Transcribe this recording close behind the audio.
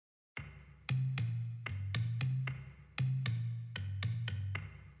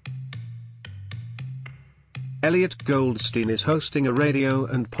Elliot Goldstein is hosting a radio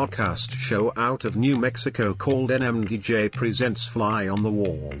and podcast show out of New Mexico called NMDJ Presents Fly on the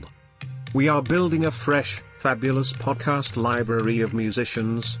Wall. We are building a fresh, fabulous podcast library of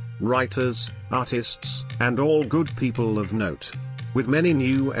musicians, writers, artists, and all good people of note, with many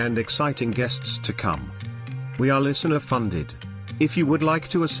new and exciting guests to come. We are listener funded. If you would like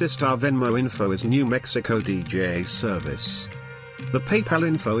to assist, our Venmo info is New Mexico DJ Service. The PayPal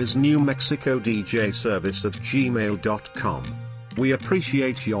info is newmexicodjservice@gmail.com. We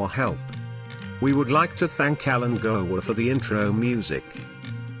appreciate your help. We would like to thank Alan Gower for the intro music.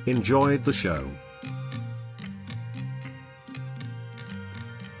 Enjoyed the show.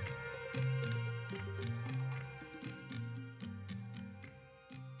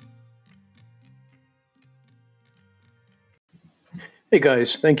 Hey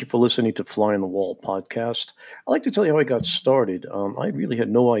guys, thank you for listening to Fly on the Wall podcast. I'd like to tell you how I got started. I really had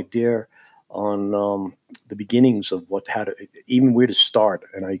no idea on the beginnings of even where to start.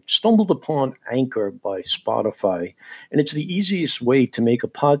 And I stumbled upon Anchor by Spotify. And it's the easiest way to make a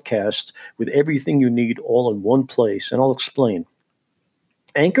podcast with everything you need all in one place. And I'll explain.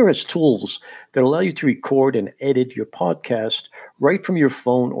 Anchor has tools that allow you to record and edit your podcast right from your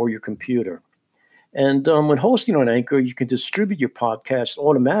phone or your computer. And when hosting on Anchor, you can distribute your podcast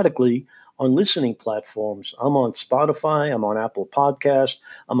automatically on listening platforms. I'm on Spotify, I'm on Apple Podcasts,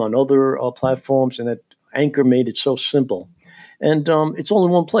 I'm on other platforms, and Anchor made it so simple. And it's all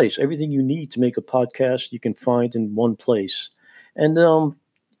in one place. Everything you need to make a podcast, you can find in one place. And the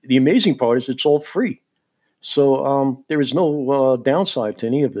amazing part is it's all free. So there is no downside to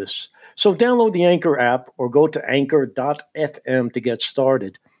any of this. So download the Anchor app or go to anchor.fm to get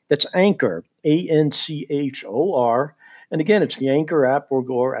started. That's Anchor, ANCHOR. And again, it's the Anchor app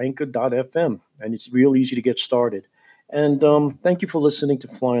or anchor.fm. And it's real easy to get started. And thank you for listening to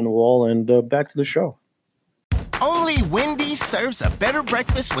Fly on the Wall. And back to the show. Only Wendy's serves a better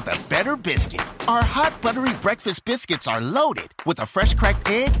breakfast with a better biscuit. Our hot, buttery breakfast biscuits are loaded with a fresh cracked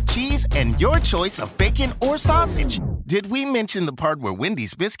egg, cheese, and your choice of bacon or sausage. Did we mention the part where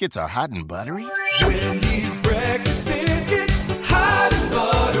Wendy's biscuits are hot and buttery? Wendy's breakfast biscuits, hot and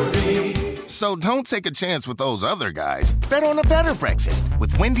buttery. So don't take a chance with those other guys. Bet on a better breakfast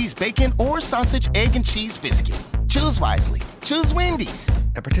with Wendy's bacon or sausage, egg, and cheese biscuit. Choose wisely. Choose Wendy's.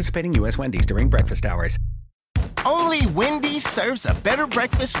 At participating U.S. Wendy's during breakfast hours. Only Wendy's serves a better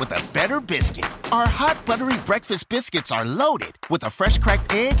breakfast with a better biscuit. Our hot, buttery breakfast biscuits are loaded with a fresh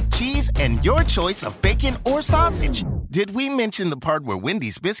cracked egg, cheese, and your choice of bacon or sausage. Did we mention the part where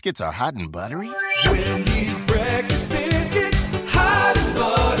Wendy's biscuits are hot and buttery? Wendy's breakfast biscuits, hot and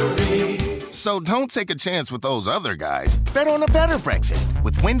buttery. So don't take a chance with those other guys. Bet on a better breakfast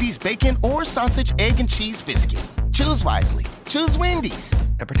with Wendy's bacon or sausage, egg, and cheese biscuit. Choose wisely. Choose Wendy's.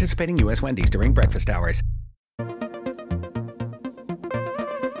 At participating U.S. Wendy's during breakfast hours.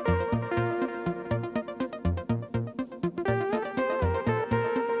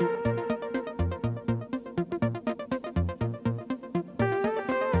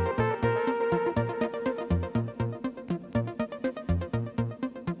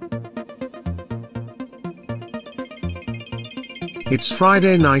 It's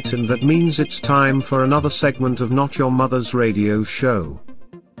Friday night, and that means it's time for another segment of Not Your Mother's Radio Show.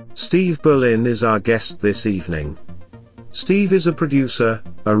 Steve Berlin is our guest this evening. Steve is a producer,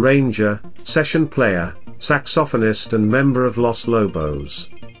 arranger, session player, saxophonist and member of Los Lobos.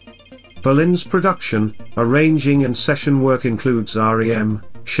 Berlin's production, arranging and session work includes REM,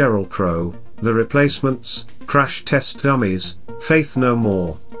 Sheryl Crow, The Replacements, Crash Test Dummies, Faith No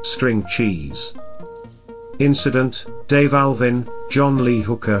More, String Cheese, Incident, Dave Alvin, John Lee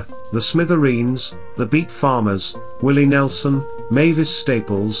Hooker, The Smithereens, The Beat Farmers, Willie Nelson, Mavis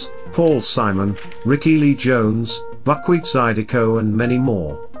Staples, Paul Simon, Ricky Lee Jones, Buckwheat Zydeco and many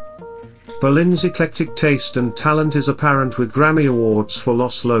more. Berlin's eclectic taste and talent is apparent with Grammy Awards for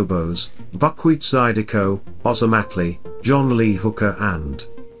Los Lobos, Buckwheat Zydeco, Ozomatli, John Lee Hooker and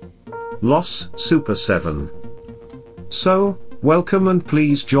Los Super 7. So, welcome and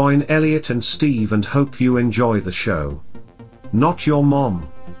please join Elliot and Steve and hope you enjoy the show. Not Your Mom.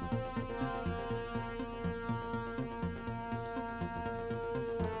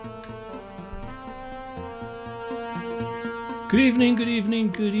 Good evening, good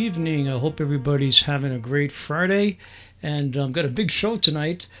evening, good evening. I hope everybody's having a great Friday, and got a big show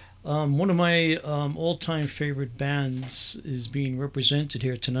tonight. One of my all-time favorite bands is being represented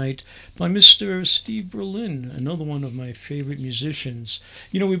here tonight by Mr. Steve Berlin, another one of my favorite musicians.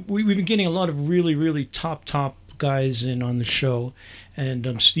 You know, we've been getting a lot of really top guys in on the show,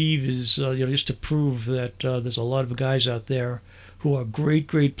 and Steve is just to prove that there's a lot of guys out there who are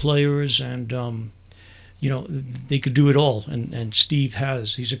great players, and they could do it all, and Steve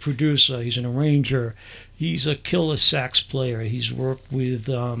has. He's a producer, he's an arranger, he's a killer sax player. He's worked with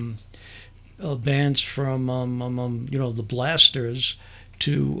bands from the Blasters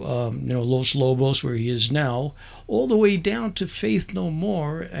to Los Lobos, where he is now, all the way down to Faith No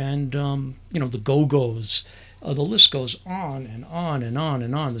More and the Go-Go's. The list goes on and on and on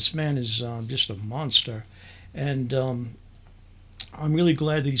and on. This man is just a monster, and I'm really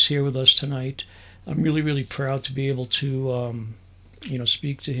glad that he's here with us tonight. I'm really, really proud to be able to,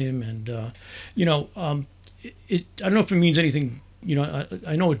 speak to him. And, I don't know if it means anything,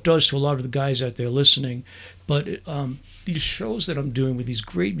 I know it does to a lot of the guys out there listening, but these shows that I'm doing with these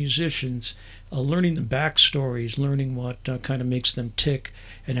great musicians, learning the backstories, learning what kind of makes them tick,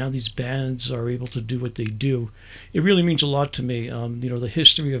 and how these bands are able to do what they do, it really means a lot to me. The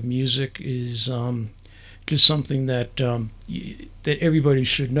history of music is just something that that everybody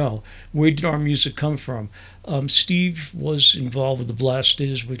should know. Where did our music come from? Steve was involved with the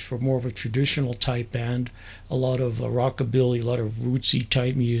Blasters, which were more of a traditional type band, a lot of rockabilly, a lot of rootsy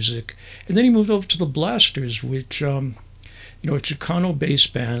type music, and then he moved over to the Blasters, which a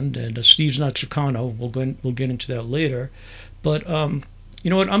Chicano-based band, and Steve's not Chicano. We'll get into that later, but you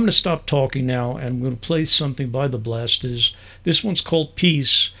know what? I'm going to stop talking now, and I'm going to play something by the Blasters. This one's called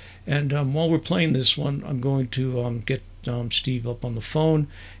Peace. And while we're playing this one, I'm going to get Steve up on the phone,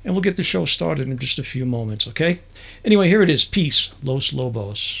 and we'll get the show started in just a few moments, okay? Anyway, here it is, Peace, Los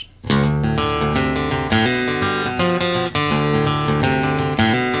Lobos.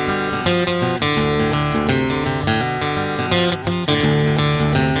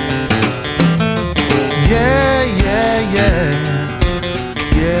 Yeah, yeah, yeah.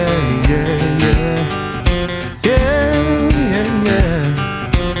 Yeah, yeah, yeah. Yeah, yeah, yeah.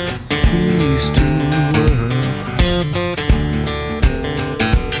 Peace to the world.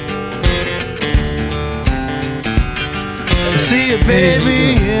 I see a baby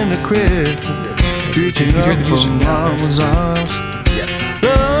in the crib, reaching up from mama's arms.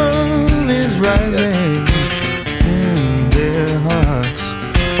 Love is rising in their hearts.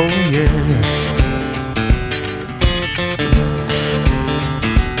 Oh yeah.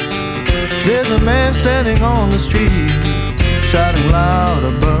 There's a man standing on the street, shouting loud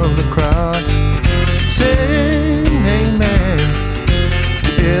above the crowd, saying amen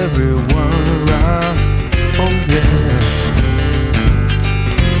to everyone around. Oh yeah.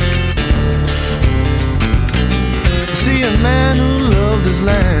 I see a man who loved his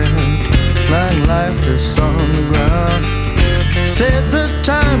land, lying lifeless on the ground, said the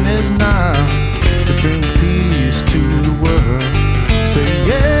time is now to bring peace to the world. Say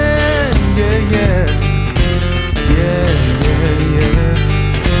yeah, yeah, yeah. Yeah, yeah, yeah.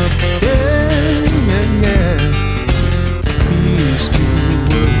 Yeah, yeah, yeah. Peace to the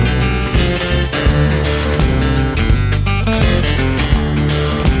world.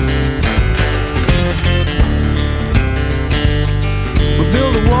 We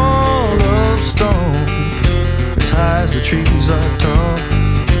build a wall of stone as high as the trees are tall,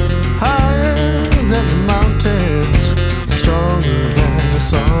 higher than the mountains, stronger than the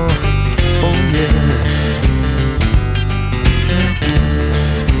sun. Oh yeah.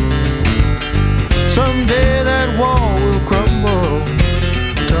 Someday that wall will crumble,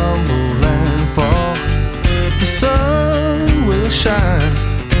 tumble and fall. The sun will shine,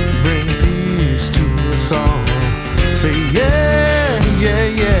 bring peace to us all. Say yeah, yeah,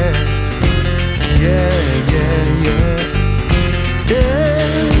 yeah. Yeah, yeah, yeah. Yeah,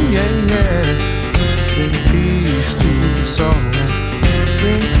 yeah, yeah. Bring peace to us all.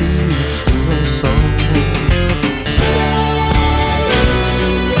 Bring peace to us all.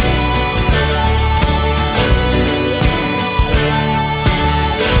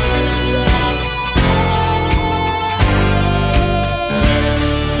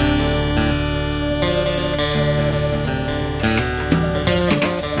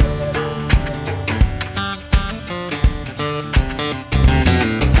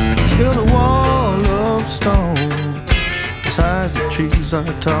 Build a wall of stone as high as the trees are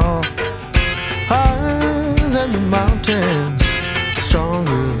tall, higher than the mountains,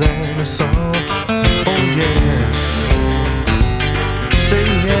 stronger than the sun. Oh yeah. Say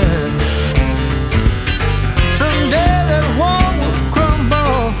yeah. Someday that wall will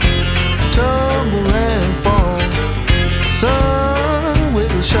crumble, tumble and fall. Sun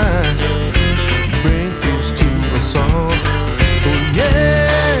will shine, bring peace to us all. Oh yeah.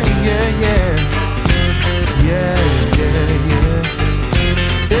 Yeah, yeah, yeah, yeah, yeah,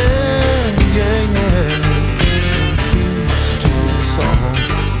 yeah, yeah, yeah. Peace to us all,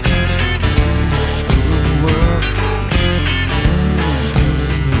 to the world.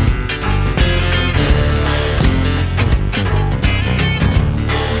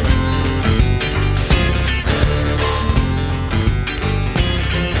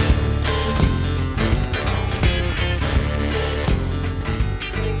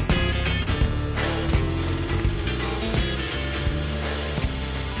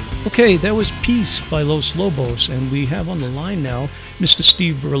 Okay, that was Peace by Los Lobos, and we have on the line now Mr.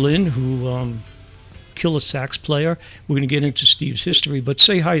 Steve Berlin, who killer sax player. We're going to get into Steve's history, but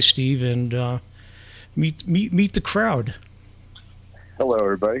say hi, Steve, and meet the crowd. Hello,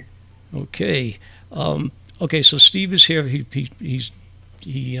 everybody. Okay, okay. So Steve is here.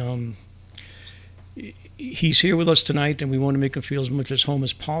 He's here with us tonight, and we want to make him feel as much at home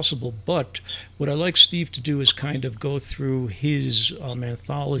as possible. But what I like Steve to do is kind of go through his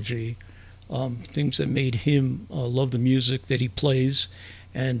anthology, things that made him love the music that he plays.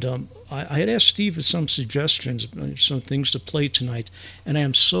 And I had asked Steve for some suggestions, some things to play tonight, and I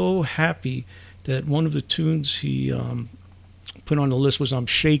am so happy that one of the tunes he put on the list was "I'm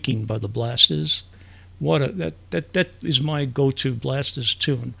Shaking" by the Blasters. That is my go-to Blasters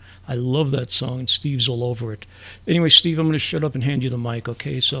tune. I love that song, and Steve's all over it. Anyway, Steve, I'm going to shut up and hand you the mic,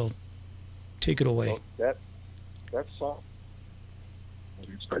 okay? So take it away. Well, that song,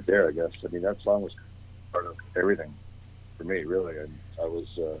 it's right there, I guess. I mean, that song was part of everything for me, really. And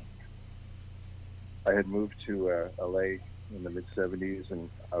I had moved to LA in the mid-'70s, and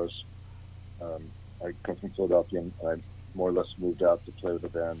I come from Philadelphia, and I more or less moved out to play with a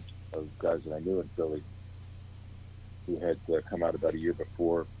band of guys that I knew in Philly who had come out about a year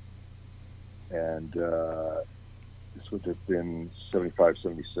before. And this would have been 75,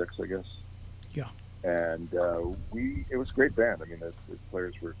 76, I guess. Yeah. And it was a great band. I mean, the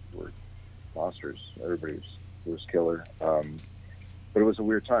players were monsters. Everybody was killer. But it was a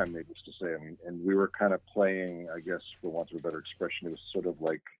weird time, needless to say. I mean, and we were kind of playing, I guess, for want of a better expression, it was sort of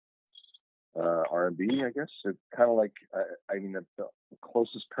like R&B, I guess. It kind of like, I mean, the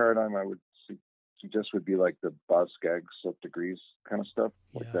closest paradigm I would suggest would be like the Boz Scaggs, Silk Degrees kind of stuff.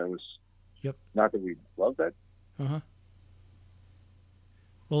 Like that was, yep. Not that we love that. Uh-huh.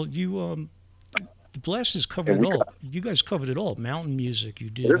 Well, you, the Blasters covered it all. You guys covered it all. Mountain music, you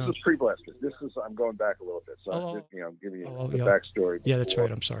did. This was pre-Blasters. I'm going back a little bit. So I'm just, giving you the backstory. Yeah, that's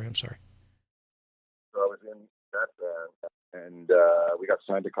right. I'm sorry. So I was in that band, and we got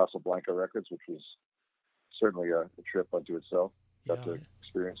signed to Casablanca Records, which was certainly a trip unto itself. Got to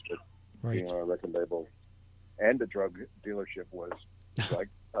experience it, being on a record label and a drug dealership was like.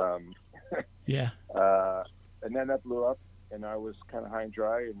 Yeah. And then that blew up, and I was kind of high and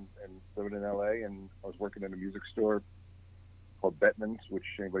dry and living in LA, and I was working in a music store called Bettman's, which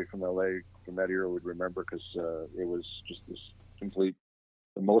anybody from LA from that era would remember, because it was just this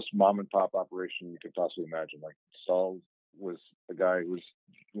the most mom and pop operation you could possibly imagine. Like Saul was a guy who was,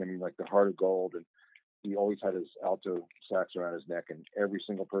 like the heart of gold, and he always had his alto sax around his neck, and every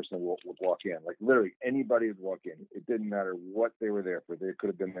single person would walk in. Like literally anybody would walk in. It didn't matter what they were there for. They could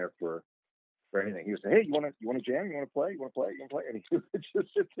have been there for anything. He would say, "Hey, you want to jam? You want to play? You want to play? You want to play?" And he would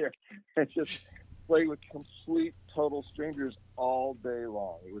just sit there and just play with complete, total strangers all day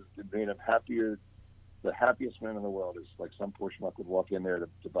long. It made him happier. The happiest man in the world is like some poor schmuck would walk in there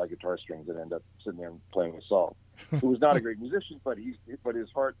to buy guitar strings and end up sitting there and playing with Saul, who was not a great musician, but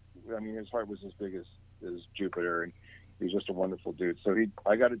his heart. I mean, his heart was as big as Jupiter, and he was just a wonderful dude. So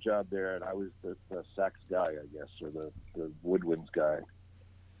I got a job there, and I was the sax guy, I guess, or the woodwinds guy.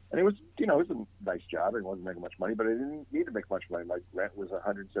 And it was, it was a nice job. I wasn't making much money, but I didn't need to make much money. My rent was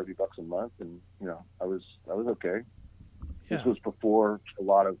 $170 a month, and I was okay. Yeah. This was before a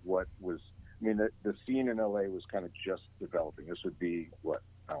lot of what was. I mean, the scene in LA was kind of just developing. This would be late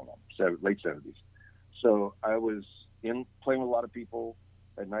 70s. So I was playing with a lot of people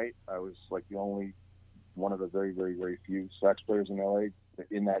at night. I was like the only one of the very, very, very few sax players in LA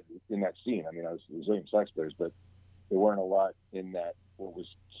in that scene. I mean, I was resilient sax players, but there weren't a lot in that what was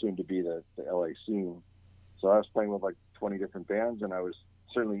soon to be the LA scene. So I was playing with like 20 different bands, and I was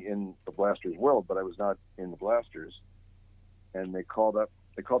certainly in the Blasters world, but I was not in the Blasters. And they called me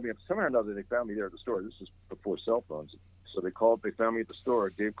up somehow or another. They found me there at the store. This is before cell phones. So they found me at the store.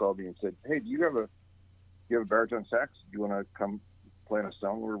 Dave called me and said, "Hey, do you have a baritone sax? Do you want to come play on a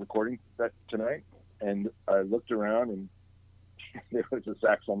song we're recording that tonight?" And I looked around, and there was a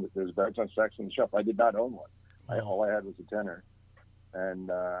baritone sax on the shelf. I did not own one. All I had was a tenor. And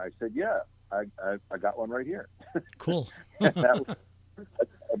I said, "Yeah, I got one right here." Cool.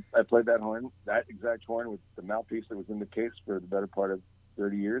 I played that exact horn with the mouthpiece that was in the case for the better part of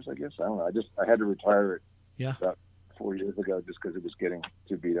 30 years, I guess. I don't know. I had to retire it about 4 years ago just because it was getting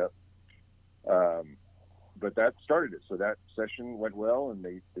too beat up. But that started it. So that session went well, and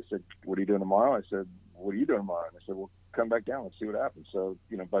they said, "What are you doing tomorrow?" I said, "What are you doing tomorrow?" And I said, "Well, come back down. Let's see what happens." So,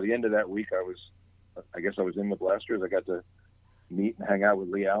 by the end of that week, I was in the Blasters. I got to meet and hang out with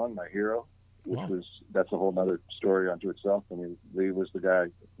Lee Allen, my hero, which that's a whole other story unto itself. I mean, Lee was the guy,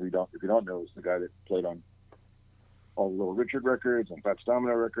 if you don't know, was the guy that played on all the Little Richard records and Fats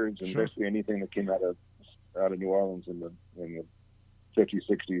Domino records, and Sure. basically anything that came out of New Orleans in the 50s,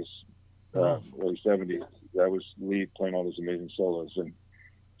 60s, Wow. early 70s. That was Lee playing all those amazing solos, and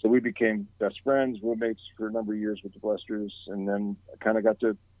so we became best friends, roommates for a number of years with the Blasters, and then I kind of got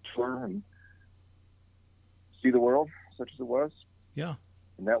to tour and see the world, such as it was. Yeah.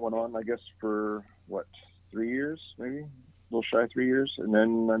 And that went on, I guess, for 3 years, maybe a little shy of 3 years, and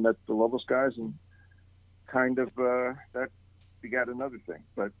then I met the Lobos guys, and kind of that begat another thing.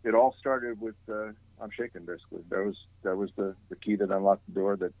 But it all started with I'm Shaking, basically. That was the key that unlocked the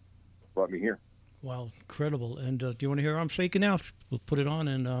door that brought me here. Wow, incredible. And do you want to hear I'm Shaking now? We'll put it on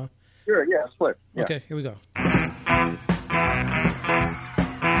and... Sure, yeah, let's play. Yeah. Okay, here we go.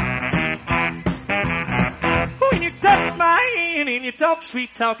 When you touch my hand and you talk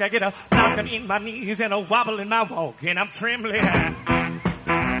sweet talk, I get a knocking in my knees and a wobble in my walk, and I'm trembling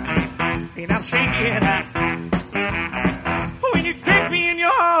and I'm shaking. When you take me in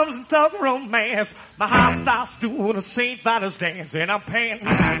your arms and talk romance, my heart starts doing a St. Vitus dance, and I'm panting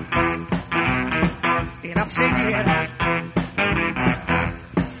and I'm shaking.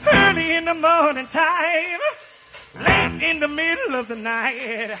 Early in the morning time, late in the middle of the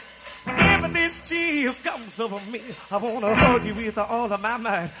night, whenever this chill comes over me, I want to hug you with all of my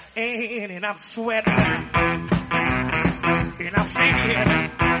might, and I'm sweating and I'm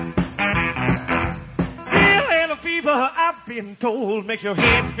shaking. Chill and a fever, I've been told, makes your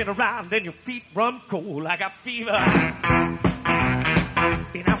head spin around and your feet run cold. I got fever and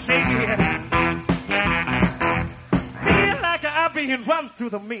I'm shaking. Feel like I've been run through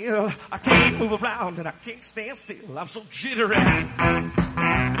the mill. I can't move around and I can't stand still. I'm so jittery and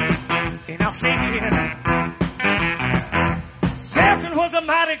I'm shaking. Samson was a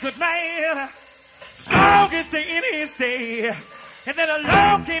mighty good man, strongest in his day. And then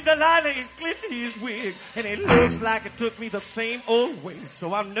along came Delilah and clipped his wig, and it looks like it took me the same old way.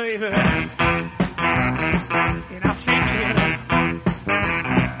 So I'm nervous and I'm shaking.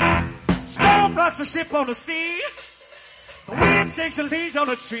 Storm rocks a ship on the sea. The wind takes a leash on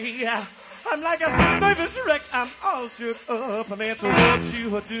a tree. I'm like a nervous wreck. I'm all shook up. And that's what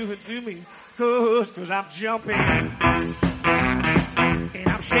you are doing to me. Cause I'm jumping and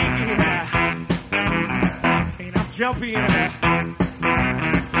I'm shaking and I'm jumping and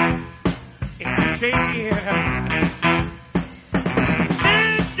I'm shaking.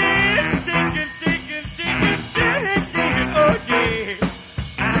 Shaking, shaking, shaking, shaking, shaking. Oh yeah,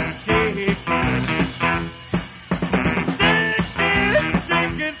 I'm shaking.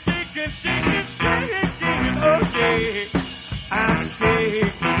 Shaking, shaking, shaking, shaking, shaking. Oh yeah, I'm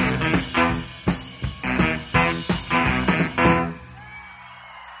shaking.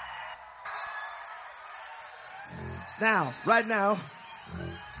 Now, right now,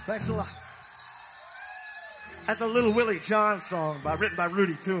 thanks a lot. That's a Little Willie John song written by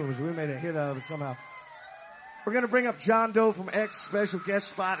Rudy Toombs. We made a hit out of it somehow. We're going to bring up John Doe from X, special guest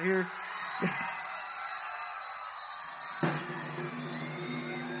spot here.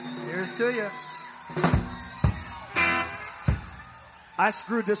 Here's to you. I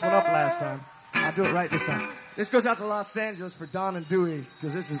screwed this one up last time. I'll do it right this time. This goes out to Los Angeles for Don and Dewey,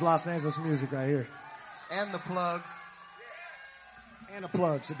 because this is Los Angeles music right here. And the plugs. And the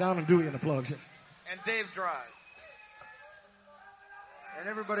plugs. So Don and Dewey and the plugs. And Dave Drive. And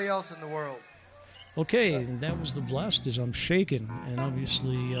everybody else in the world. Okay, and that was the Blasters. I'm Shaking, and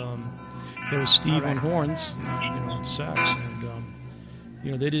obviously there was Steve on horns, on sax,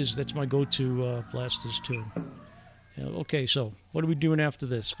 and that's my go-to Blasters too. Okay, so what are we doing after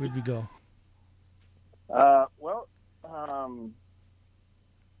this? Where'd we go?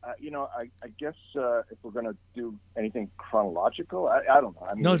 I guess if we're going to do anything chronological, I don't know.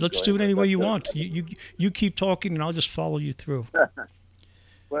 I mean, No, let's do it any way you want. You keep talking, and I'll just follow you through.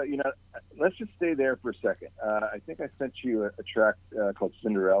 Well, let's just stay there for a second. I think I sent you a track called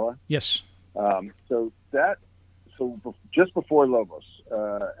Cinderella. Yes. Just before Lobos,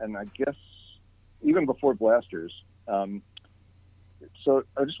 and I guess even before Blasters. So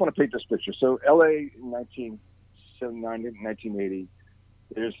I just want to paint this picture. So LA in 1979, 1980,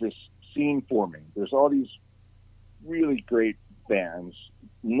 there's this scene forming. There's all these really great bands,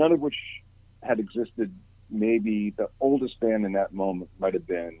 none of which had existed. Maybe the oldest band in that moment might have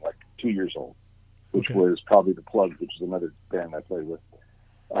been like 2 years old, which was probably the Plugs, which is another band I played with.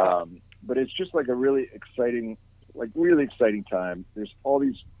 But it's just like a really exciting time. There's all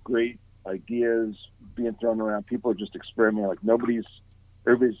these great ideas being thrown around. People are just experimenting. Like everybody's,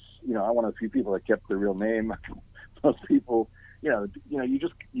 I want a few people that kept their real name. Most people, you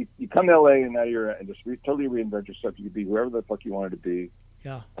come to LA in that era and just totally reinvent yourself. You could be whoever the fuck you wanted to be.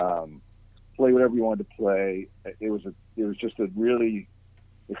 Yeah. play whatever you wanted to play. It was just a really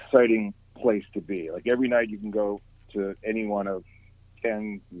exciting place to be. Like every night you can go to any one of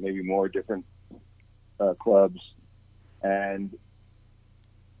 10, maybe more different clubs, and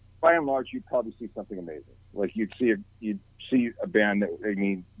by and large, you'd probably see something amazing. Like you'd see a band that, I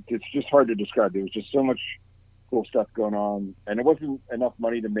mean, it's just hard to describe. There was just so much cool stuff going on, and it wasn't enough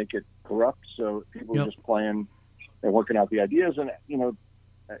money to make it corrupt. So people were just playing and working out the ideas. And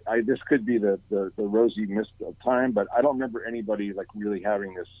this could be the rosy mist of time, but I don't remember anybody like really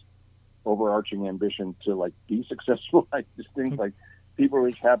having this overarching ambition to like be successful. I just think like people were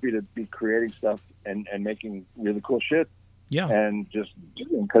just happy to be creating stuff and making really cool shit. Yeah. And just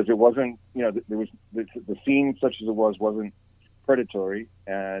because it wasn't, there was the scene such as it wasn't predatory,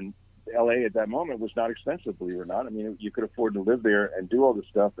 and LA at that moment was not expensive, believe it or not. I mean, you could afford to live there and do all this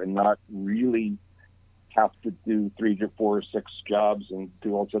stuff and not really have to do 3 to 4 or 6 jobs and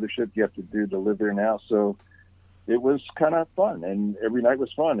do all this other shit you have to do to live there now. So it was kind of fun, and every night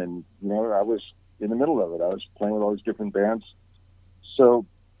was fun. And, I was in the middle of it. I was playing with all these different bands. So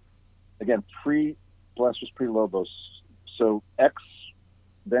again, pre-Blasters, pre-Lobos. So a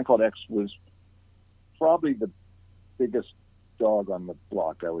band called X was probably the biggest dog on the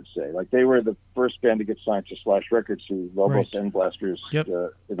block, I would say. Like they were the first band to get signed to Slash Records, who Lobos and Blasters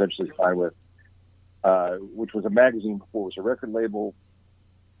eventually signed with, which was a magazine before it was a record label.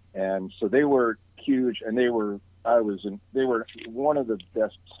 And so they were huge, and they were one of the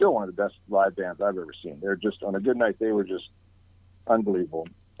best, still one of the best live bands I've ever seen. They're just, on a good night, they were just unbelievable.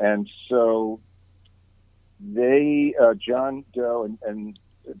 And so they, John Doe and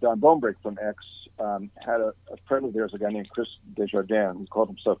Don Bonebreak from X, had a friend of theirs, a guy named Chris Desjardins, who called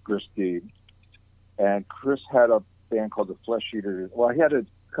himself Chris D. And Chris had a band called the Flesh Eaters. Well, he had a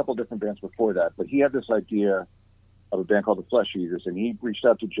couple different bands before that, but he had this idea of a band called the Flesh Eaters, and he reached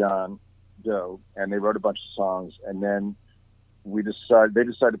out to John Doe, and they wrote a bunch of songs. And then they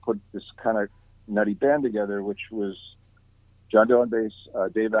decided to put this kind of nutty band together, which was John Doe on bass,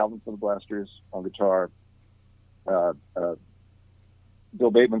 Dave Alvin from the Blasters on guitar, Bill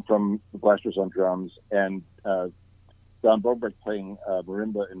Bateman from the Blasters on drums, and Don Bonebreak playing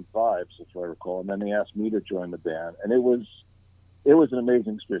marimba and vibes, if I recall. And then they asked me to join the band, and it was an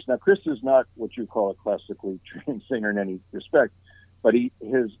amazing experience. Now, Chris is not what you call a classically trained singer in any respect, but he's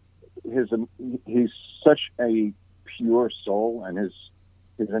such a pure soul, and his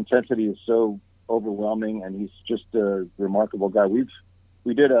intensity is so overwhelming, and he's just a remarkable guy.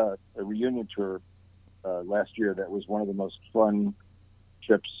 We did a reunion tour last year that was one of the most fun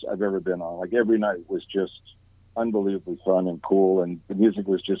trips I've ever been on. Like every night was just unbelievably fun and cool, and the music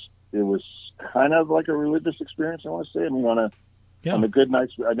was it was kind of like a religious experience, I want to say. I mean, on the good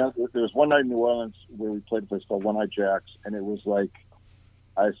nights, I know there was one night in New Orleans where we played a place called One Eye Jacks, and it was like,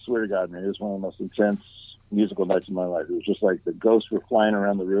 I swear to God, man, it was one of the most intense musical nights of my life. It was just like the ghosts were flying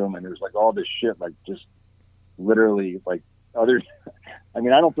around the room, and there was like all this shit, like just literally like other, I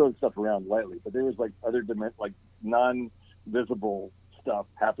mean, I don't throw this stuff around lightly, but there was like other like non-visible stuff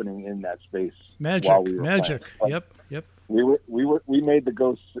happening in that space. While we were playing. Yep. We made the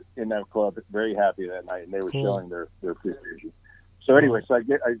ghosts in that club very happy that night, and they were showing their appreciation. So anyway, I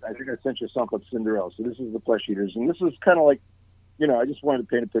think I sent you a song called Cinderella. So this is the Flesh Eaters, and this is kind of like, I just wanted to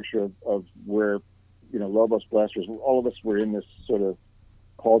paint a picture of where, Lobos, Blasters, all of us were in this sort of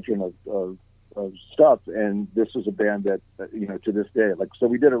cauldron of stuff, and this was a band that, to this day, like, so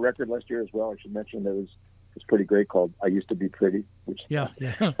we did a record last year as well. I should mention that it's pretty great, called I Used to Be Pretty, which I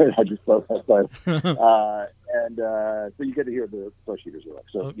just love that side. And so you get to hear the Flesh Eaters are like.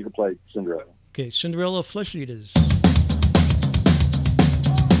 So you can play Cinderella. Okay, Cinderella, Flesh Eaters.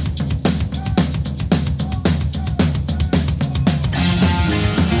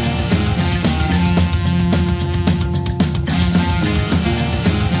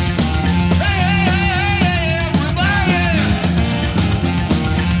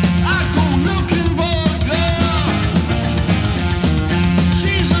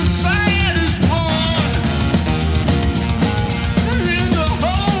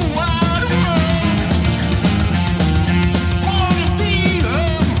 Whole wide world.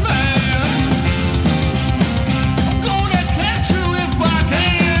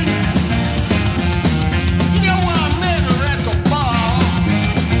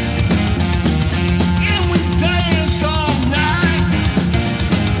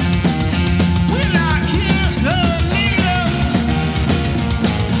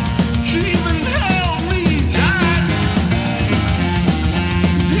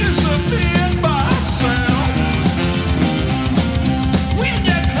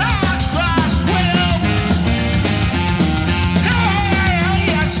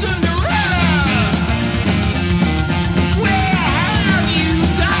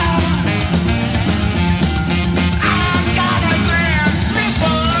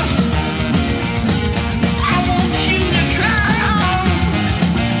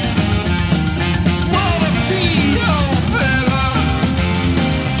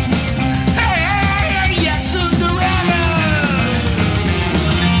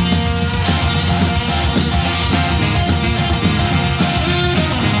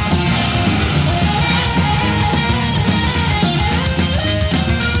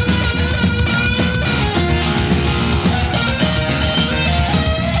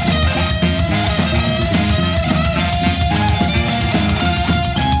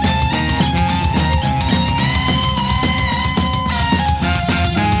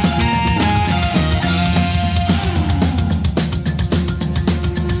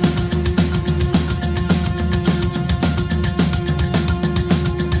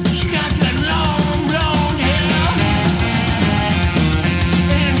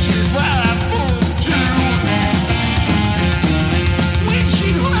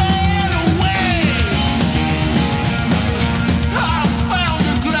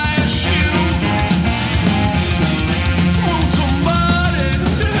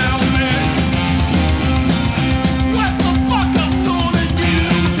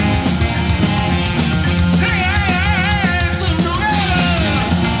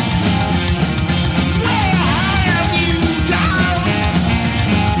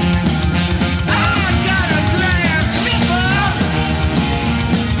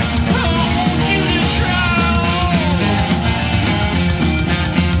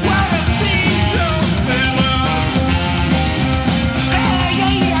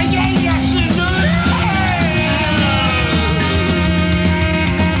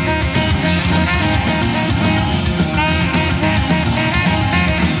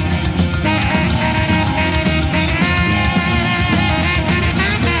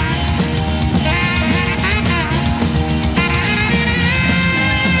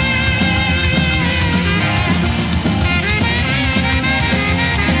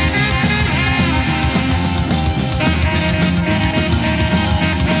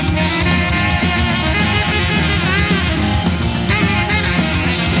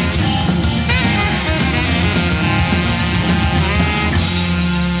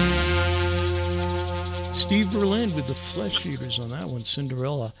 on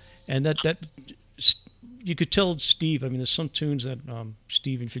Cinderella, and that you could tell Steve. I mean, there's some tunes that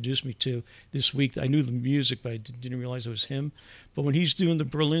Steve introduced me to this week. I knew the music, but I didn't realize it was him. But when he's doing the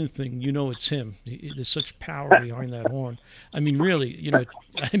Berlin thing, you know it's him. There's such power behind that horn. I mean, really, you're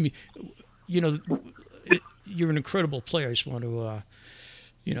an incredible player. I just want to,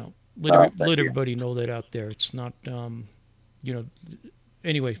 let everybody know that out there. It's not,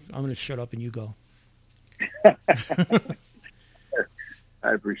 Anyway, I'm going to shut up and you go.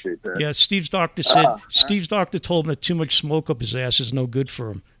 I appreciate that. Yeah, Steve's doctor said. Steve's doctor told him that too much smoke up his ass is no good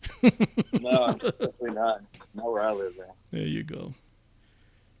for him. No, definitely not. Not where I live, man. There you go.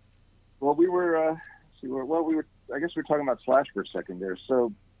 Well, we were. I guess we were talking about Slash for a second there.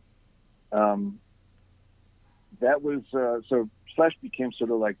 So, that was so Slash became sort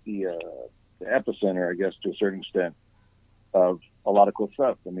of like the epicenter, I guess, to a certain extent, of a lot of cool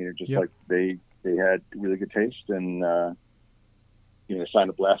stuff. I mean, it just like they had really good taste and. Signed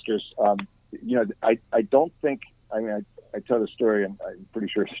the Blasters. I don't think. I mean, I tell the story, and I'm pretty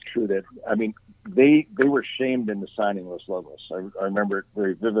sure it's true that. I mean, they were shamed into signing Los Lobos. I remember it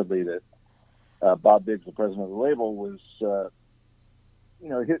very vividly that Bob Biggs, the president of the label, was.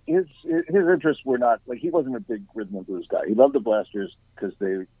 His interests were not like he wasn't a big rhythm and blues guy. He loved the Blasters because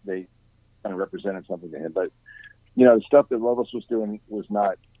they kind of represented something to him. But the stuff that Lobos was doing was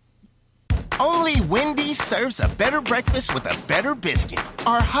not. Only Wendy's serves a better breakfast with a better biscuit.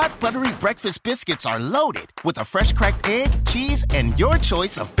 Our hot, buttery breakfast biscuits are loaded with a fresh cracked egg, cheese, and your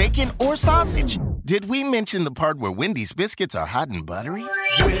choice of bacon or sausage. Did we mention the part where Wendy's biscuits are hot and buttery?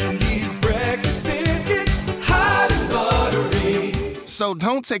 Wendy's breakfast biscuits, hot and buttery. So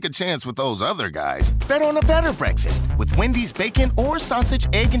don't take a chance with those other guys. Bet on a better breakfast with Wendy's bacon or sausage,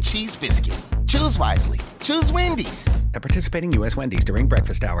 egg, and cheese biscuit. Choose wisely. Choose Wendy's. At participating U.S. Wendy's during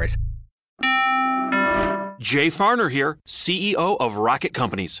breakfast hours. Jay Farner here, CEO of Rocket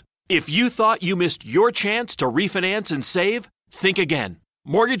Companies. If you thought you missed your chance to refinance and save, think again.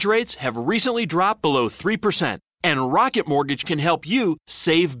 Mortgage rates have recently dropped below 3%, and Rocket Mortgage can help you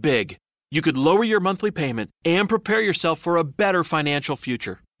save big. You could lower your monthly payment and prepare yourself for a better financial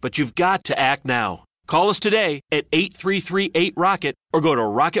future. But you've got to act now. Call us today at 833-8ROCKET or go to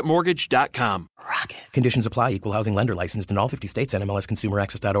rocketmortgage.com. Rocket. Conditions apply. Equal housing lender licensed in all 50 states and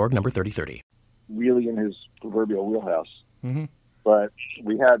MLSConsumerAccess.org number 3030. Really in his proverbial wheelhouse. Mm-hmm. But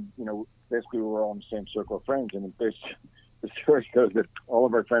we had, basically we were all in the same circle of friends. And the story goes that all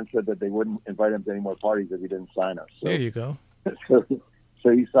of our friends said that they wouldn't invite him to any more parties if he didn't sign us. So, there you go. So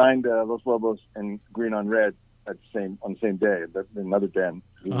he signed Los Lobos and Green on Red on the same day. Another band,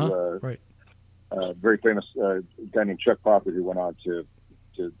 who, right. Very famous guy named Chuck Popper, who went on to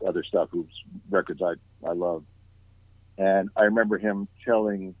other stuff, whose records I love. And I remember him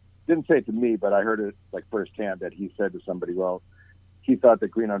didn't say it to me, but I heard it like firsthand that he said to somebody, well, he thought that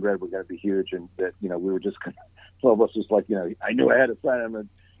Green on Red were going to be huge and that, we were just going to, Lobos was like, I knew I had to sign him and,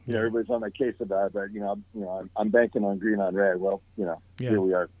 everybody's on my case about it, but, I'm banking on Green on Red. Well, here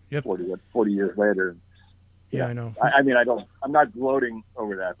we are 40 years later. Yeah, I know. I'm not gloating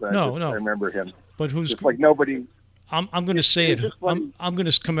over that, but no. I remember him. But who's just like nobody. I'm going to say it. I'm going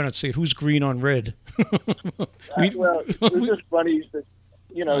to come out and say it. Who's Green on Red? It was just funny that,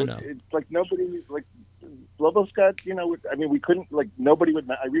 it's like nobody, like Lobos got, we couldn't, like nobody would,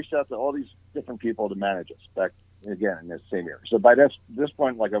 I reached out to all these different people to manage us back again in this same year. So by this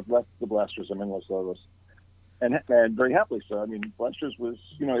point, like I've left the Blasters, I'm in Los Lobos and very happily so. I mean, Blasters was,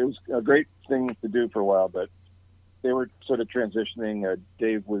 it was a great thing to do for a while, but they were sort of transitioning.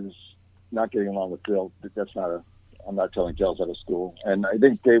 Dave was not getting along with Bill. I'm not telling tales out of school. And I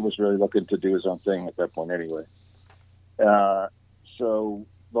think Dave was really looking to do his own thing at that point anyway. So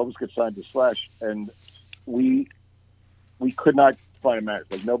Lobos gets signed to Slash, and we could not find a manager.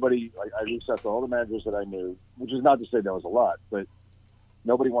 Like nobody, I reached out to all the managers that I knew, which is not to say there was a lot, but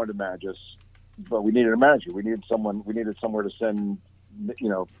nobody wanted to manage us. But we needed a manager. We needed somewhere to send,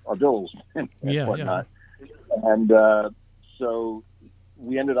 our bills and whatnot. Yeah. And so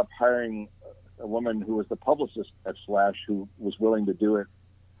we ended up hiring a woman who was the publicist at Slash, who was willing to do it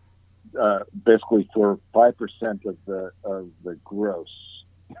basically for 5% of the gross.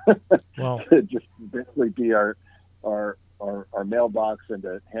 Wow. To just basically be our mailbox and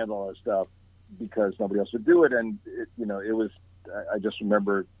to handle our stuff because nobody else would do it. And it was. I just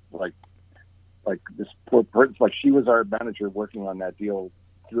remember like this poor person, like she was our manager working on that deal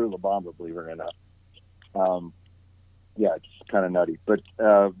through La Bamba, believe it or not. It's kind of nutty, but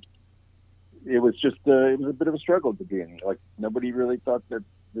it was just it was a bit of a struggle at the beginning. Like nobody really thought that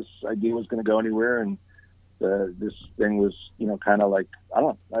this idea was going to go anywhere, and this thing was kind of like I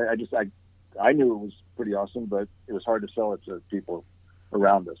don't know. I knew it was pretty awesome, but it was hard to sell it to people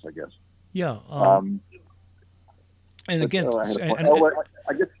around us, I guess. Yeah. And but, again,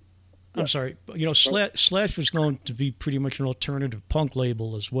 I guess. I'm sorry, you know, Slash was going to be pretty much an alternative punk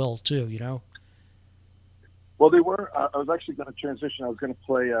label as well, too. You know. Well, they were. I was actually going to transition. I was going to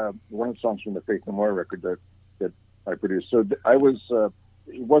play one of the songs from the Faith No More record that I produced. So I was.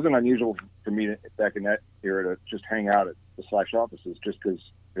 It wasn't unusual for me back in that era to just hang out at the Slash offices, just because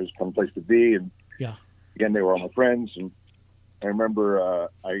it was a fun place to be. And again, they were all my friends. And I remember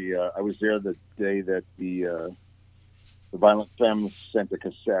I was there the day that the Violent Femmes sent a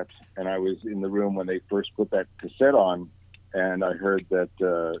cassette, and I was in the room when they first put that cassette on, and I heard that.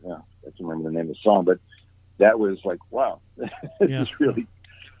 I can't remember the name of the song, but that was like, wow, this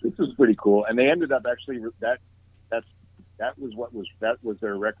is pretty cool. And they ended up actually that was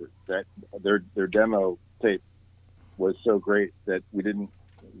their record. That their demo tape was so great that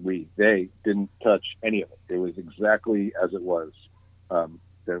they didn't touch any of it. It was exactly as it was.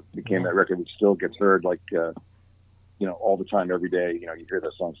 That became that record, which still gets heard like all the time, every day. You hear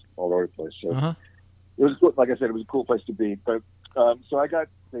those songs all over the place. So it was, like I said, it was a cool place to be. But so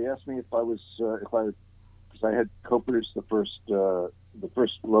they asked me if because I had co-produced the first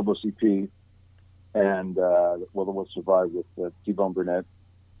Lobos EP and Will the Will Survive with T-Bone Burnett,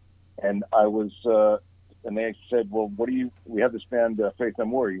 and I was and they said, well, we have this band Faith No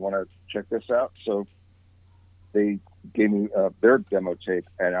More, you want to check this out? So they gave me their demo tape,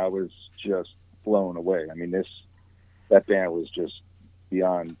 and I was just blown away. I mean, that band was just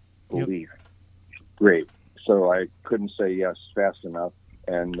beyond belief. Great. So I couldn't say yes fast enough,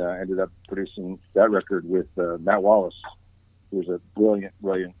 and ended up producing that record with Matt Wallace, who's a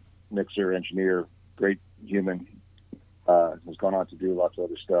brilliant mixer, engineer, great human, has gone on to do lots of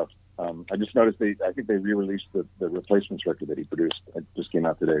other stuff. I just noticed I think they re-released the Replacements record that he produced. It just came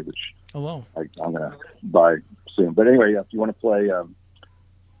out today, which I'm going to buy soon. But anyway, if you want to play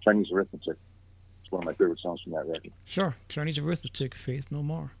Chinese Arithmetic, it's one of my favorite songs from that record. Sure. Chinese Arithmetic, Faith No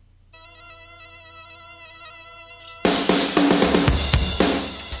More.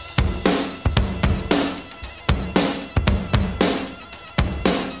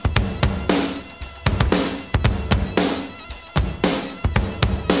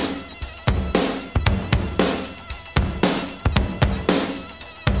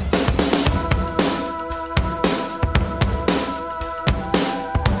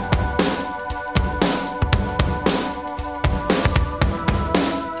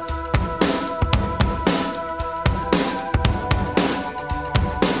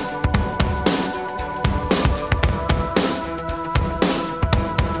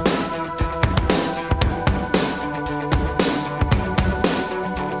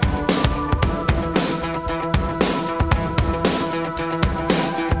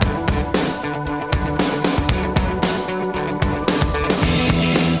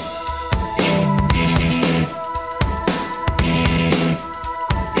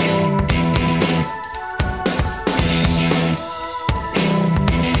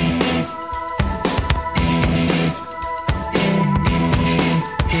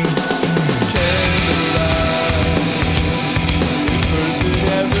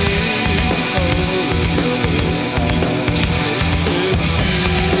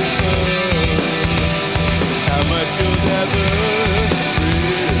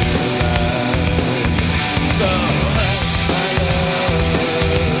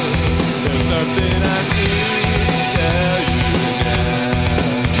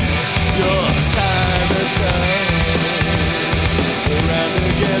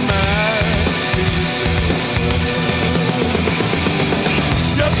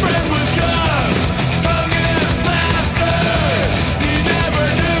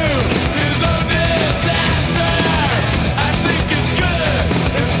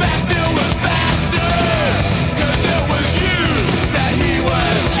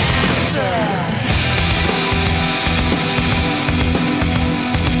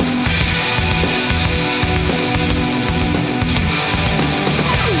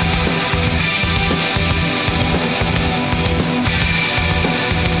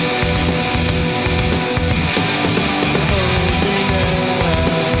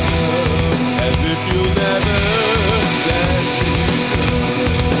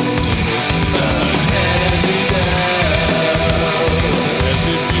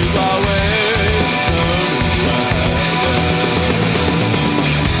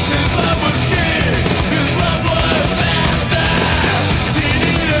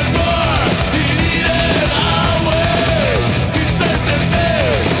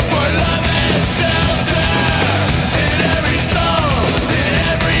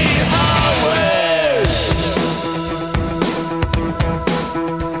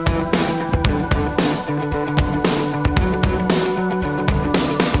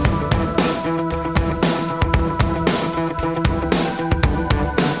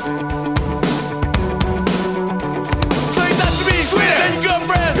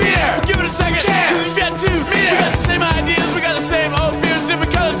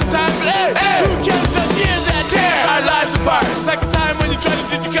 tried to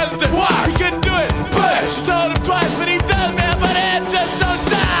teach your cousin to walk. He couldn't do it. Push. Told him twice, but he does, man. But it just don't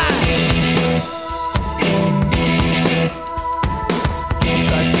die.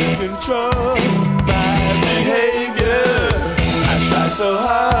 Try to control my behavior. I try so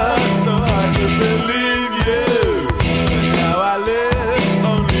hard to believe you. But now I live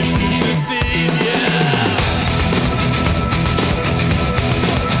only to deceive you.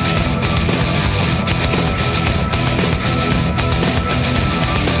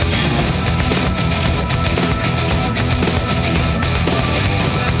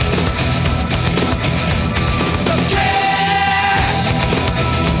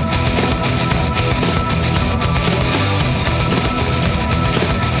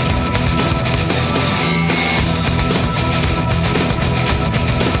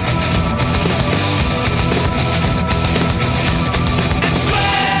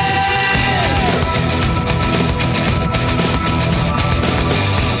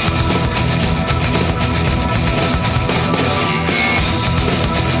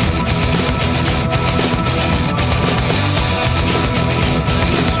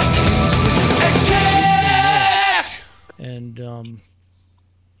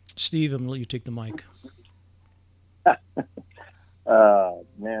 Steve, I'm going to let you take the mic.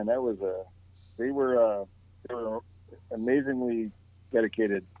 Man, that was they were amazingly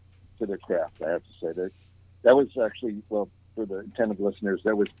dedicated to their craft, I have to say. That was actually, well, for the intended listeners,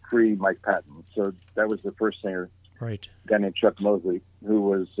 that was pre-Mike Patton. So that was the first singer, right? A guy named Chuck Mosley, who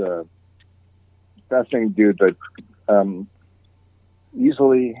was a fascinating dude, but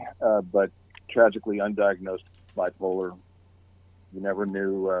easily but tragically undiagnosed bipolar. You never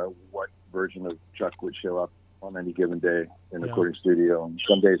knew what version of Chuck would show up on any given day in the recording studio. And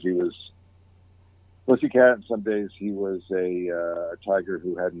some days he was Pussycat, and some days he was a tiger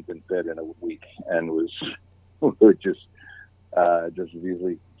who hadn't been fed in a week and would just as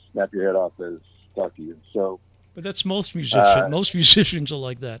easily snap your head off as talk to you. So, but that's most musicians. Most musicians are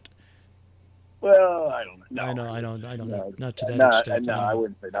like that. Well, I don't know. I don't know. Not to that extent. No, I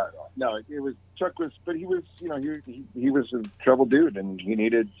wouldn't say not at all. No, it was Chuck was, but he was, he was a troubled dude, and he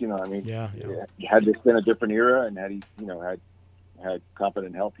needed, he had this been a different era, and had he, had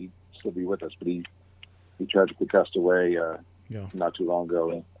competent help, he'd still be with us. But he tragically passed away not too long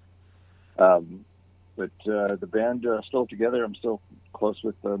ago. But the band still together. I'm still close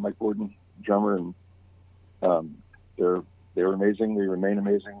with Mike Borden, drummer, and they were amazing. They remain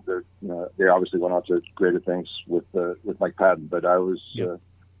amazing. They obviously went on to greater things with Mike Patton. But I was, it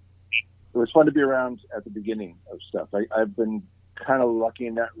was fun to be around at the beginning of stuff. I've been kind of lucky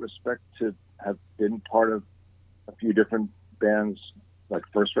in that respect to have been part of a few different bands, like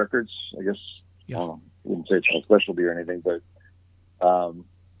first records. I guess I wouldn't say it's a specialty or anything, but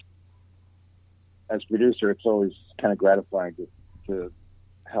as a producer, it's always kind of gratifying to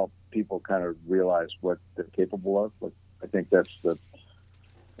help people kind of realize what they're capable of. Like, I think that's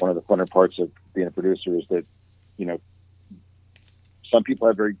one of the funner parts of being a producer is that, some people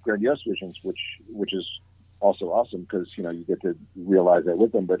have very grandiose visions, which is also awesome because, you get to realize that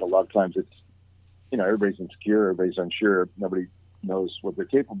with them. But a lot of times it's, everybody's insecure, everybody's unsure, nobody knows what they're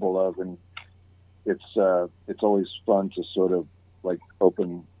capable of. And it's always fun to sort of like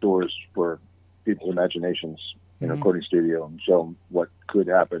open doors for people's imaginations in a recording studio and show them what could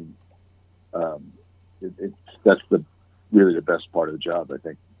happen. That's really the best part of the job, I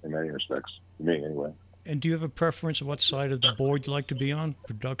think, in many respects, to me anyway. And do you have a preference of what side of the board you like to be on?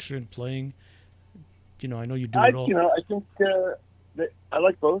 Production, playing? I know you do it all. I think I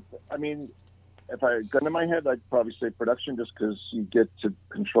like both. I mean, if I had gun in my head, I'd probably say production just because you get to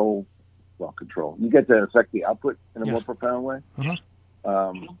control. You get to affect the output in a more profound way.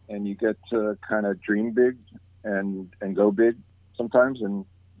 And you get to kind of dream big and go big sometimes. And,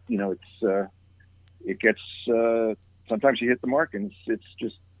 it gets, sometimes you hit the mark and it's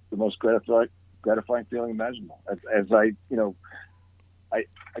just the most gratifying feeling imaginable. As I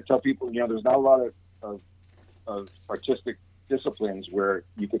tell people, there's not a lot of artistic disciplines where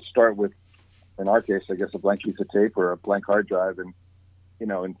you could start with, in our case, I guess, a blank piece of tape or a blank hard drive. And,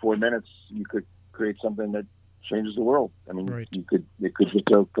 in 4 minutes, you could create something that changes the world. I mean, it could just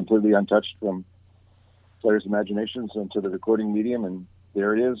go completely untouched from players' imaginations into the recording medium. And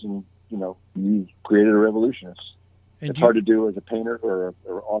there it is. And, you created a revolution. It's hard to do as a painter or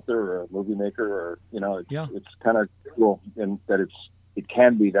author or a movie maker or, it's kind of cool in that it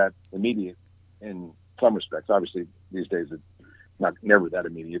can be that immediate in some respects. Obviously, these days it's never that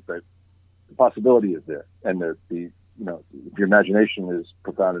immediate, but the possibility is there. And if your imagination is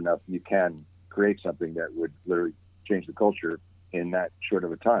profound enough, you can create something that would literally change the culture in that short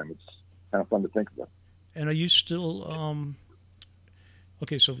of a time. It's kind of fun to think about. And are you still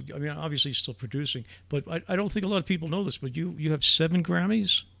Okay, so I mean, obviously you're still producing, but I don't think a lot of people know this, but you have 7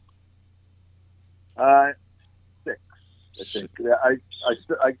 Grammys. 6, I think. Yeah,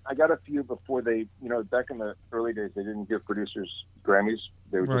 I got a few before they, back in the early days, they didn't give producers Grammys.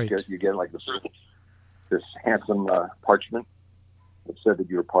 They would Right. just get like this handsome parchment that said that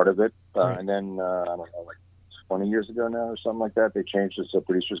you were part of it. Right. And then, I don't know, like 20 years ago now or something like that, they changed it so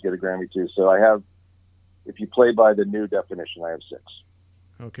producers get a Grammy too. So I have, if you play by the new definition, I have 6.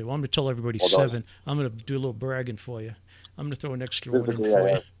 Okay, well, I'm going to tell everybody Although- 7. I'm going to do a little bragging for you. I'm going to throw an extra one in for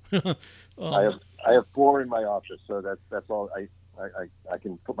you. I have 4 in my office, so that's all I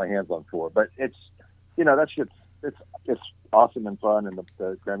can put my hands on 4. But it's, that shit's it's awesome and fun, and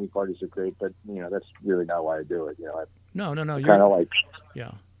the Grammy parties are great. But that's really not why I do it. No. Kind of like,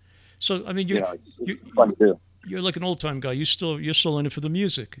 yeah. So I mean, it's fun to do. You're like an old time guy. You're still in it for the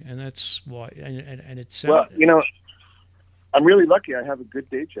music, and that's why. And it's well, I'm really lucky. I have a good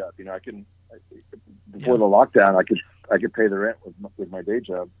day job. I can before the lockdown, I could pay the rent with my day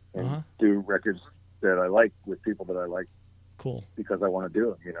job and do records that I like with people that I like. Cool. Because I want to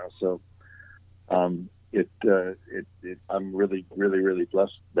do them. So I'm really, really, really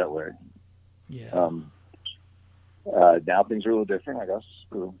blessed that way. Yeah. Now things are a little different, I guess,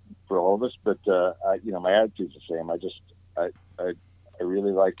 for all of us. But my attitude's the same. I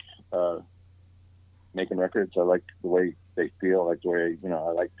really like making records. I like the way they feel. I like the way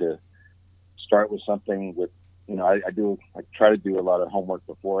I like to start with something with. I try to do a lot of homework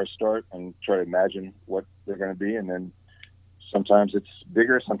before I start and try to imagine what they're going to be, and then sometimes it's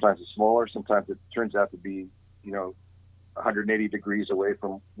bigger, sometimes it's smaller, sometimes it turns out to be 180 degrees away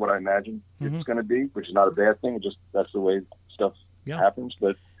from what I imagine it's going to be, which is not a bad thing. That's the way stuff happens,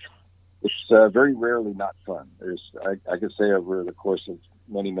 but it's very rarely not fun. I could say over the course of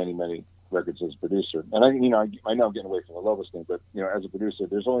many, many, many records as a producer, and I know I'm getting away from the Lobos thing, but as a producer,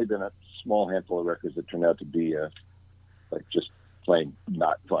 there's only been a small handful of records that turned out to be like just plain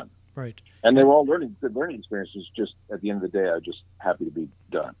not fun. Right. And they were all good learning experiences. Just at the end of the day, I'm just happy to be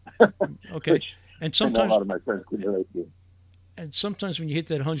done. Okay. And sometimes a lot of my friends can relate to. And sometimes when you hit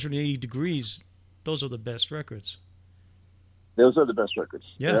that 180 degrees, those are the best records. Those are the best records.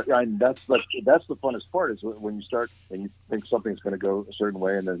 Yeah. And that's the funnest part is when you start and you think something's going to go a certain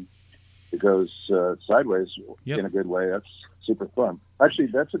way and then it goes sideways in a good way. That's super fun. Actually,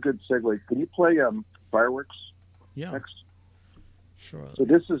 that's a good segue. Can you play Fireworks next? Sure. So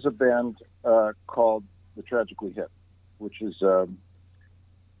this is a band called The Tragically Hip, which is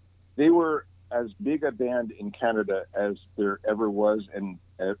they were as big a band in Canada as there ever was and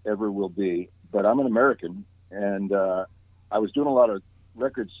ever will be. But I'm an American, and I was doing a lot of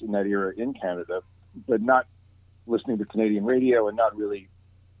records in that era in Canada, but not listening to Canadian radio and not really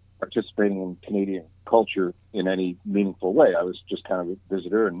participating in Canadian culture in any meaningful way. I was just kind of a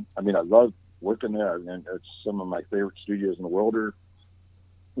visitor, and I mean, I love working there, and it's some of my favorite studios in the world are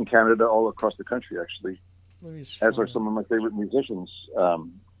in Canada, all across the country, actually, as are some of my favorite musicians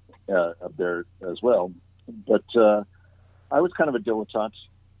up there as well. But I was kind of a dilettante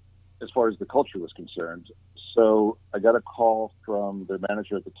as far as the culture was concerned. So I got a call from the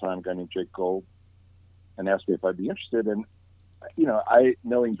manager at the time, a guy named Jake Gold, and asked me if I'd be interested. And, I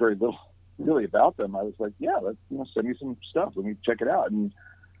knowing very little really about them, I was like, yeah, let's, send me some stuff. Let me check it out. And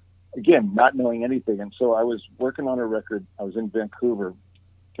again, not knowing anything. And so I was working on a record. I was in Vancouver,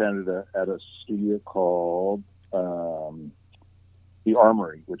 Canada, at a studio called The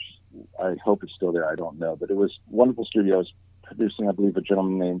Armory, which I hope it's still there. I don't know. But it was a wonderful studio. I was producing, I believe, a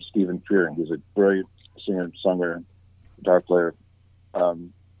gentleman named Stephen Fearing, who's a brilliant singer, songwriter, guitar player.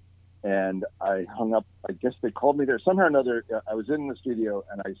 And I hung up. I guess they called me there. Somehow or another, I was in the studio,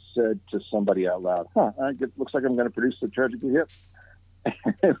 and I said to somebody out loud, it looks like I'm going to produce The Tragically Hip.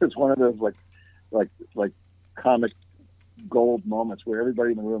 It was one of those like comic gold moments where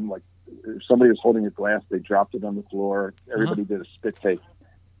everybody in the room, like if somebody was holding a glass, they dropped it on the floor. Everybody did a spit take.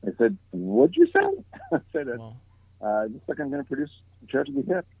 I said, "What'd you say?" I said, "Looks like I'm going to produce The Tragically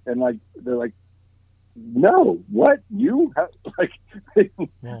Hip." And they're like, "No, what you have,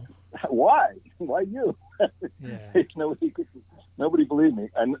 why you?" Nobody believed me.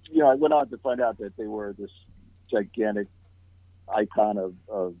 And I went on to find out that they were this gigantic icon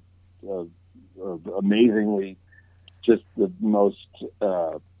of amazingly, just the most.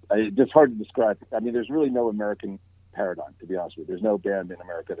 It's just hard to describe. I mean, there's really no American paradigm, to be honest with you. There's no band in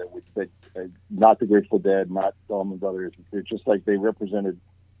America that not the Grateful Dead, not the Allman Brothers. It's just like they represented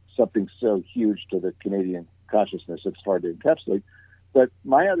something so huge to the Canadian consciousness. It's hard to encapsulate. But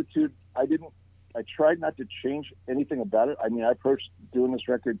my attitude, I tried not to change anything about it. I mean, I approached doing this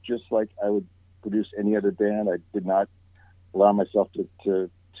record just like I would produce any other band. I did not allow myself to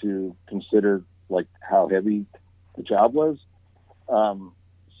consider like how heavy the job was.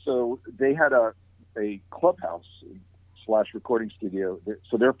 So they had a clubhouse / recording studio.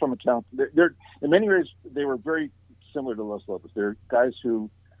 So they're from a town. They're in many ways they were very similar to Los Lobos. They're guys who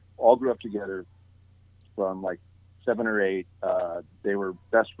all grew up together from like 7 or 8. They were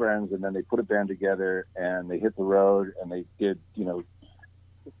best friends, and then they put a band together and they hit the road and they did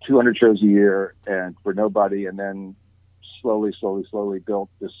 200 shows a year and for nobody, and then slowly built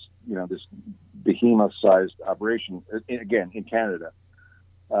this this behemoth-sized operation again in Canada.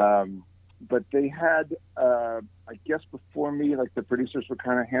 But they had, I guess before me, like the producers were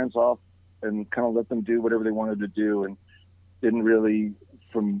kind of hands off and kind of let them do whatever they wanted to do, and didn't really,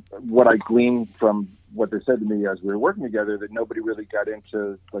 from what I gleaned from what they said to me as we were working together, that nobody really got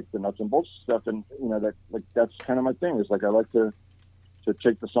into like the nuts and bolts stuff. And that's kind of my thing. Is like I like to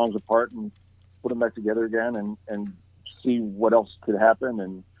take the songs apart and put them back together again and see what else could happen.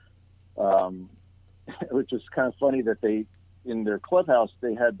 And it was just kind of funny that they, in their clubhouse,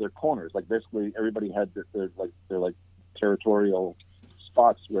 they had their corners. Like basically everybody had their territorial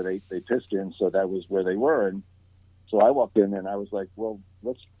spots where they pissed in. So that was where they were. And so I walked in and I was like, well,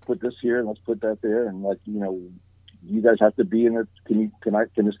 let's put this here and let's put that there. And like, you guys have to be in it. Can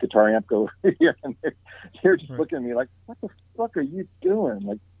this guitar amp go here? And they're just looking at me like, what the fuck are you doing?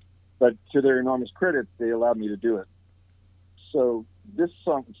 Like, but to their enormous credit, they allowed me to do it. So this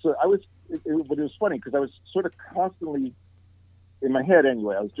song, but it was funny because I was sort of constantly in my head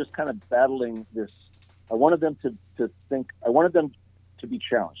anyway. I was just kind of battling this. I wanted them to think. I wanted them to be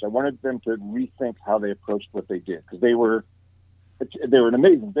challenged. I wanted them to rethink how they approached what they did, because they were an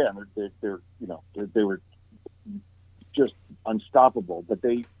amazing band. They were just unstoppable, but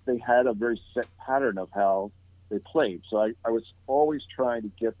they had a very set pattern of how they played. So I was always trying to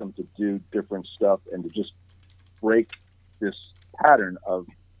get them to do different stuff and to just break this pattern of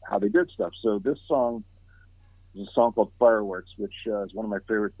how they did stuff. So this song is a song called Fireworks, which is one of my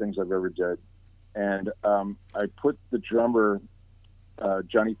favorite things I've ever did. And I put the drummer,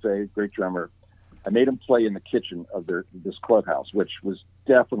 Johnny Fay, great drummer, I made him play in the kitchen of this clubhouse, which was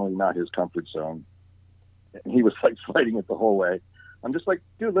definitely not his comfort zone. And he was like fighting it the whole way. I'm just like,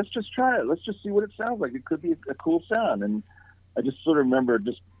 dude, let's just try it. Let's just see what it sounds like. It could be a cool sound. And I just sort of remember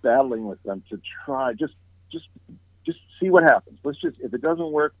just battling with them to try, just see what happens. If it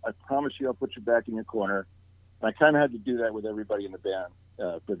doesn't work, I promise you I'll put you back in your corner. And I kind of had to do that with everybody in the band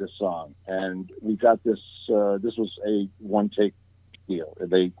for this song. And we got this, this was a one-take deal.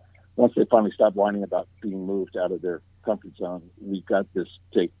 Once they finally stopped whining about being moved out of their comfort zone, we got this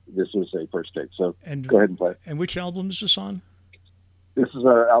take. This was a first take. So go ahead and play. And which album is this on? This is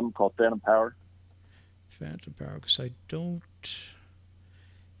an album called Phantom Power. Phantom Power, because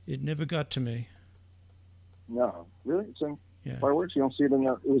it never got to me. No, really? It's in Fireworks? You don't see it in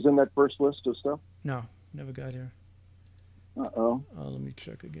it was in that first list of stuff? No, never got here. Uh-oh. Let me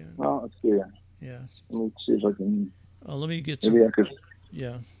check again. Well, let's see. Yeah. Let me see if I can... let me get maybe I could...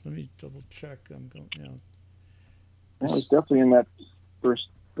 Yeah, let me double check. I'm going, Well, it's definitely in that first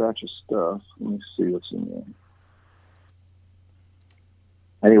batch of stuff. Let me see what's in there.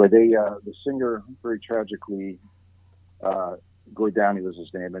 Anyway, the singer very tragically, Goy Downey was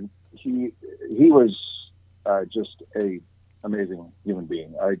his name, and he was just a amazing human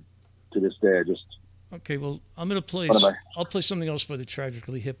being. To this day, I just... Okay, well, I'm going to play... I'll play something else by the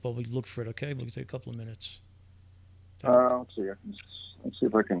Tragically Hip while we look for it, okay? We'll take a couple of minutes. Let's see. Let's see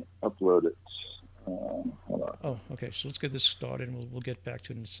if I can upload it. Hold on. Oh, okay. So let's get this started, and we'll get back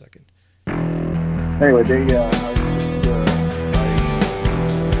to it in a second. Anyway, I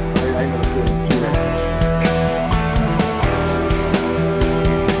ended up doing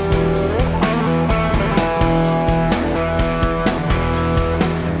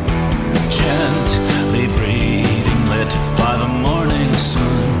gently breathing, lit by the morning sun.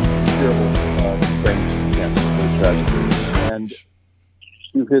 And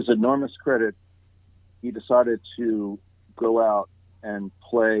to his enormous credit, he decided to go out and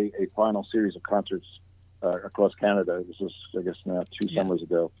play a final series of concerts across Canada. This was, I guess, now 2 summers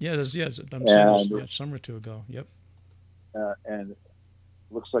ago. Yeah, summer or 2 ago. Yep. And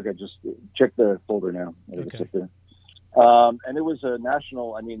looks like I just checked the folder now. Okay. And it was a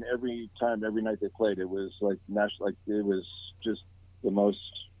national. I mean, every night they played, it was like national. Like it was just the most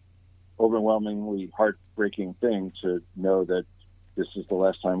overwhelmingly heartbreaking thing to know that this is the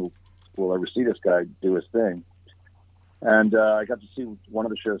last time we'll ever see this guy do his thing. And I got to see one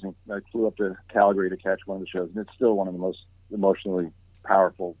of the shows, and I flew up to Calgary to catch one of the shows, and it's still one of the most emotionally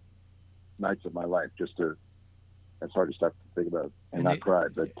powerful nights of my life, just to it's hard to stop to think about and not they, cry.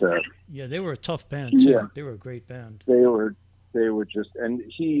 But yeah, they were a tough band too. Yeah. They were a great band. They were just, and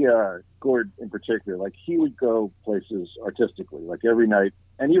he, Gord in particular, like he would go places artistically, like every night,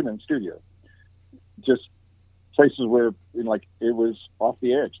 and even in the studio, just places where, like, it was off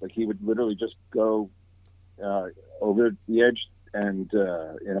the edge. Like he would literally just go over the edge, and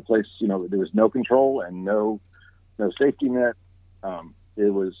in a place, there was no control and no safety net.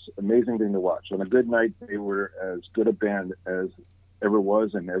 It was an amazing thing to watch. On a good night, they were as good a band as ever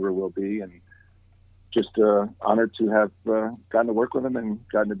was and ever will be, and just honored to have gotten to work with them and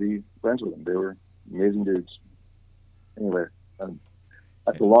gotten to be friends with them. They were amazing dudes. Anyway,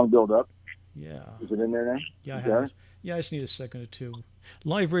 that's a long build up. Yeah. Is it in there now? Yeah, I have it. Yeah, I just need a second or two.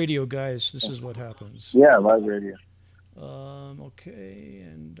 Live radio, guys. This is what happens. Yeah, live radio. Okay,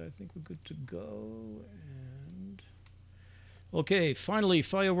 and I think we're good to go. And okay, finally,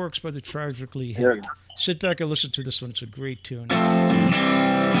 Fireworks by the Tragically Hip. Sit back and listen to this one. It's a great tune.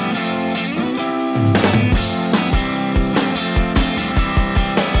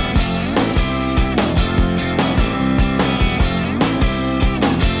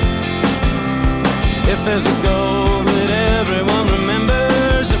 If there's a goal that everyone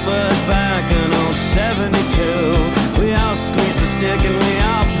remembers, it was back in old 72. We all squeezed the stick and we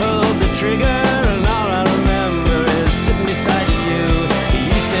all pulled the trigger, and all I remember is sitting beside you.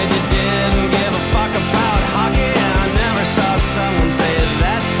 You said you didn't give a fuck about hockey. I never saw someone say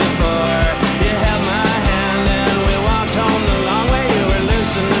that before. You held my hand and we walked home the long way. You were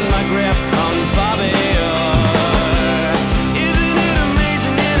loosening my grip on Bobby Orr. Isn't it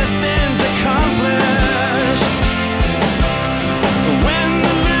amazing anything's accomplished when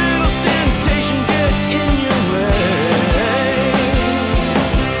the little sensation gets in your way?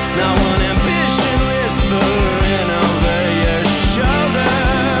 Now one ambition whispering over your shoulder.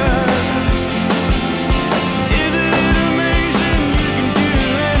 Isn't it amazing you can do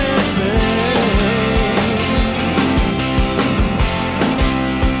anything?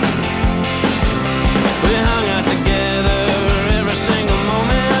 We hung out together every single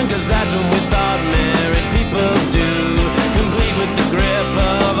moment, 'cause that's what we thought married people do. Complete with the grip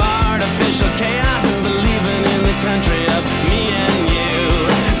of artificial chaos and believing in the country of me and you.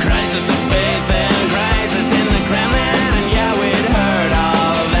 Crisis of faith and crisis in the Kremlin, and yeah, we'd heard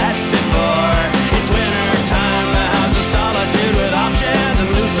all that before. It's winter time, the house of solitude with options, and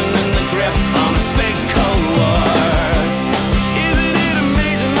loosening the grip on the fake Cold War. Isn't it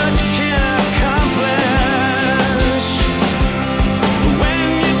amazing what you can accomplish when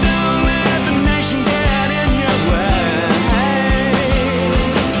you don't let the nation get in your way?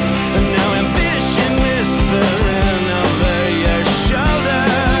 No ambition whispering over your shoulder.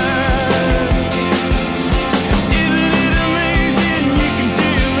 Isn't it amazing you can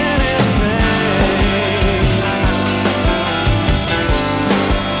do anything?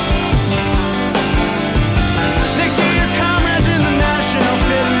 Next to your comrades in the National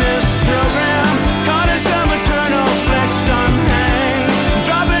Fitness Program, caught in some eternal flex on hang,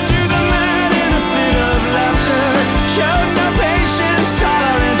 drop into the mat in a fit of laughter, showed no patience,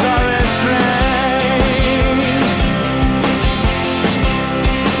 tolerance, or restraint.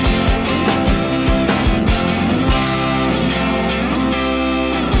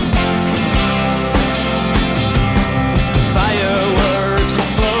 Fireworks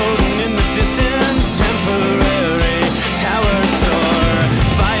exploding in the distance, temporary towers soar.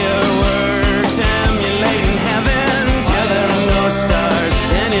 Fireworks emulating heaven till there are no stars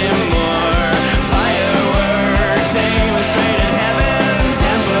anymore. Fireworks aiming straight at heaven,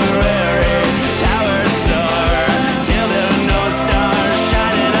 temporary towers soar till there are no stars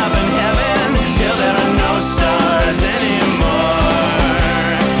shining up in heaven, till there are no stars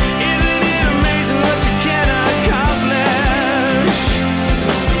anymore. Isn't it amazing what you can accomplish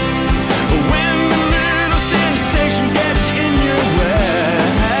when the little sensation gets in your way?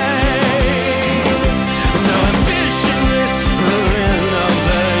 No ambition whispering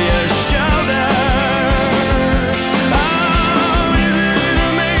over your shoulder. Oh, isn't it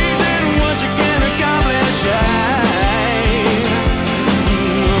amazing what you can accomplish?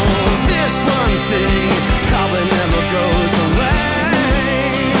 This one thing probably never goes away.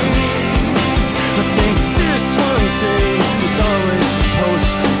 I think this one thing is always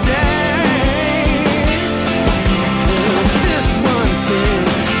supposed to stay. This one thing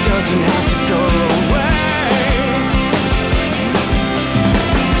doesn't have to go away.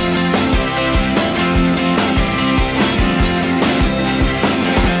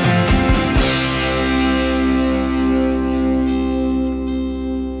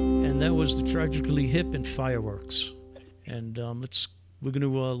 And that was the Tragically Hip and Fireworks. And let's we're going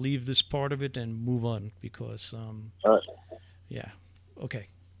to leave this part of it and move on because, All right. yeah. Okay.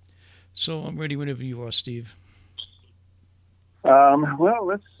 So I'm ready whenever you are, Steve. Well,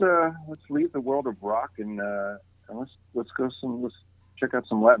 let's leave the world of rock and let's check out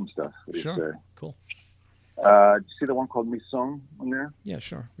some Latin stuff. What do you Sure. say? Cool. Did you see the one called Mi Son on there? Yeah,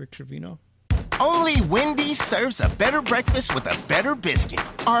 sure. Rick Trevino. Only Wendy's serves a better breakfast with a better biscuit.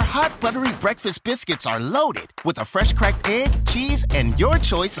 Our hot, buttery breakfast biscuits are loaded with a fresh cracked egg, cheese, and your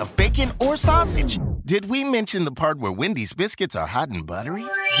choice of bacon or sausage. Did we mention the part where Wendy's biscuits are hot and buttery?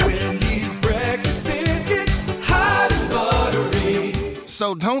 Wendy's breakfast biscuits, hot and buttery.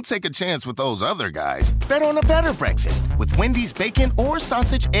 So don't take a chance with those other guys. Bet on a better breakfast with Wendy's bacon or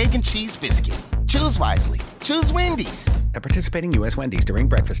sausage, egg, and cheese biscuit. Choose wisely. Choose Wendy's. At participating U.S. Wendy's during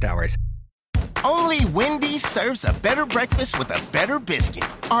breakfast hours. Only Wendy's serves a better breakfast with a better biscuit.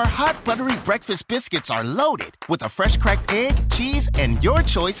 Our hot, buttery breakfast biscuits are loaded with a fresh cracked egg, cheese, and your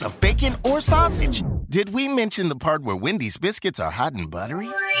choice of bacon or sausage. Did we mention the part where Wendy's biscuits are hot and buttery?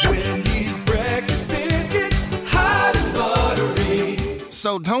 Wendy's breakfast biscuits, hot and buttery.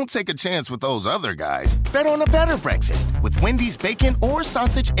 So don't take a chance with those other guys. Bet on a better breakfast with Wendy's bacon or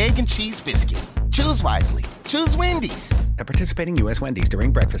sausage, egg, and cheese biscuit. Choose wisely. Choose Wendy's. At participating U.S. Wendy's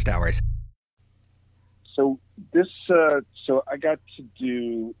during breakfast hours. So this, so I got to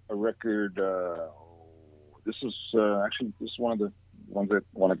do a record. This is one of the ones that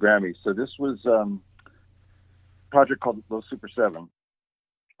won a Grammy. So this was a project called Los Super 7,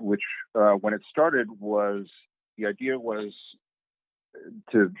 which when it started the idea was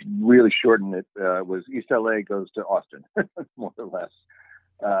to really shorten it. Was East LA goes to Austin, more or less.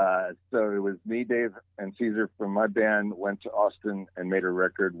 So it was me, Dave, and Caesar from my band went to Austin and made a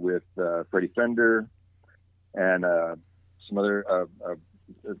record with Freddie Fender and some other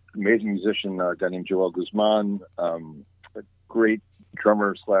amazing musician, a guy named Joel Guzman, a great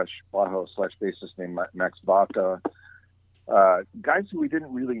drummer / bajo / bassist named Max Baca. Guys who we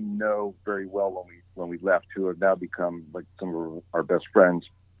didn't really know very well when we left, who have now become like some of our best friends.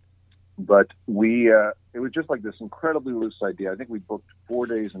 But it was just like this incredibly loose idea. I think we booked 4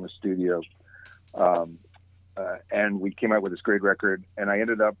 days in the studio, and we came out with this great record. And I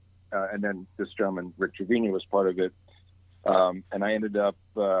ended up, and then this gentleman, Rick Trevino, was part of it. And I ended up,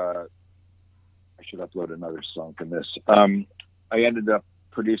 I should upload another song from this. I ended up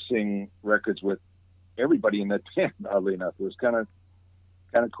producing records with everybody in that band, oddly enough. It was kind of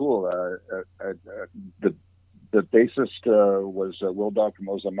cool. The bassist was Will Dog from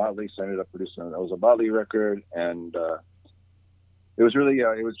Oza Motley, so I ended up producing an Oza Motley record, and it was really,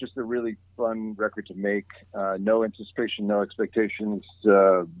 it was just a really fun record to make. No anticipation, no expectations.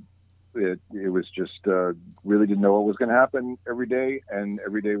 It was just really didn't know what was going to happen every day, and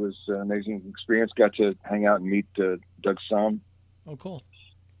every day was an amazing experience. Got to hang out and meet Doug Somm. Oh, cool.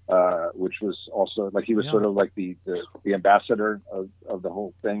 Which was also like he was sort of like the ambassador of the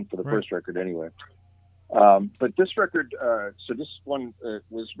whole thing for the first record, anyway. But this record, so this one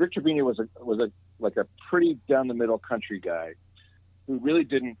was Rick Trevino was a pretty down the middle country guy who really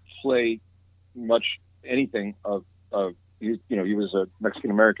didn't play much anything of he was a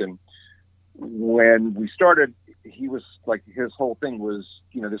Mexican American. When we started, he was like, his whole thing was,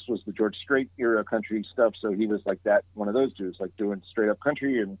 this was the George Strait era country stuff. So he was like that, one of those dudes, like doing straight up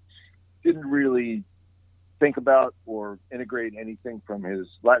country, and didn't really think about or integrate anything from his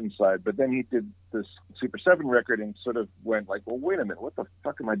Latin side. But then he did this Super 7 record and sort of went like, well, wait a minute, what the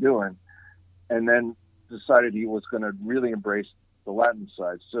fuck am I doing? And then decided he was going to really embrace the Latin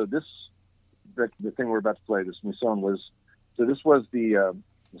side. So this, the thing we're about to play, this new song was, so this was the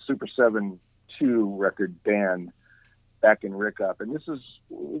Super 7 2 record band back in Rick Up. And this is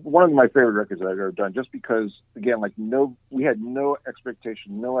one of my favorite records that I've ever done, just because, again, like we had no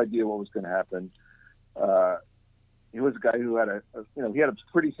expectation, no idea what was going to happen. He was a guy who had he had a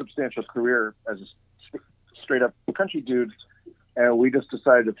pretty substantial career as a straight up country dude. And we just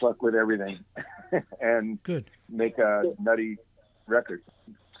decided to fuck with everything and make a nutty record.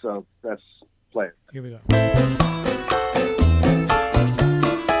 So let's play it. Here we go.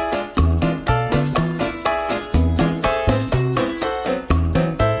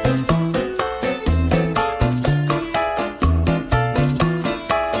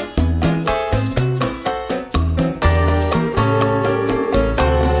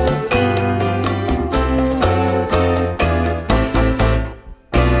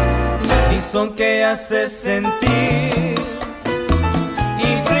 Son que hace sentir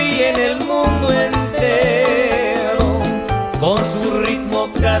y brilla en el mundo entero con su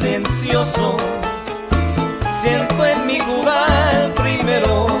ritmo cadencioso. Siento en mi jugar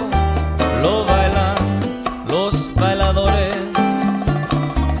primero, lo bailan los bailadores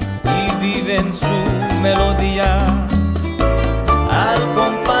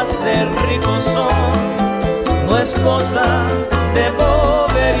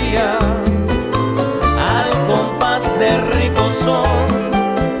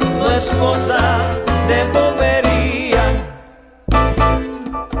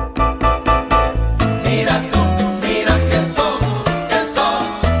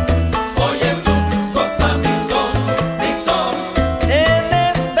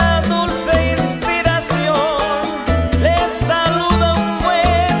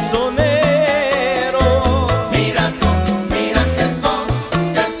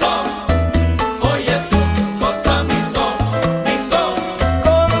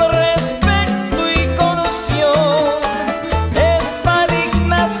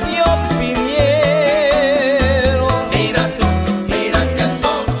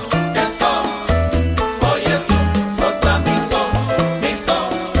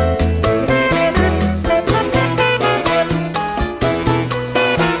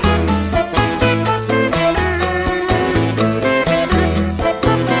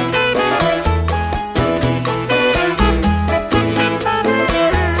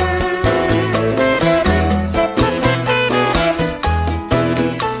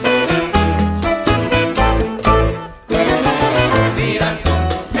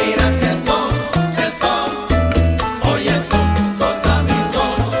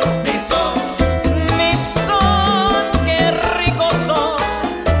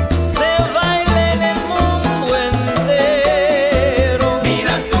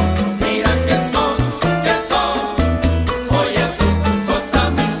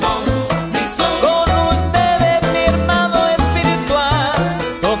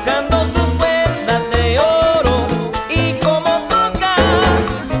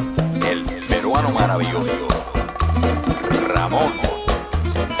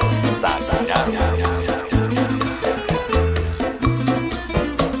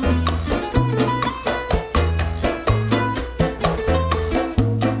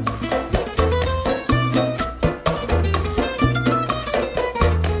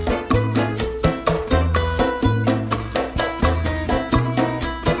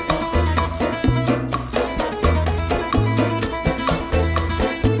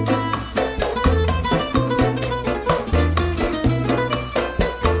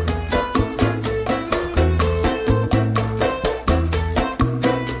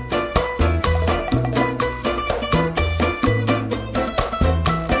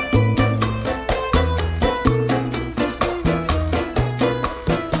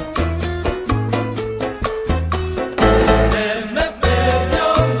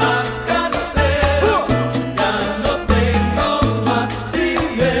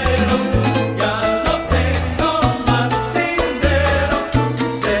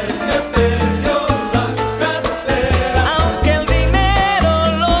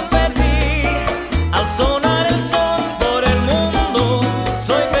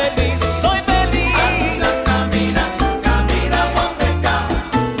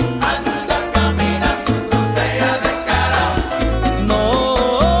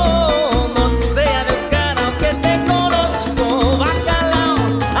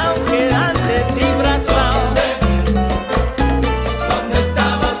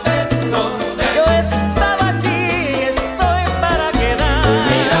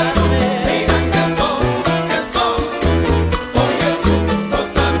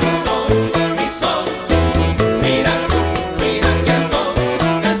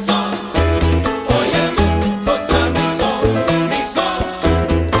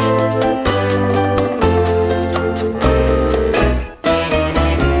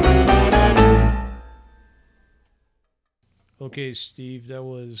Okay, Steve, that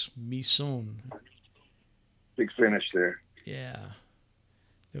was Misson. Big finish there. Yeah,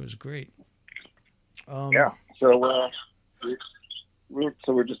 that was great. Yeah. So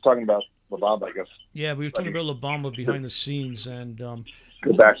we're just talking about La Bamba, I guess. Yeah, we were talking about La Bamba behind the scenes, and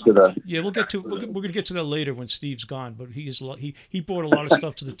go back to the. Yeah, we're gonna get to that later when Steve's gone. But he brought a lot of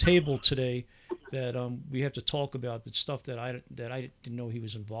stuff to the table today that we have to talk about. The stuff that I didn't know he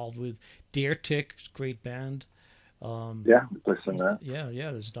was involved with. Dare Tick, great band. Yeah, listen to that.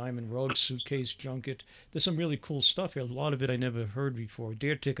 Yeah. There's Diamond Rug, Suitcase Junket. There's some really cool stuff here. A lot of it I never heard before.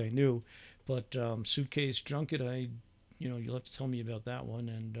 Dare Tick I knew, but Suitcase Junket you'll have to tell me about that one,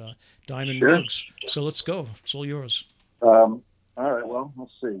 and Diamond Rugs. So let's go. It's all yours. All right. Well,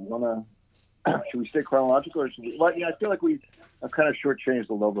 let's see. Should we stay chronological, or should we? Well, yeah, I feel like I've kind of shortchanged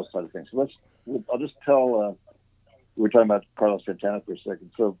the Lobos side of things. So I'll just tell. We're talking about Carlos Santana for a second.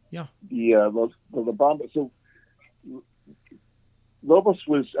 So yeah, the La Bamba. So Lobos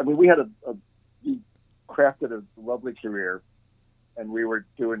was. I mean, we had we crafted a lovely career, and we were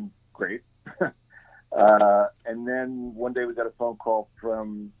doing great. And then one day we got a phone call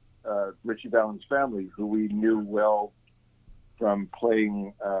from Richie Valens' family, who we knew well from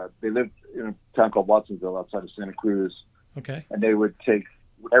playing. They lived in a town called Watsonville outside of Santa Cruz. Okay. And they would take,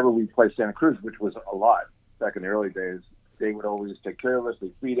 whenever we played Santa Cruz, which was a lot back in the early days, they would always take care of us.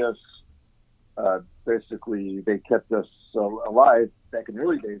 They feed us. Basically, they kept us alive back in the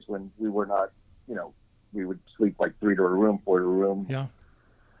early days when we were not, we would sleep like 3 to a room, 4 to a room. Yeah.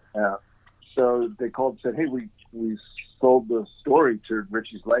 So they called and said, hey, we sold the story to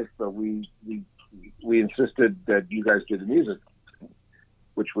Richie's Life, but we insisted that you guys do the music,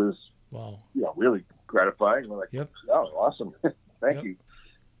 which was really gratifying. We're like, yep. Oh, awesome. Thank you.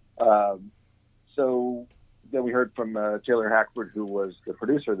 So then we heard from Taylor Hackford, who was the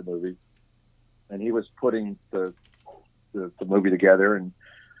producer of the movie, and he was putting the movie together, and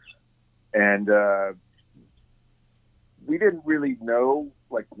we didn't really know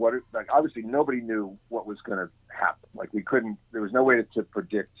obviously nobody knew what was going to happen. There was no way to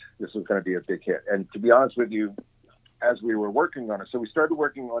predict this was going to be a big hit. And to be honest with you, as we were working on it, so we started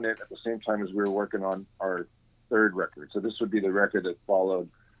working on it at the same time as we were working on our third record. So this would be the record that followed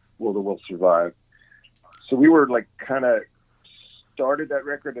Will the Wolf Survive? So we were kind of started that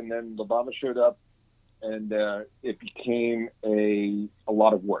record, and then La Bamba showed up, and it became a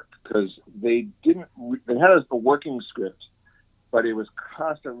lot of work because they had a working script, but it was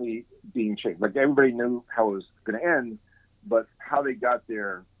constantly being changed. Everybody knew how it was going to end, but how they got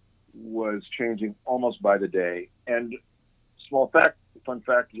there was changing almost by the day. And fun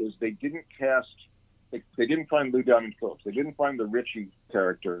fact was they didn't find Lou Diamond Phillips. They didn't find the Richie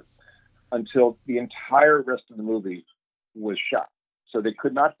character until the entire rest of the movie was shot. So they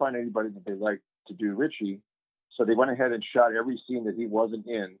could not find anybody that they liked to do Richie. So they went ahead and shot every scene that he wasn't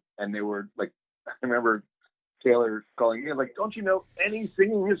in. And they were I remember Taylor calling me don't you know any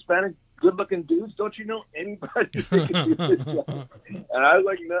singing Hispanic good-looking dudes? Don't you know anybody that can do this job? And I was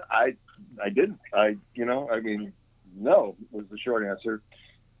like, no, I didn't. No was the short answer.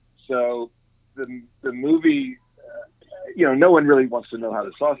 So the movie, no one really wants to know how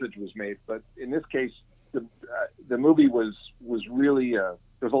the sausage was made, but in this case, the movie was really there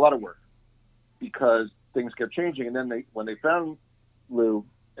was a lot of work because things kept changing, and then when they found Lou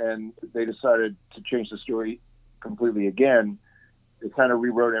and they decided to change the story completely again, they kind of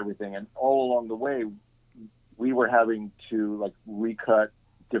rewrote everything, and all along the way we were having to recut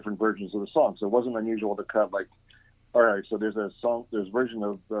different versions of the song. So it wasn't unusual to cut all right, so there's a version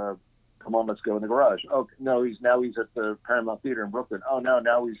of Come On Let's Go in the Garage. Oh no, he's at the Paramount Theater in Brooklyn. Oh no,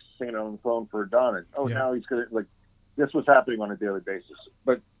 now he's singing on the phone for Donna. Oh yeah. Now he's gonna this was happening on a daily basis,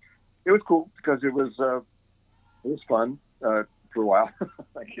 but it was cool because it was fun for a while,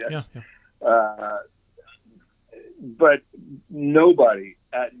 I guess. Yeah. But nobody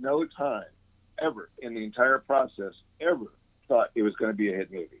at no time ever in the entire process ever thought it was going to be a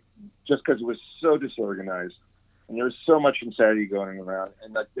hit movie, just because it was so disorganized and there was so much insanity going around,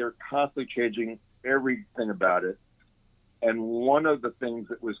 and they were constantly changing everything about it. And one of the things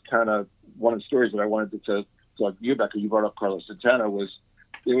that was kind of one of the stories that I wanted to talk to you about, because you brought up Carlos Santana, was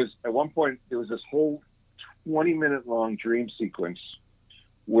at one point there was this whole 20-minute long dream sequence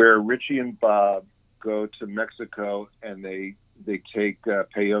where Richie and Bob go to Mexico and they take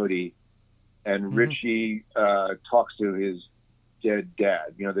peyote, and Richie talks to his dead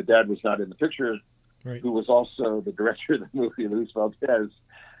dad. The dad was not in the picture, right, who was also the director of the movie, Luis Valdez.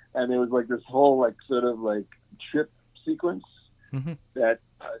 And it was this whole sort of trip sequence that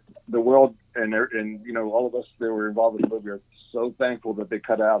the world and all of us that were involved in the movie are so thankful that they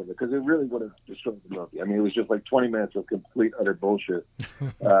cut out of it, because it really would have destroyed the movie. I mean, it was just like 20 minutes of complete, utter bullshit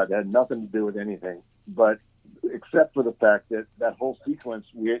that had nothing to do with anything. But except for the fact that that whole sequence,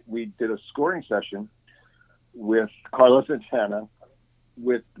 we did a scoring session with Carlos Santana,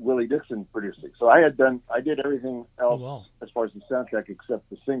 with Willie Dixon producing. So I did everything else as far as the soundtrack except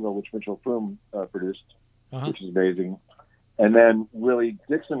the single, which Mitchell Froome produced, which is amazing. And then Willie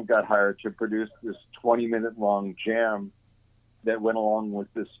Dixon got hired to produce this 20-minute long jam that went along with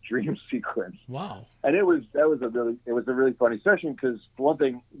this dream sequence. Wow! And it was a really funny session, because for one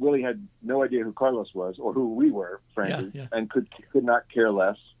thing, Willie had no idea who Carlos was or who we were, frankly, and could not care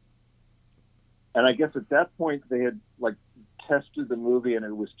less. And I guess at that point they had like tested the movie, and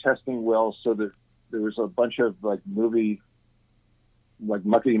it was testing well, so that there was a bunch of like movie like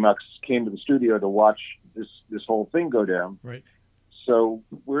muckety mucks came to the studio to watch this whole thing go down. Right. So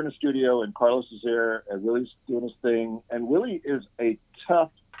we're in a studio, and Carlos is there, and Willie's doing his thing. And Willie is a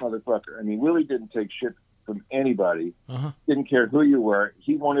tough motherfucker. I mean, Willie didn't take shit from anybody. Didn't care who you were.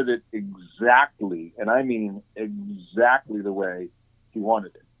 He wanted it exactly, and I mean exactly the way he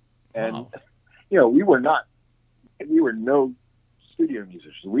wanted it. And you know, we were no studio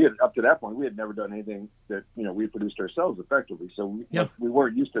musicians. We had, up to that point, we had never done anything that, you know, we produced ourselves effectively. So we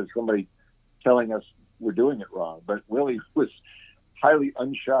weren't used to somebody telling us we're doing it wrong. But Willie was highly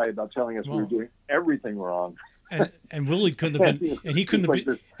unshy about telling us we were doing everything wrong. And Willie couldn't have been, and he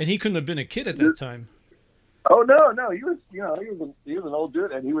couldn't have been a kid at that time. Oh no, he was, you know, he was an old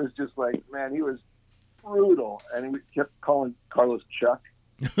dude, and he was just like, man, he was brutal, and he kept calling Carlos Chuck.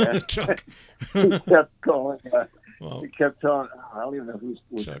 Chuck. He kept calling. He kept telling. I don't even know who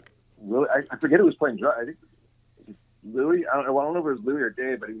was Chuck. Willie. I forget who was playing drum. I think Louis. I don't know if it was Louis or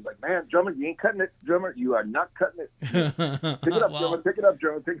Dave, but he was like, "Man, drummer, you ain't cutting it. Drummer, you are not cutting it. Pick it up, drummer. Pick it up,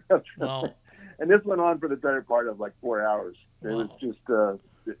 drummer. Pick it up, drummer." Wow. And this went on for the better part of like 4 hours. It was just.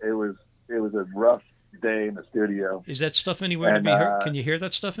 It was a rough day in the studio. Is that stuff anywhere to be heard? Can you hear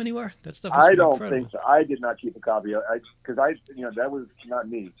that stuff anywhere? That stuff. I don't think so. I did not keep a copy of it because you know, that was not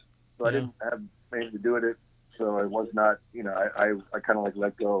me, so I didn't have anything to do with it. So it was not, you know, I kind of like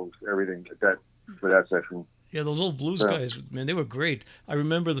let go of everything for that session. Yeah, those old blues guys, man, they were great. I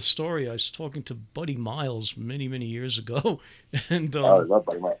remember the story. I was talking to Buddy Miles many, many years ago, and I love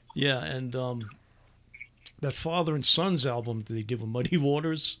Buddy Miles. Yeah, and that Father and Sons album that they did with Muddy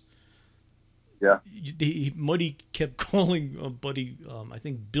Waters. Yeah, Muddy kept calling Buddy, I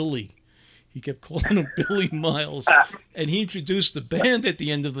think Billy. He kept calling him Billy Miles, and he introduced the band at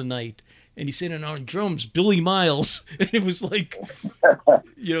the end of the night. And he said on drums, Billy Miles. And it was like,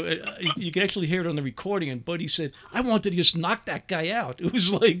 you know, you can actually hear it on the recording. And Buddy said, I wanted to just knock that guy out. It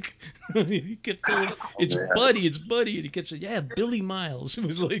was like, he kept going, it's Buddy. And he kept saying, yeah, Billy Miles. It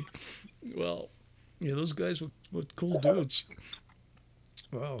was like, well, yeah, those guys were cool dudes.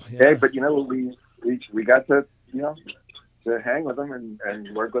 Well, yeah. Hey, but you know, we got to, you know, to hang with them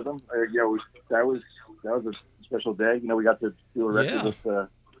and work with them. You know, that was a special day. You know, we got to do a record with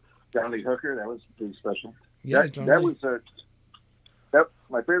John Lee Hooker. That was pretty special. Yeah, that was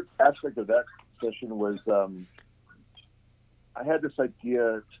my favorite aspect of that session was I had this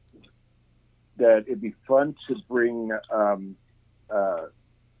idea that it'd be fun to bring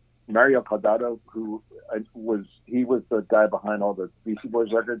Mario Caldado, who was the guy behind all the Beastie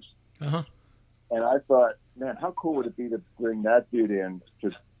Boys records. And I thought, man, how cool would it be to bring that dude in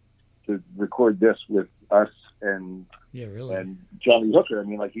to record this with us and and John Lee Hooker. I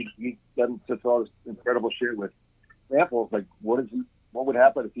mean, like he done such all this incredible shit with samples. Like, what would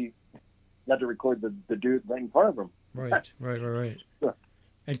happen if he got to record the dude right in front of him? Right.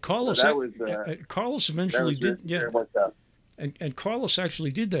 And Carlos, Carlos eventually did. Yeah. And Carlos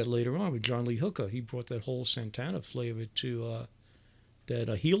actually did that later on with John Lee Hooker. He brought that whole Santana flavor to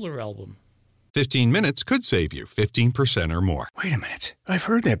that Healer album. 15 minutes could save you 15% or more. Wait a minute. I've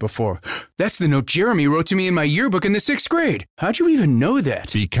heard that before. That's the note Jeremy wrote to me in my yearbook in the 6th grade. How'd you even know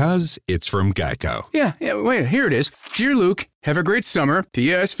that? Because it's from Geico. Yeah, wait, here it is. Dear Luke, have a great summer.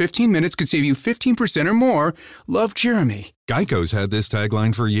 P.S. 15 minutes could save you 15% or more. Love, Jeremy. Geico's had this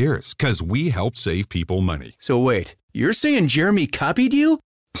tagline for years, because we help save people money. So wait, you're saying Jeremy copied you?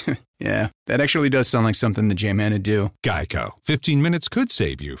 Yeah, that actually does sound like something the J-Man would do. Geico. 15 minutes could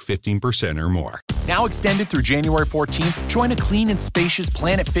save you 15% or more. Now extended through January 14th, join a clean and spacious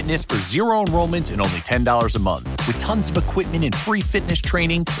Planet Fitness for zero enrollment and only $10 a month. With tons of equipment and free fitness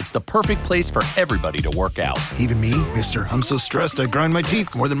training, it's the perfect place for everybody to work out. Even me, mister, I'm so stressed I grind my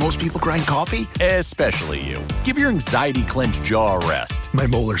teeth more than most people grind coffee. Especially you. Give your anxiety-clenched jaw a rest. My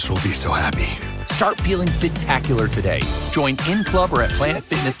molars will be so happy. Start feeling fit-tacular today. Join in club or at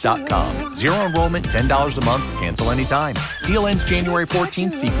planetfitness.com. Zero enrollment, $10 a month, cancel anytime. Deal ends January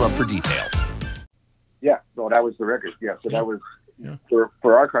 14th. See club for details. Yeah, so that was the record. Yeah, so that was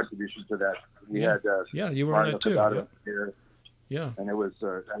for our contribution to that. We had you were on that too. Yeah, and it was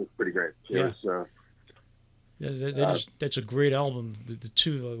that was pretty great. It was, that's a great album. The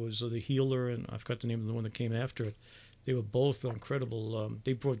two was The Healer, and I forgot the name of the one that came after it. They were both incredible.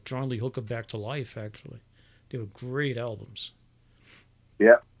 They brought John Lee Hooker back to life, actually. They were great albums.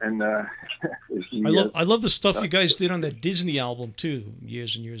 Yeah, and I love the stuff you guys did on that Disney album too,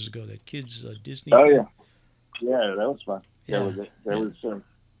 years and years ago. That kids Disney. Oh film. yeah, that was fun.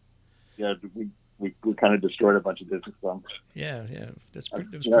 We kind of destroyed a bunch of Disney songs. Yeah, that's pretty.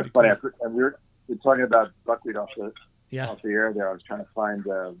 That was pretty funny. cool. And we were talking about Buckwheat off the air there. I was trying to find.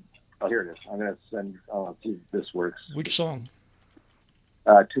 Here it is. I'm going to send. See if this works. Which song?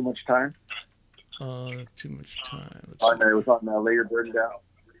 Too Much Time. Too Much Time. It was on Lay Your Burden Down.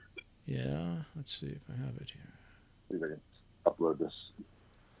 Yeah, let's see if I have it here. See if I can upload this.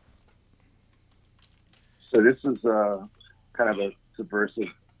 So this is kind of a subversive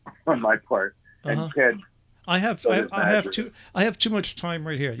on my part. And Ted, I have too much time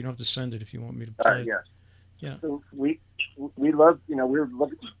right here. You don't have to send it if you want me to play. Yeah. So we love,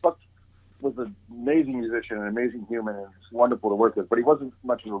 Buck was an amazing musician, an amazing human, and it's wonderful to work with. But he wasn't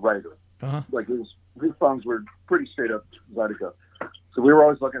much of a writer. Like his songs were pretty straight up Zydeco. So we were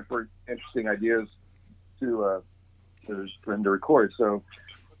always looking for interesting ideas for him to record. So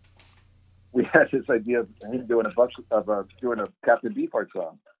we had this idea of him doing a Captain Beefheart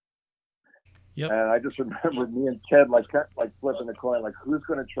song. Yep. And I just remember me and Ted like flipping the coin, like who's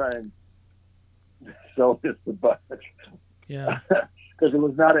going to try and sell this to Buck? Yeah. Because it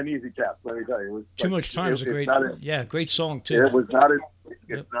was not an easy task. Let me tell you, it was Too Much Time is a great song too. It was not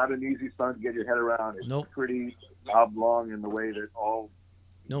not an easy song to get your head around. It's pretty oblong in the way that all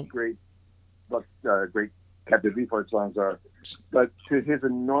great Captain Beefheart songs are. But to his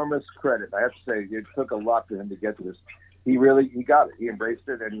enormous credit, I have to say, it took a lot for him to get to this. He got it. He embraced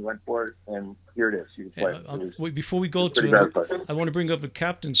it and he went for it. And here it is. He was playing. Before we go to it, I want to bring up a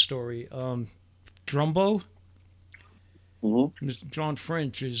Captain story. Drumbo. Mr. John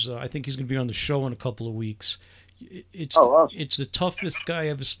French is. I think he's going to be on the show in a couple of weeks. It's the toughest guy I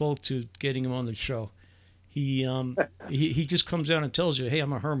ever spoke to getting him on the show. He just comes out and tells you, "Hey,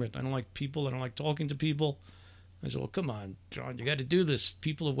 I'm a hermit. I don't like people. I don't like talking to people." I said, "Well, come on, John, you got to do this.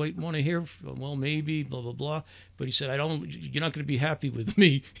 People want to hear. Well, maybe blah blah blah." But he said, You're not going to be happy with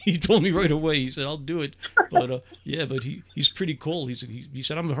me." He told me right away. He said, "I'll do it." But but he's pretty cool. He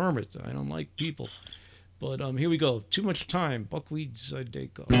said, "I'm a hermit. I don't like people." But here we go. Too Much Time. Buckwheat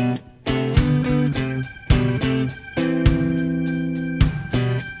Zydeco.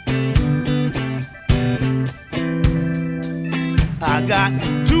 I got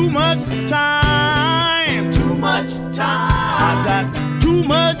too much time. Too much time. I got too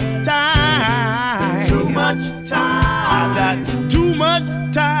much time. Too much time. I got too much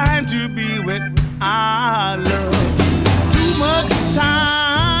time to be with our love. Too much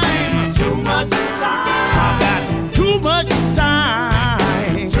time. Too much time. I got too much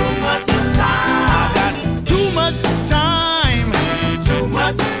time. Too much time. I got too much time. Too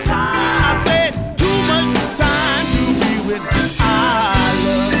much time. I said too much time to be with our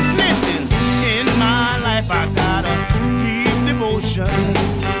love. Listen, in my life I got a deep devotion,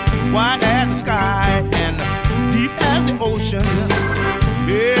 wide as the sky and deep as the ocean.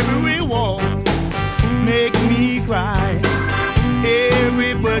 Every wall make me cry.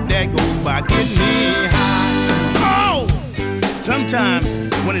 Every bird that goes by get me high. Oh! Sometimes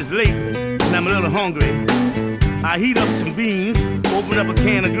when it's late and I'm a little hungry, I heat up some beans, open up a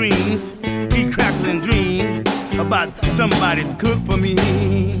can of greens, eat crackers and dream about somebody to cook for me.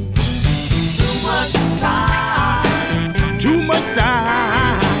 Too much time. Too much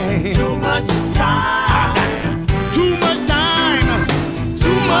time. Too much time. Too much time.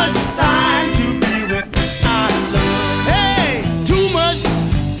 Too much time to be with our love. Hey, too much.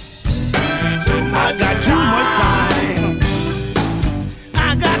 I got too much time.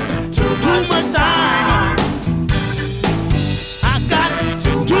 I got too much time. I got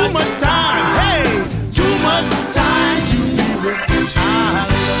too much time. Hey, too much time to be with our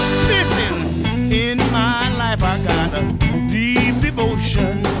love. Listen, in my life I got a deep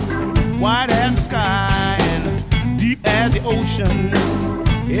devotion, wide as the sky and deep as the ocean.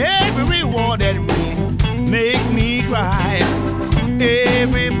 Every word that rain make me cry.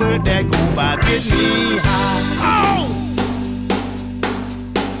 Every bird that goes by get me high. Oh!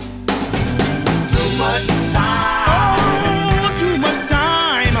 Too much time. Oh, too much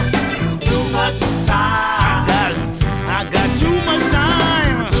time. Too much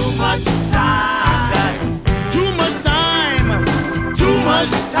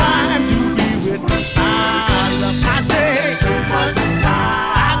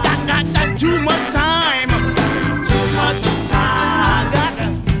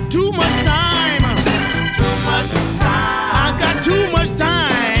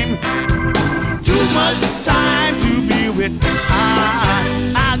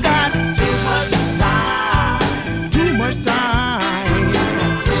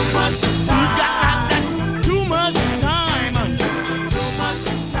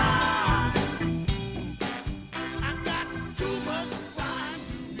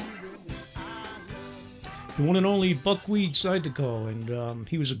one and only Buckwheat Zydeco, and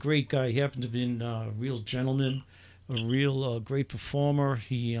he was a great guy. He happened to be a real gentleman, a real great performer.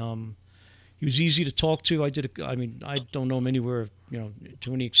 He was easy to talk to. I don't know him anywhere,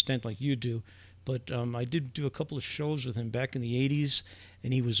 to any extent like you do, but I did do a couple of shows with him back in the '80s,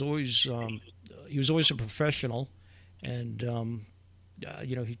 and he was always a professional, and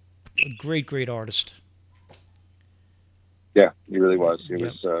he a great artist. Yeah, he really was. He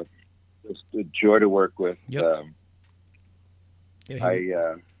was just a joy to work with. Yep.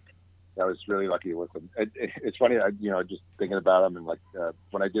 I was really lucky to work with him. It's funny, just thinking about him, and like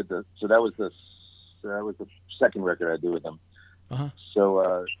when I did that was the second record I did with him. Uh-huh.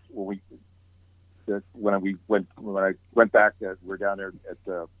 So when I went back, we're down there at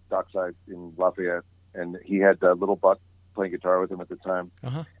the Dockside in Lafayette, and he had Little Buck playing guitar with him at the time.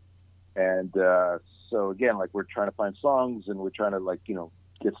 Uh-huh. And so again, like we're trying to find songs, and we're trying to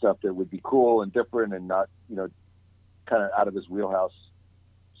get stuff that would be cool and different and not kind of out of his wheelhouse.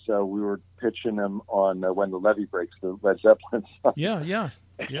 So we were pitching him on When the Levee Breaks, the Led Zeppelin song. Yeah,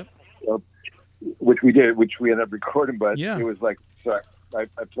 yep. Which we did, which we ended up recording, but Yeah. it was like, so I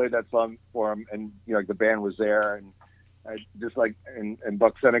played that song for him, and the band was there, and I just and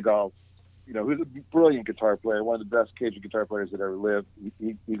Buck Senegal, who's a brilliant guitar player, one of the best Cajun guitar players that ever lived.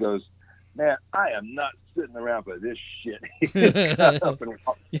 He goes, "Man, I am not sitting around for this shit." He got up and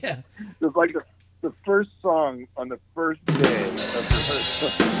walked. Yeah. It was like the first song on the first day of the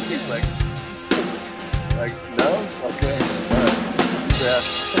first song. He's like, no? Okay. All right. Yeah.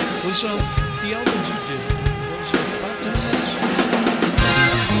 Was the albums you did, was Cocktail Mix?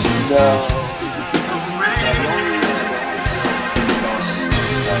 No.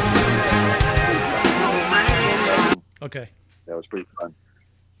 Okay. That was pretty fun.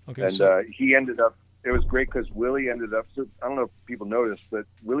 Okay. And he ended up, it was great because Willie ended up, so I don't know if people noticed, but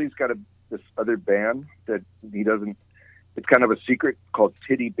Willie's got this other band that he doesn't, it's kind of a secret called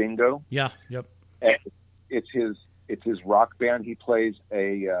Titty Bingo. Yeah, yep. And it's his rock band. He plays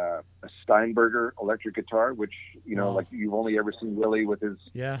a Steinberger electric guitar, which, like you've only ever seen Willie with his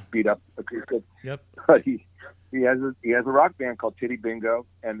beat up acoustic. Yep. But he has a rock band called Titty Bingo,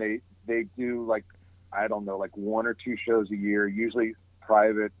 and they do I don't know, one or two shows a year, usually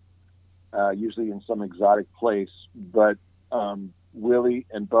private, usually in some exotic place. But Willie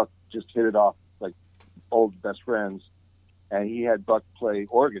and Buck just hit it off like old best friends, and he had Buck play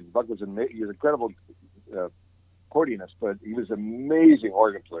organ. Buck was he was an incredible accordionist, but he was an amazing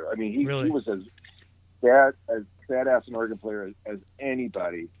organ player. I mean, he was as badass an organ player as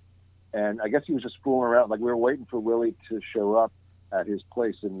anybody. And I guess he was just fooling around. Like, we were waiting for Willie to show up at his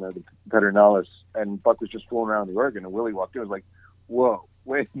place in the Pedernales, and Buck was just fooling around the organ, and Willie walked in. I was like, whoa,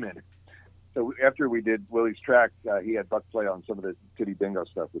 wait a minute. So after we did Willie's track, he had Buck play on some of the Titty Bingo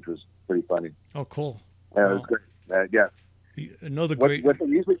stuff, which was pretty funny. Oh, cool. Yeah, it was great. Yeah. Another great... What they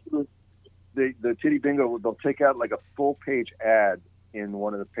usually do is the Titty Bingo, they'll take out like a full-page ad in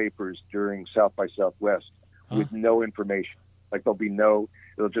one of the papers during South by Southwest with no information. Like, it'll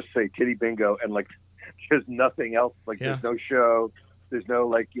just say Titty Bingo, and like there's nothing else. Like, there's no show, there's no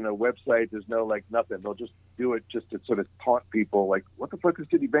website, there's no nothing. They'll just do it just to sort of taunt people, like, what the fuck is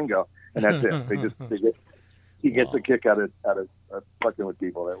Titty Bingo? And that's it. He gets a kick out of fucking with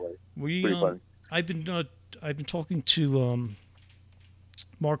people that way. Pretty funny. I've been talking to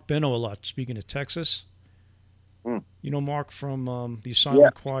Mark Benno a lot. Speaking of Texas, you know Mark from the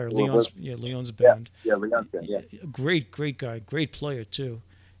Silent Choir, Leon's band. Yeah, Leon's band. Yeah, great guy, great player too,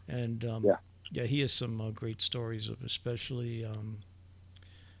 and he has some great stories of, especially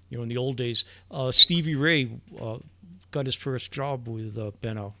in the old days. Stevie Ray got his first job with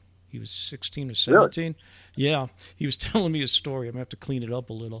Benno. He was 16 or 17. Really? Yeah, he was telling me a story. I'm gonna have to clean it up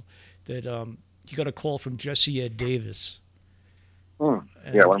a little. That he got a call from Jesse Ed Davis. One of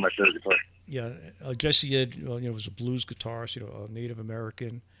my favorite guitars. Yeah, Jesse Ed, was a blues guitarist, a Native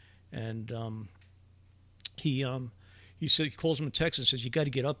American, and he said, he calls him in Texas and says, "You got to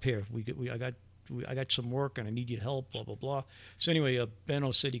get up here. I got some work and I need your help." Blah blah blah. So anyway,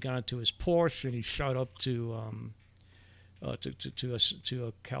 Benno said he got into his Porsche and he shot up to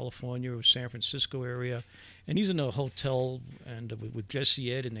California or San Francisco area, and he's in a hotel and with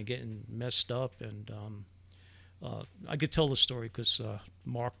Jesse Ed, and they're getting messed up, and I could tell the story because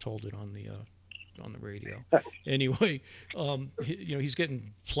Mark told it on the radio. Anyway, he's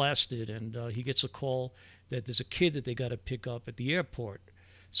getting blasted, and he gets a call that there's a kid that they got to pick up at the airport.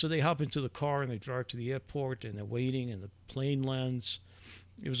 So they hop into the car and they drive to the airport, and they're waiting, and the plane lands.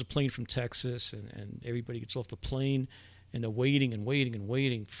 It was a plane from Texas, and everybody gets off the plane, and they're waiting and waiting and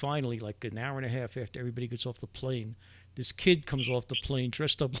waiting. Finally, like an hour and a half after everybody gets off the plane, this kid comes off the plane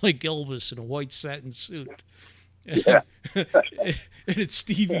dressed up like Elvis in a white satin suit. Yeah. And it's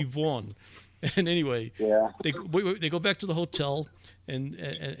Stevie Vaughan. And anyway, yeah. they go back to the hotel, and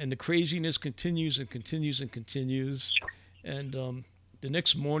the craziness continues and continues and continues. And the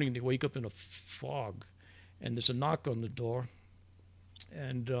next morning, they wake up in a fog, and there's a knock on the door.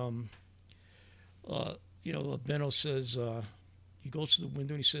 And, Benno says, he goes to the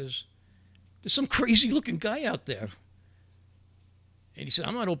window and he says, "There's some crazy-looking guy out there." And he said,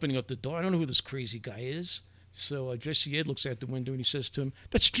 "I'm not opening up the door. I don't know who this crazy guy is." So Jesse Ed looks out the window and he says to him,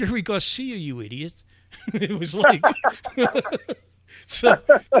 "That's Jerry Garcia, you idiot." It was like... So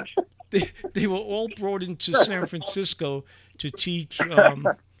they were all brought into San Francisco to teach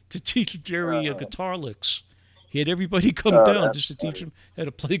Jerry guitar licks. He had everybody come down just to teach him how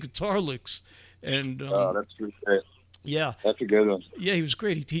to play guitar licks. And that's great. Yeah, that's a good one. Yeah, he was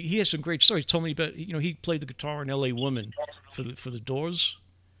great. He has some great stories. He told me about, he played the guitar in L.A. Woman for the Doors.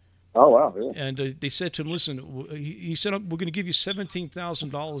 Oh wow! Yeah. And they said to him, "Listen," he said, "we're going to give you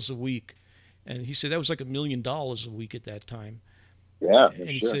 $17,000 a week," and he said that was like $1 million a week at that time. Yeah,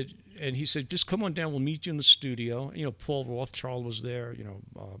 and he said, "Just come on down. We'll meet you in the studio." Paul Rothchild was there.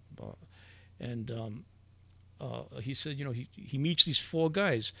 He said, he meets these four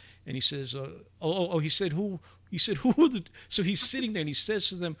guys, and he says, he said, who are the? So he's sitting there, and he says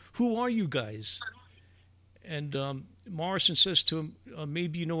to them, "Who are you guys?" And Morrison says to him,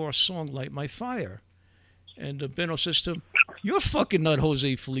 "Maybe you know our song, Light My Fire." And Benno says to him, "You're fucking not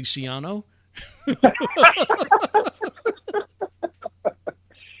Jose Feliciano."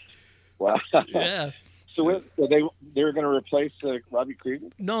 Wow. Yeah. So they were going to replace Robbie Krieger?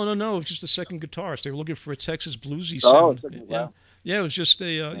 No. It was just the second guitarist. They were looking for a Texas bluesy sound. Wow. Yeah, it was just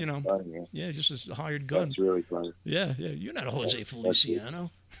a, just a hired gun. That's really funny. Yeah. You're not a Jose Feliciano.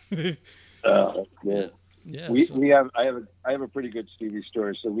 That's good. Yeah. I have a pretty good Stevie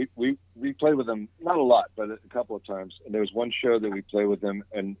story. So we played with them, not a lot, but a couple of times. And there was one show that we played with them,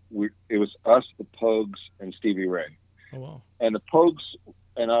 and it was us, the Pogues, and Stevie Ray. Oh wow. And the Pogues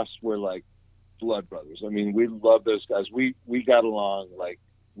and us were like blood brothers. I mean, we loved those guys. We got along like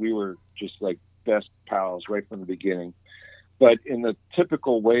we were just like best pals right from the beginning. But in the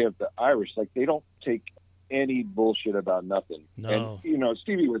typical way of the Irish, like they don't take any bullshit about nothing. No. And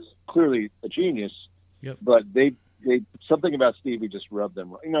Stevie was clearly a genius. Yep. But they something about Stevie just rubbed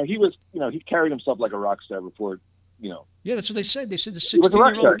them. He was he carried himself like a rock star before. Yeah, that's what they said. They said the was a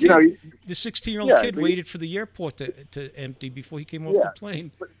rock 16-year-old star. kid, the 16-year-old kid waited for the airport to empty before he came off the plane.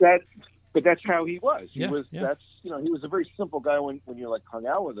 But that's how he was. He was. Yeah. That's he was a very simple guy when you like hung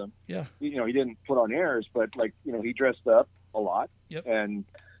out with him. Yeah. He didn't put on airs, but like he dressed up a lot. Yep. And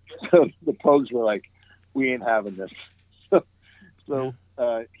so the Pogues were like, "We ain't having this." So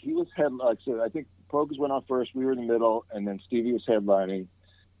he was so I think Pogues went on first. We were in the middle, and then Stevie was headlining.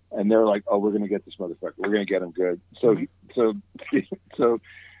 And they're like, "Oh, we're going to get this motherfucker. We're going to get him good." So, so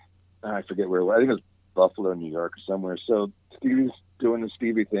I forget where it was. I think it was Buffalo, New York, or somewhere. So Stevie's doing the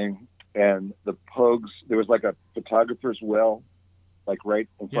Stevie thing, and the Pogues. There was like a photographer's well, like right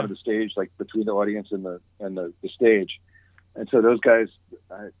in front of the stage, like between the audience and the stage. And so those guys,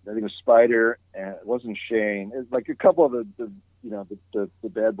 I think it was Spider, and it wasn't Shane. It was like a couple of the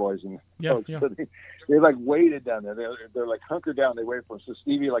bad boys and folks. So they like waited down there. They're like hunkered down. They wait for him. So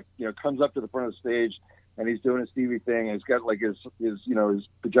Stevie comes up to the front of the stage, and he's doing a Stevie thing. And he's got like his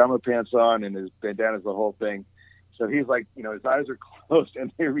pajama pants on and his bandana's the whole thing. So he's like, his eyes are closed,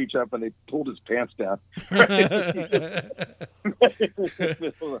 and they reach up and they pulled his pants down.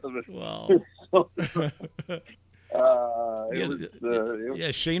 Wow.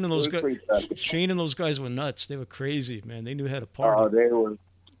 Shane and those guys were nuts. They were crazy, man. They knew how to party.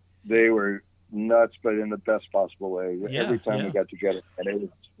 They were nuts, but in the best possible way. Every time we got together,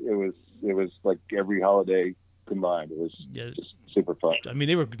 and it was like every holiday combined. It was just super fun. I mean,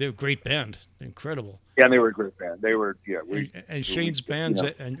 they were a great band. Incredible. Yeah, they were a great band. They were and Shane's band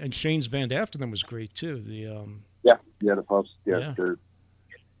and Shane's band after them was great too. The the Puffs.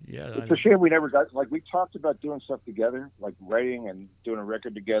 It's a shame we never got, we talked about doing stuff together, like writing and doing a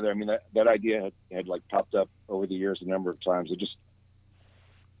record together. I mean, that idea had like popped up over the years a number of times. It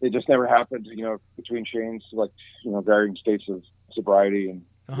just never happened, between Shane's, varying states of sobriety and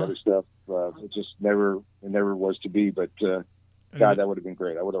other stuff. It just never was to be, but God, that would have been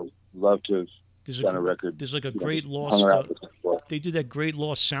great. I would have loved to have done a record. There's like a great lost, they did that great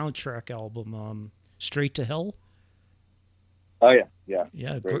Lost soundtrack album, Straight to Hell. Oh yeah.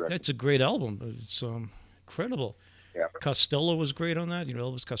 That's a great album. It's incredible. Yeah. Costello was great on that.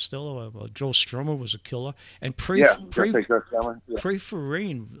 Elvis Costello. Joe Strummer was a killer. And Pray for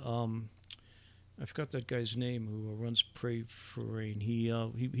Rain. I forgot that guy's name who runs Pray for Rain. He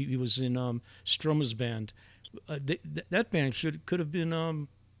was in Strummer's band. That band could have been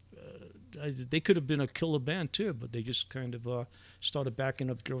they could have been a killer band too, but they just kind of started backing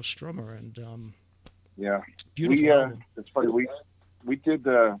up Joe Strummer and beautiful album. It's funny, we did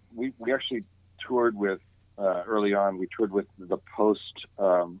we actually toured with early on. We toured with the post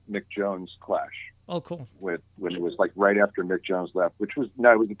Mick Jones Clash. Oh, cool. When it was like right after Mick Jones left, it was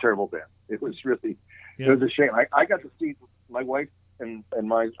a terrible band. It was really, it was a shame. I got to see my wife and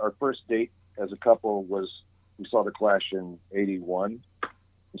our first date as a couple was, we saw the Clash in '81.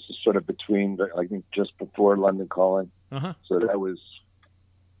 This is sort of between, I think, just before London Calling. Uh-huh. So that was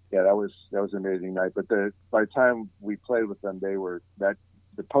an amazing night. But by the time we played with them, they were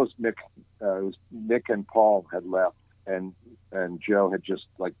the post Mick, it was Mick and Paul had left, and Joe had just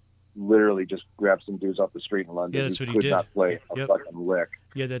literally just grabbed some dudes off the street in London. Yeah, that's what he could did. not play a fucking lick.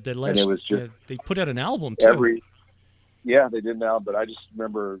 Yeah, that last. And it was just, they put out an album too. They did now, but I just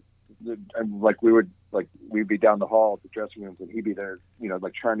remember, we'd be down the hall at the dressing rooms, and he'd be there,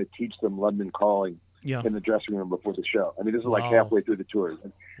 trying to teach them London Calling in the dressing room before the show. I mean, this is halfway through the tour.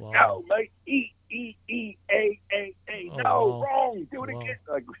 No, mate, E-E-A-A-A. No, wrong. Do it again.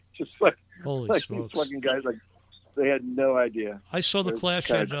 Holy smokes. These fucking guys, they had no idea. I saw the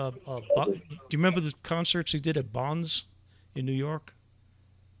Clash at, do you remember the concerts they did at Bonds in New York?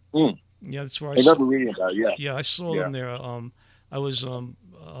 Mm. Yeah, that's where I remember reading about it, yeah. Yeah, I saw them there. I was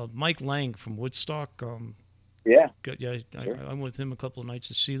Mike Lang from Woodstock. I went with him a couple of nights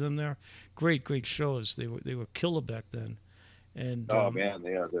to see them there. Great shows. They were killer back then. And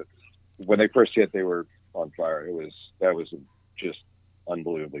when they first hit, they were on fire. That was just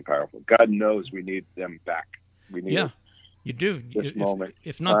unbelievably powerful. God knows we need them back. We need you do. This moment.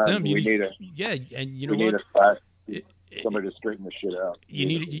 If not them, we need and you know we what? Need somebody to straighten the shit out. You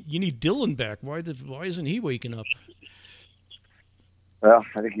need Dylan back. Why isn't he waking up? Well,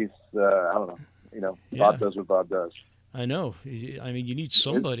 I think he's I don't know. Bob does what Bob does. I know. I mean, you need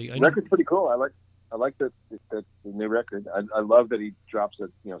somebody. The record's pretty cool. I like the new record. I love that he drops a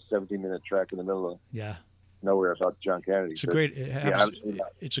 17-minute track in the middle of nowhere about John Kennedy. It's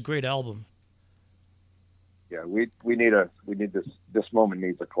a great album. Yeah, we need this moment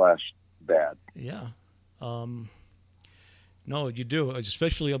needs a Clash bad. Yeah. No, you do,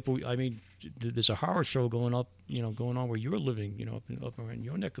 especially there's a horror show going on where you're living, up around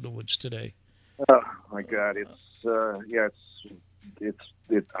your neck of the woods today. Oh my God,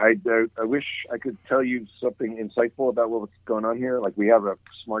 I wish I could tell you something insightful about what's going on here. Like, we have a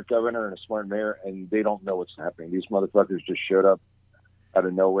smart governor and a smart mayor, and they don't know what's happening. These motherfuckers just showed up out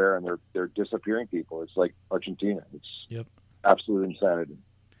of nowhere, and they're disappearing people. It's like Argentina. It's absolute insanity.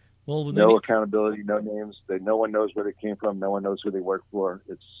 Well, no accountability, no names. No one knows where they came from. No one knows who they work for.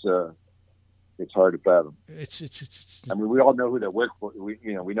 It's hard to fathom. I mean, we all know who they work for. We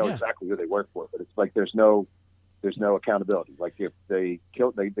know exactly who they work for, but it's like there's no accountability. Like, if they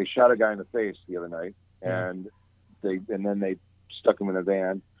shot a guy in the face the other night, and then they stuck him in a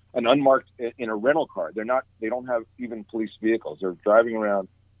van, an unmarked, in a rental car. They don't have even police vehicles. They're driving around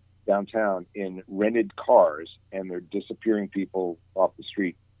downtown in rented cars, and they're disappearing people off the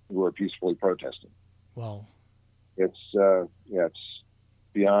street who are peacefully protesting. Wow. It's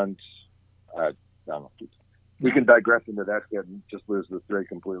beyond. I don't know. We can digress into that and just lose the thread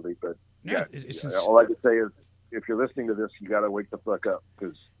completely. But all I can say is, if you're listening to this, you got to wake the fuck up,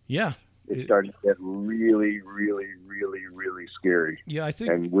 because it's starting to get really, really, really, really scary. Yeah, I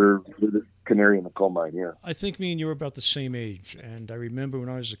think. And we're the canary in the coal mine here. I think me and you are about the same age, and I remember when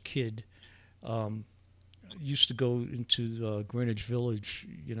I was a kid, used to go into the Greenwich Village,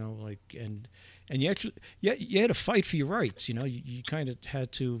 and you actually, you had to fight for your rights. You kind of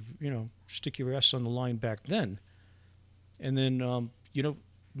had to, stick your ass on the line back then. And then,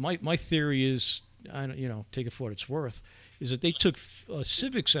 my theory is, take it for what it's worth, is that they took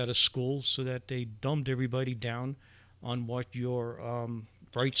civics out of school so that they dumbed everybody down on what your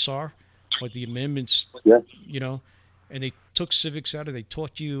rights are, what the amendments, and they took civics out, and they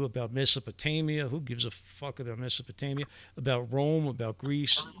taught you about Mesopotamia. Who gives a fuck about Mesopotamia? About Rome, about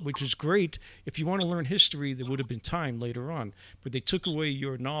Greece, which is great. If you want to learn history, there would have been time later on. But they took away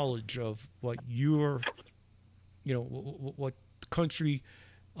your knowledge of what what the country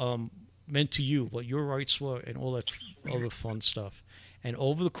meant to you, what your rights were, and all that other fun stuff. And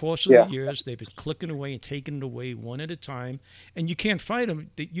over the course of the years, they've been clicking away and taking it away one at a time. And you can't fight them.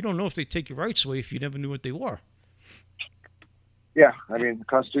 You don't know if they take your rights away if you never knew what they were. Yeah, I mean, the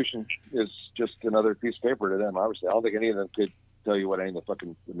Constitution is just another piece of paper to them, obviously. I don't think any of them could tell you what any of the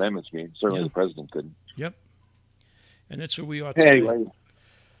fucking amendments mean. Certainly the president couldn't. Yep. And that's where we are today. Anyway,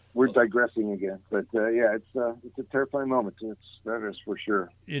 we're digressing again. But yeah, it's a terrifying moment. That is for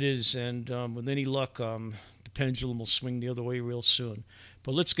sure. It is, and with any luck, the pendulum will swing the other way real soon.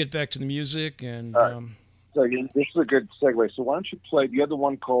 But let's get back to the music. And so again, this is a good segue. So why don't you play the other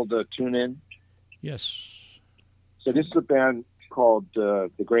one called Tune In? Yes. So this is a band called the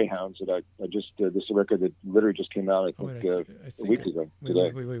Greyhounds that I just this is a record that literally just came out I think a week ago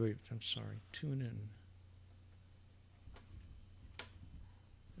today. Wait. I'm sorry. Tune In.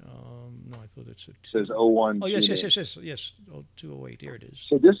 No, I thought it says 01. Oh yes. Oh, 208. Here it is.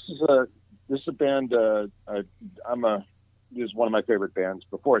 So this is a band. This is one of my favorite bands.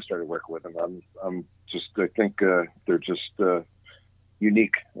 Before I started working with them, I think they're just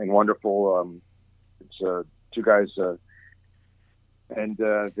unique and wonderful. It's two guys, and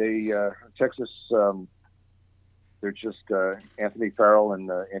they Texas. They're just Anthony Farrell and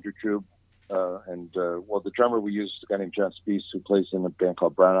Andrew Trube. The drummer we use is a guy named John Speece, who plays in a band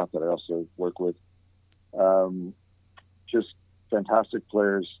called Brownout that I also work with. Just fantastic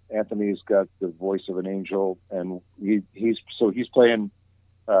players. Anthony's got the voice of an angel, and he's playing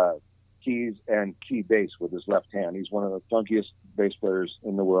keys and key bass with his left hand. He's one of the funkiest bass players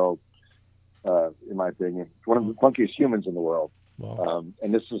in the world, in my opinion. One of the funkiest humans in the world. Wow.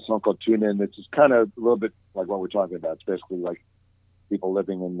 And this is a song called Tune In. This is kind of a little bit like what we're talking about. It's basically like people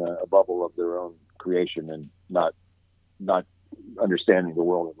living in a bubble of their own creation and not understanding the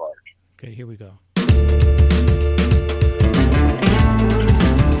world at large. Okay, here we go.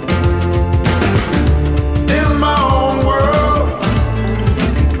 In my own world,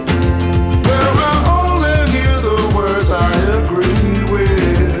 where I only hear the words I agree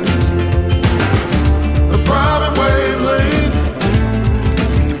with, a private wavelength,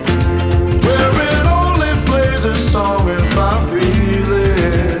 where it only plays a song if I feel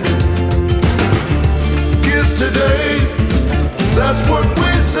it. Kiss today, that's what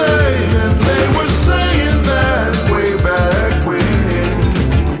we say, and they were saying that way back when.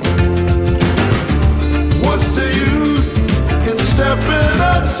 What's the use in stepping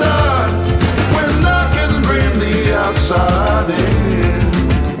outside when I can bring the outside in?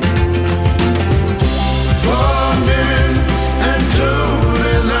 Plugged in and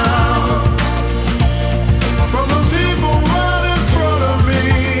tuning out from the people right in front of me,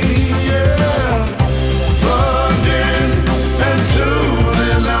 yeah. Plugged in and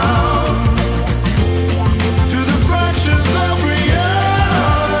tuning out to the fractions of reality.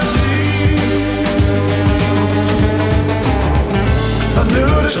 A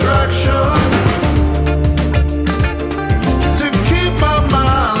new distraction to keep my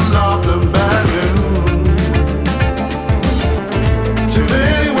mind off the bad news. Too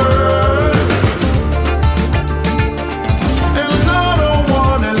many words, and not a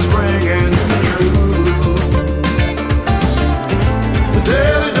one is ringing true. The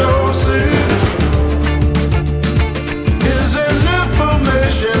daily dosage is an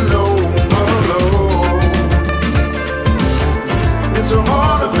information overload. It's so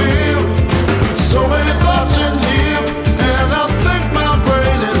hard to feel, so many thoughts in here, and I think my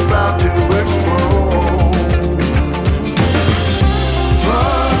brain is about to explode.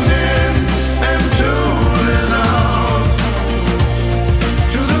 Plugged in and tuning out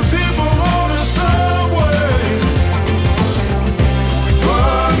to the people on the subway.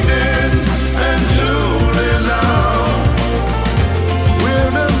 Plugged in and tuning out,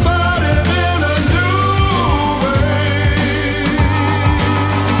 we're divided in a new way.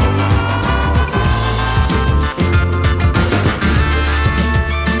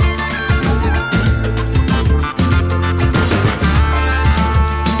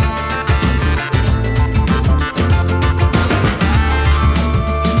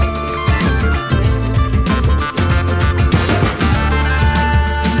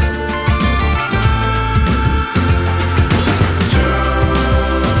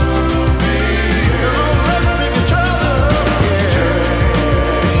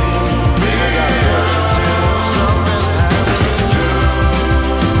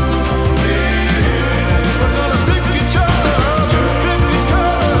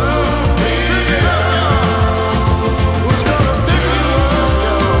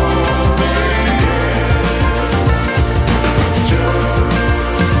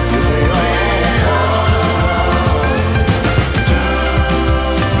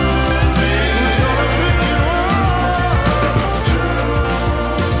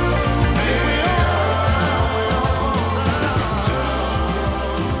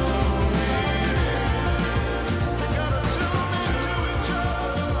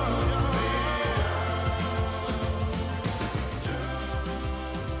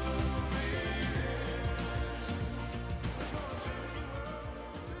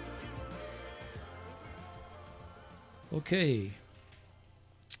 Okay.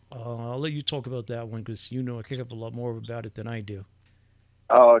 I'll let you talk about that one because you know I kick up a lot more about it than I do.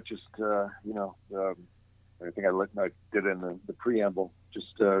 Oh, just I think I did in the preamble.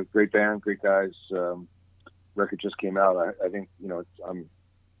 Just great band, great guys. Record just came out. I think I'm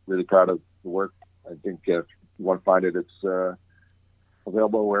really proud of the work. I think if you want to find it, it's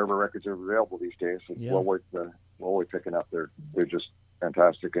available wherever records are available these days. It's well worth picking up. They're just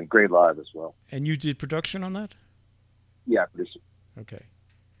fantastic and great live as well. And you did production on that? Yeah, produced it. Okay,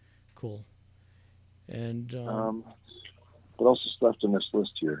 cool. And what else is left on this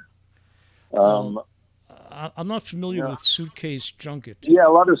list here? I'm not familiar with Suitcase Junket. Yeah, a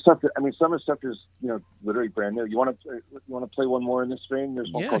lot of stuff. Some of the stuff is literally brand new. You want to play one more in this vein?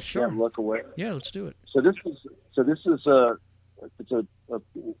 There's one called sure. Can't Look Away. Yeah, let's do it. So this is a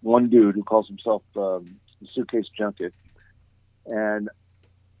one dude who calls himself Suitcase Junket, and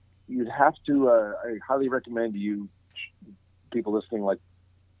you'd have to. I highly recommend you people listening,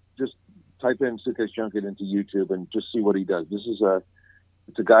 just type in Suitcase Junket into YouTube and just see what he does. It's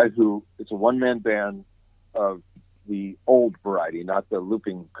a guy it's a one-man band of the old variety, not the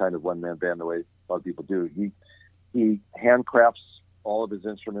looping kind of one-man band the way a lot of people do. He handcrafts all of his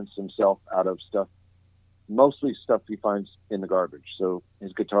instruments himself out of mostly stuff he finds in the garbage. So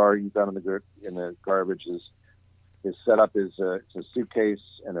his guitar he found in the garbage. His setup is it's a suitcase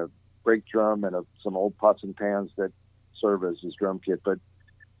and a brake drum and some old pots and pans that serve as his drum kit. But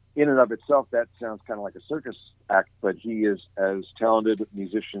in and of itself, that sounds kind of like a circus act, but he is as talented a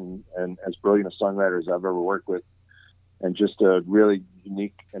musician and as brilliant a songwriter as I've ever worked with, and just a really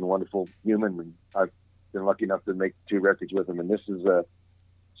unique and wonderful human. And I've been lucky enough to make 2 records with him, and this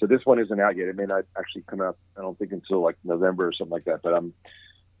one isn't out yet. It may not actually come out, I don't think, until November or something like that, but I'm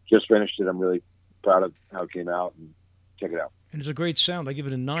just finished it. I'm really proud of how it came out, and check it out. And it's a great sound. I give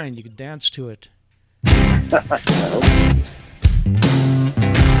it a 9. You could dance to it.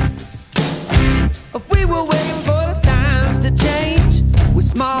 We were waiting for the times to change with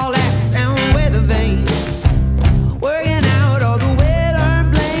small acts and weather vanes, working out all the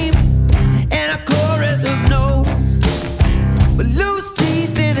well-earned blame and a chorus of no's. But loose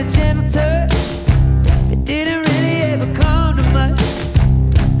teeth and a gentle touch, it didn't really ever come to much.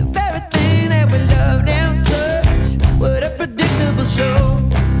 The very thing that we loved and such, what a predictable show.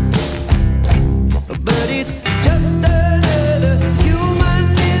 But it's just another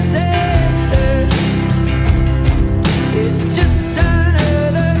human disaster. It's just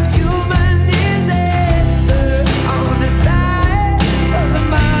another human disaster on the side of the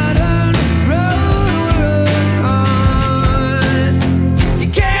modern road we're on. You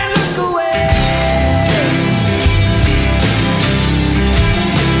can't look away.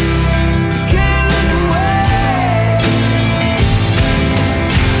 You can't look away.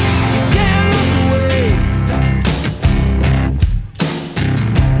 You can't look away.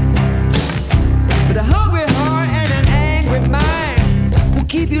 But a hungry heart and an angry mind will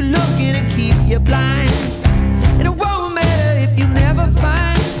keep you looking and keep you blind. And it won't matter if you never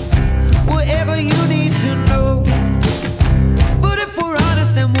find whatever you need to know. But if we're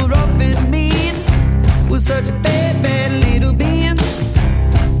honest, then we're often mean. We're such a bad, bad little beings,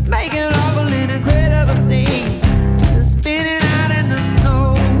 making awful and incredible scenes, spinning out in the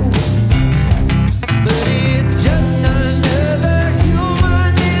snow. But it's just another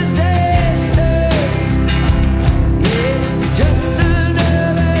human disaster. It's just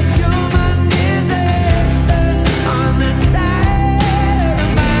another human disaster on the side of the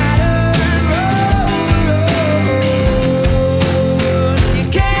modern road. You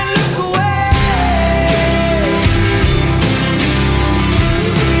can't look away.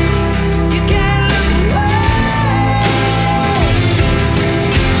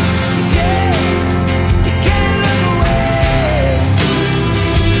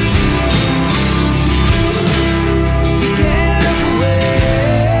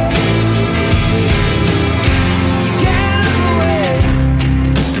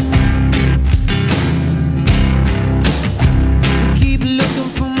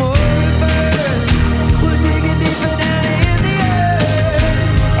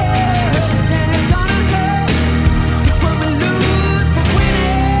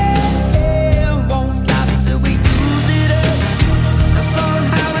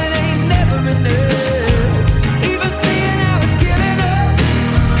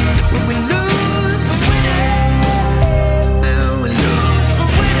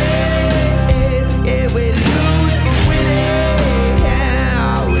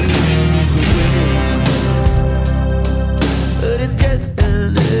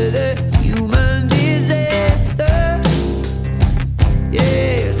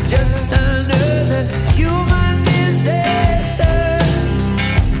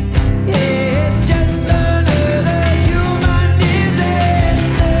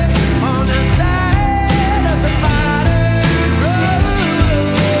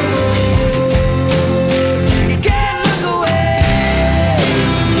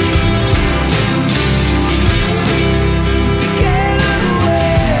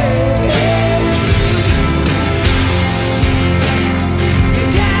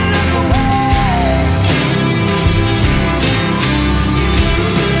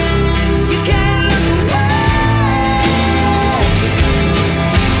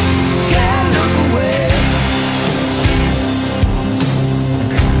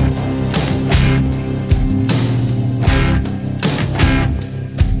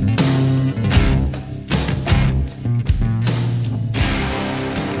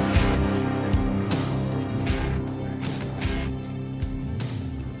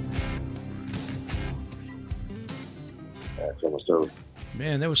 So,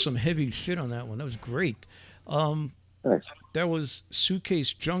 man, there was some heavy shit on that one. That was great. Thanks. That was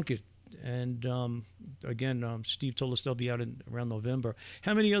Suitcase Junket, and again, Steve told us they'll be out around November.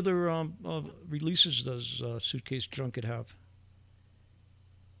 How many other releases does Suitcase Junket have?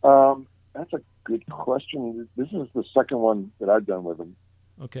 That's a good question. This is the second one that I've done with him.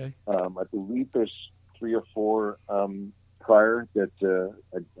 Okay. I believe there's 3 or 4 prior that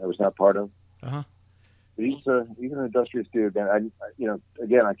I was not part of. Uh-huh. But he's an industrious dude, and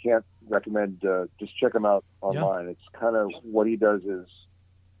I can't recommend. Just check him out online. Yeah. It's kind of what he does is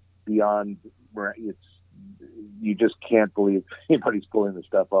beyond. You just can't believe anybody's pulling this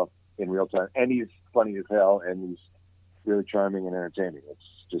stuff up in real time, and he's funny as hell, and he's really charming and entertaining. It's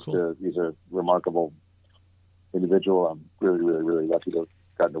just cool. He's a remarkable individual. I'm really, really, really lucky to have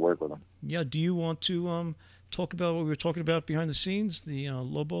gotten to work with him. Yeah. Do you want to talk about what we were talking about behind the scenes, the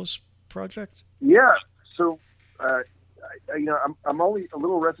Lobos project? Yeah. So, I'm only a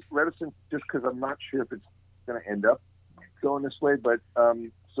little reticent just because I'm not sure if it's going to end up going this way. But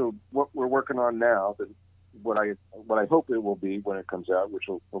so what we're working on now, what I hope it will be when it comes out, which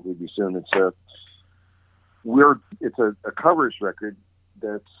will hopefully be soon. It's a covers record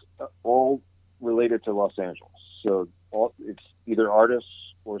that's all related to Los Angeles. So it's either artists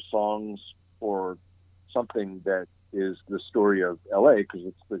or songs or something that is the story of LA, because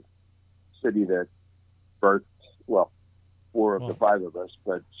it's the city that birthed, 4 of the 5 of us,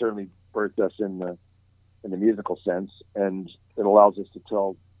 but certainly birthed us in the musical sense. And it allows us to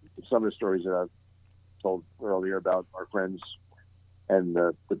tell some of the stories that I've told earlier about our friends and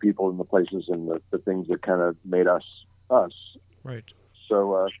the people and the places and the things that kind of made us us. Right.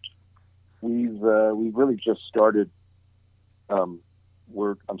 So we've really just started. I'm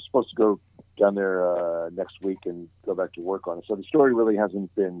supposed to go down there next week and go back to work on it. So the story really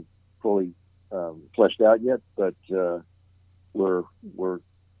hasn't been fully fleshed out yet, but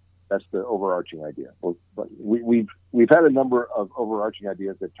that's the overarching idea. But we've had a number of overarching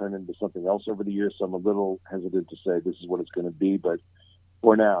ideas that turn into something else over the years. So I'm a little hesitant to say this is what it's going to be, but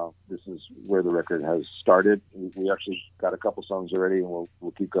for now, this is where the record has started. We actually got a couple songs already, and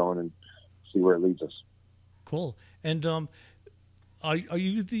we'll keep going and see where it leads us. Cool. And are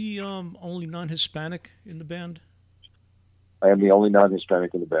you the only non-Hispanic in the band? I am the only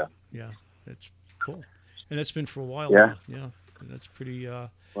non-Hispanic in the band. Yeah, that's cool. And that's been for a while. Yeah. Now. Yeah. That's pretty.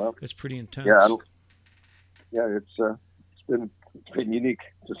 It's pretty intense. Yeah. It's been unique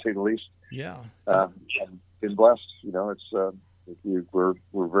to say the least. Yeah. I've been blessed. We're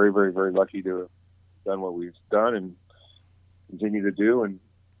very, very, very lucky to have done what we've done and continue to do. And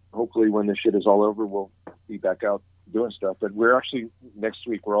hopefully, when this shit is all over, we'll be back out doing stuff. But we're actually next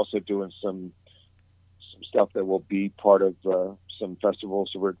week. We're also doing some stuff that will be part of some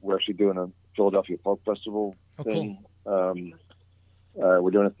festivals. So we're actually doing a Philadelphia Folk Festival thing. Cool.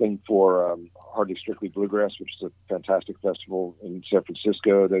 We're doing a thing for Hardly Strictly Bluegrass, which is a fantastic festival in San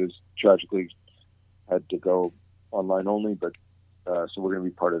Francisco that has tragically had to go online only, but so we're going to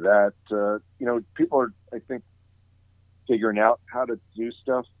be part of that. People are, I think, figuring out how to do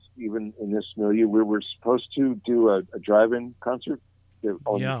stuff even in this milieu. We were supposed to do a drive-in concert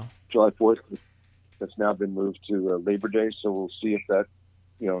on July 4th. That's now been moved to Labor Day, so we'll see if that,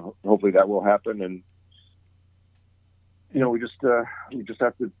 hopefully that will happen. And we just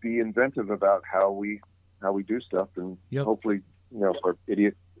have to be inventive about how we do stuff, and hopefully, if our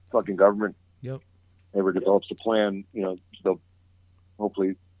idiot fucking government ever develops a plan, they'll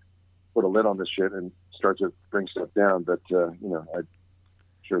hopefully put a lid on this shit and start to bring stuff down. But I'm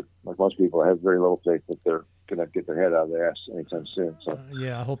sure, like most people, I have very little faith that they're gonna get their head out of their ass anytime soon. So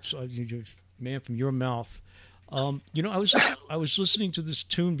I hope so. Man, from your mouth. I was listening to this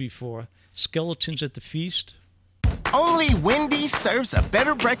tune before, Skeletons at the Feast. Only Wendy's serves a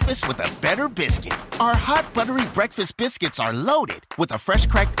better breakfast with a better biscuit. Our hot, buttery breakfast biscuits are loaded with a fresh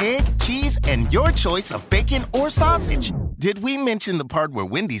cracked egg, cheese, and your choice of bacon or sausage. Did we mention the part where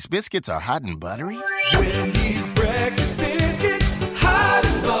Wendy's biscuits are hot and buttery? Wendy's breakfast biscuits, hot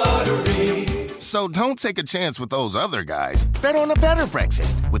and buttery. So don't take a chance with those other guys. Bet on a better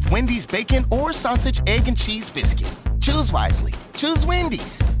breakfast with Wendy's bacon or sausage, egg, and cheese biscuit. Choose wisely. Choose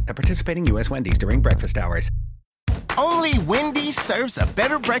Wendy's. At participating U.S. Wendy's during breakfast hours. Only Wendy's serves a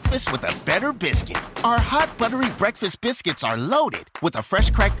better breakfast with a better biscuit. Our hot, buttery breakfast biscuits are loaded with a fresh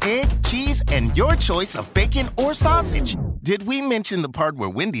cracked egg, cheese, and your choice of bacon or sausage. Did we mention the part where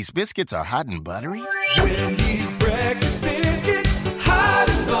Wendy's biscuits are hot and buttery? Wendy's breakfast biscuits, hot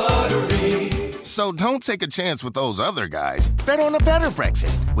and buttery. So don't take a chance with those other guys. Bet on a better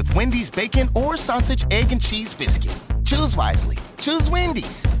breakfast with Wendy's bacon or sausage, egg, and cheese biscuit. Choose wisely. Choose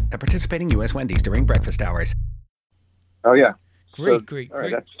Wendy's. At participating U.S. Wendy's during breakfast hours. Oh, yeah. Great, All right,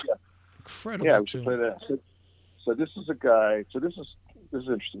 great. that's, Incredible yeah, we should tune. play that. So this is a guy. So this is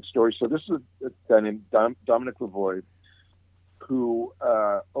an interesting story. So this is a guy named Dominic Lavoie, who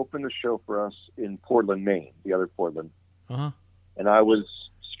opened the show for us in Portland, Maine, the other Portland. Uh-huh. And I was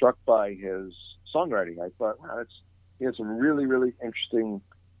struck by his songwriting. I thought, wow, he had some really, really interesting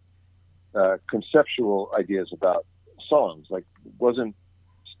conceptual ideas about songs. Like, it wasn't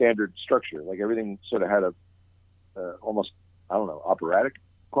standard structure. Like, everything sort of had a almost, I don't know, operatic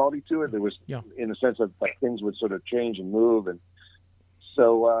quality to it. There was, in the sense of like things would sort of change and move. And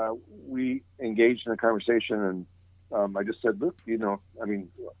so we engaged in a conversation, and I just said, look, I mean,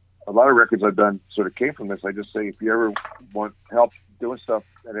 a lot of records I've done sort of came from this. I just say, if you ever want help doing stuff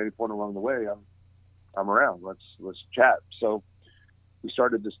at any point along the way, I'm around. Let's chat. So we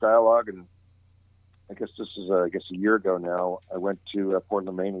started this dialogue, and I guess this is a year ago now. I went to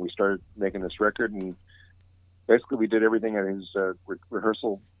Portland, Maine, and we started making this record. And basically, we did everything at his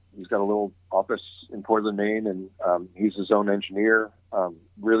rehearsal. He's got a little office in Portland, Maine, and he's his own engineer.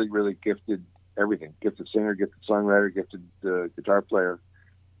 Really, really gifted everything. Gifted singer, gifted songwriter, gifted guitar player.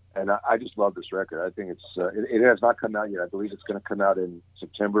 And I just love this record. I think it has not come out yet. I believe it's going to come out in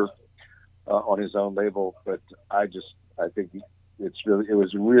September on his own label. But I think it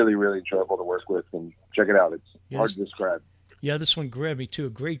was really, really enjoyable to work with. And check it out. It's hard to describe. Yeah, this one grabbed me too. A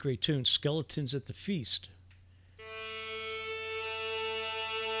great, great tune. Skeletons at the Feast.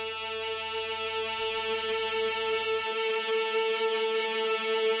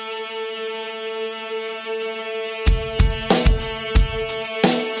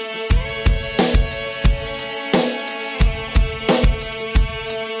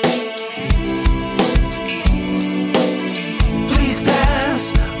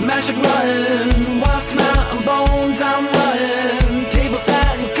 Magic running, what's mountain bones I'm running, table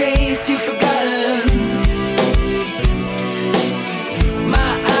side in case you've forgotten.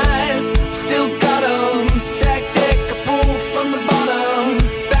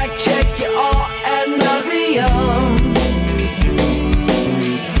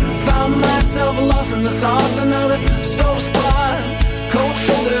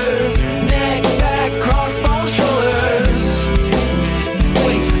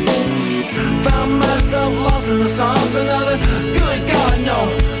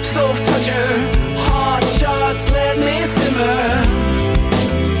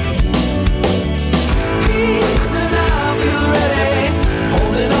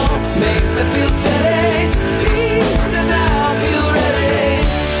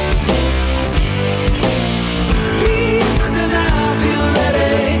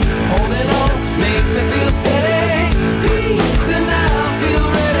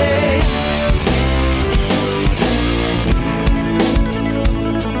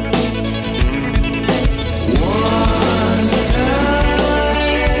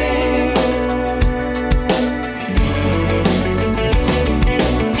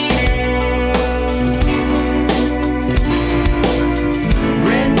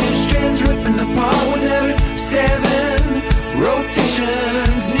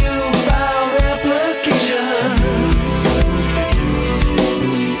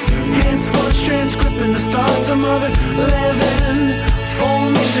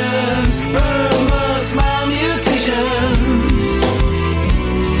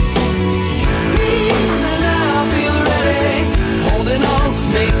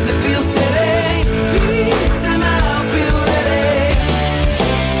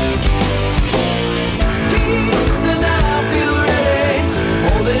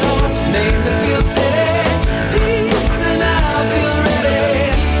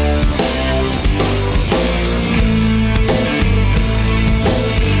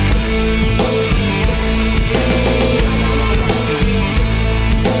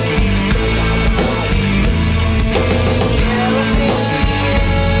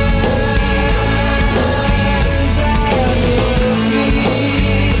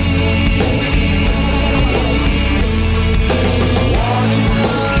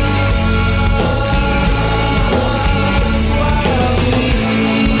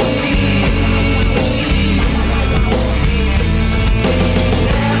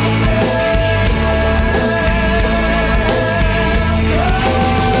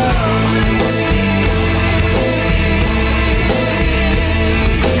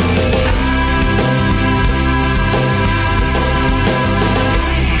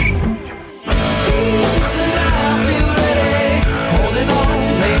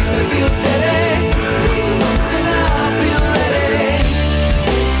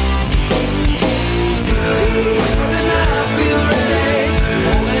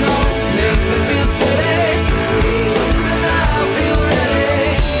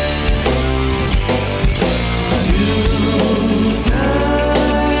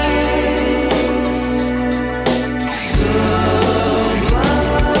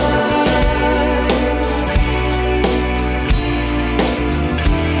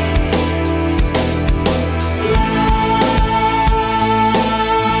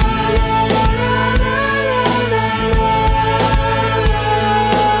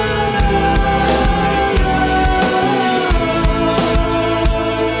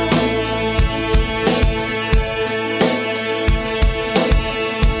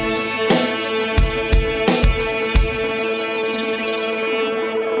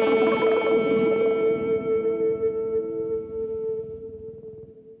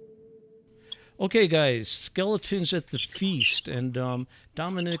 Okay, guys, Skeletons at the Feast and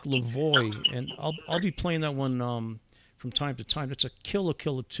Dominic Lavoie, and I'll be playing that one from time to time. It's a killer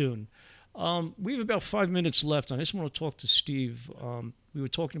tune. We have about 5 minutes left, and I just want to talk to Steve. We were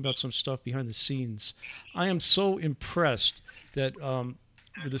talking about some stuff behind the scenes. I am so impressed that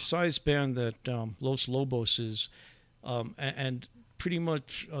with the size band that Los Lobos is, and pretty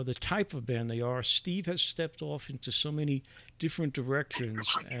much the type of band they are, Steve has stepped off into so many different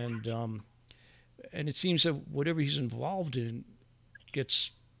directions, and it seems that whatever he's involved in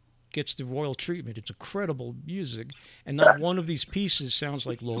gets the royal treatment. It's incredible music, and not one of these pieces sounds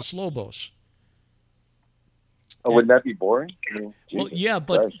like Los Lobos. Oh, wouldn't that be boring? I mean, well, Jesus yeah,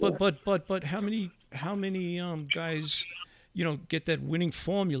 but Christ, but how many guys, get that winning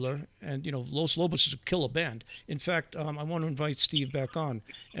formula? And Los Lobos is a killer band. In fact, I want to invite Steve back on,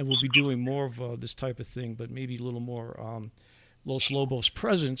 and we'll be doing more of this type of thing, but maybe a little more Los Lobos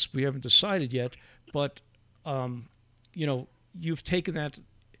presence. We haven't decided yet, but you've taken that.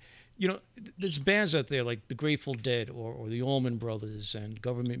 There's bands out there like the Grateful Dead or the Allman Brothers and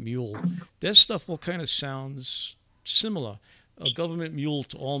Government Mule. Their stuff all kind of sounds similar. Government Mule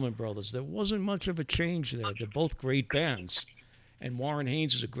to Allman Brothers. There wasn't much of a change there. They're both great bands, and Warren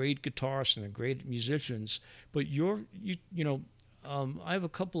Haynes is a great guitarist and they're great musicians. But I have a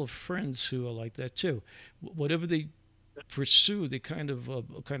couple of friends who are like that too. Whatever they pursue, they kind of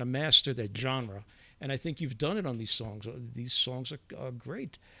master that genre. And I think you've done it on these songs. These songs are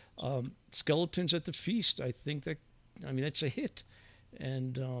great. Skeletons at the Feast, I think that's a hit.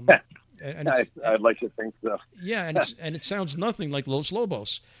 And I'd like to think so. Yeah, and it sounds nothing like Los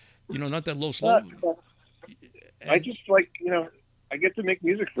Lobos. Not that Los Lobos. I just I get to make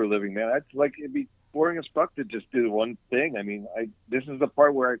music for a living, man. It'd be boring as fuck to just do one thing. I mean, this is the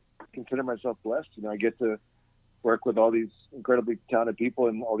part where I consider myself blessed. I get to work with all these incredibly talented people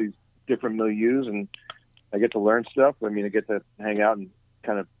in all these different milieus, and I get to learn stuff. I mean, I get to hang out and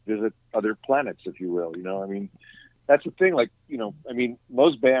kind of visit other planets, if you will. I mean, that's the thing.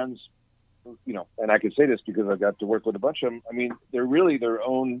 Most bands, and I can say this because I got to work with a bunch of them. I mean, they're really their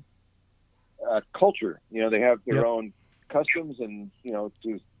own culture. They have their own customs and,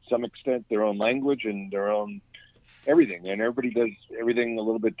 to some extent, their own language and their own everything. And everybody does everything a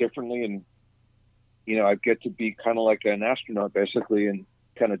little bit differently. And, I get to be kind of like an astronaut, basically, and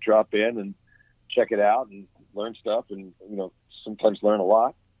kind of drop in and check it out and learn stuff and, sometimes learn a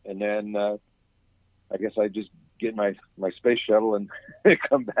lot. And then I guess I just get my space shuttle and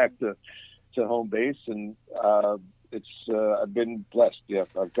come back to home base. And I've been blessed. Yeah,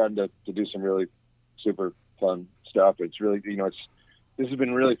 I've gotten to do some really super fun stuff. It's really, this has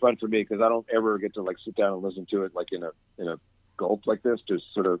been really fun for me because I don't ever get to sit down and listen to it in a gulp like this,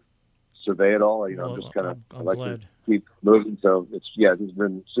 just sort of survey it all. I'm just kind of like glad. to keep moving. So this has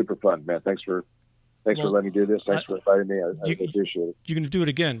been super fun, man. Thanks for letting me do this. Thanks for inviting me. I appreciate it. You're going to do it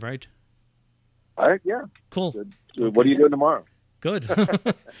again, right? All right. Yeah. Cool. Good. What are you doing tomorrow? Good. Yeah.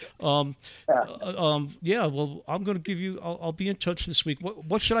 Well, I'm going to give you. I'll be in touch this week.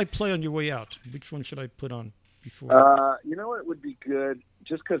 What should I play on your way out? Which one should I put on before? You know what would be good,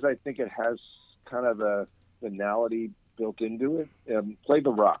 just because I think it has kind of a finality built into it. Play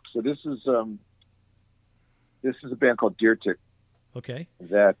The Rock. So this is a band called Deer Tick. Okay.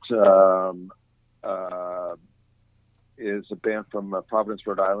 That is a band from Providence,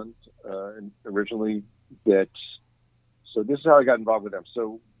 Rhode Island, originally. So this is how I got involved with them.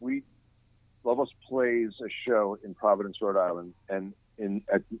 So Lobos plays a show in Providence, Rhode Island, and in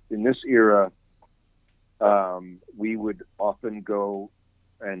this era, we would often go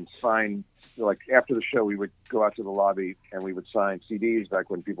and sign. After the show, we would go out to the lobby and we would sign CDs back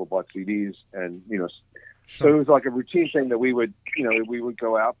when people bought CDs, and so it was like a routine thing that we would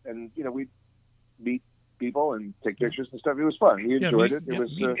go out and we'd meet people and take pictures and stuff. It was fun. We enjoyed it. It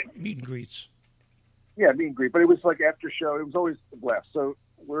was meet and greets. Yeah, meet and greet. But it was after show. It was always a blast. So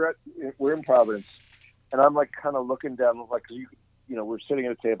we're in Providence, and I'm kind of looking down, cause we're sitting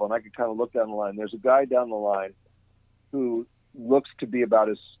at a table, and I could kind of look down the line. There's a guy down the line who looks to be about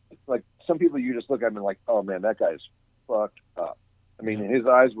as some people you just look at him and oh man, that guy's fucked up. I mean, his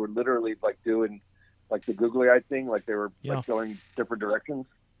eyes were literally doing the googly eye thing, they were going different directions.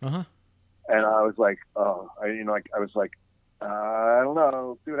 Uh-huh. And I was I don't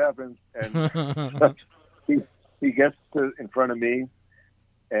know, see what happens. And he gets in front of me,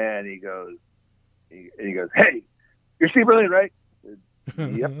 and he goes, "Hey, you're Steve Berlin, right?" I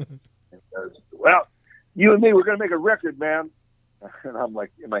said, "Yep." And he goes, "Well, you and me, we're gonna make a record, man." And I'm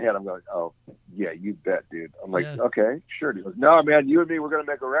in my head, I'm going, "Oh, yeah, you bet, dude." I'm "Okay, sure." He goes, "No, man, you and me, we're gonna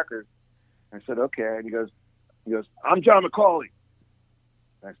make a record." I said, "Okay." And he goes, "I'm John McCauley."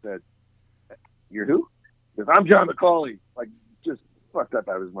 I said, "You're who?" He goes, "I'm John McCauley." Like, just fucked up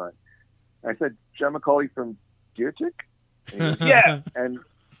out of his mind. I said, "John McCauley from Deer Tick?" And he goes, "Yeah." And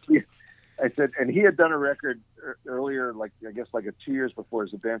I said, and he had done a record earlier, like I guess like 2 years before.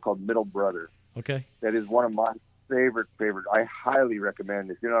 It's a band called Middle Brother. Okay. That is one of my favorite. I highly recommend.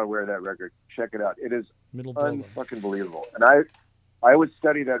 If you're not aware of that record, check it out. It is unfucking believable. And I would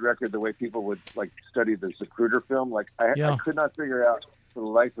study that record the way people would like study the Zapruder film. Like I could not figure out for the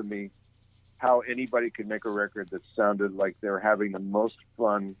life of me how anybody could make a record that sounded like they were having the most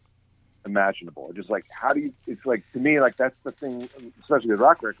fun imaginable. Just like, how do you, it's like, to me, like that's the thing, especially with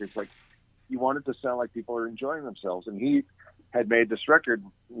rock records, like you want it to sound like people are enjoying themselves. And he had made this record,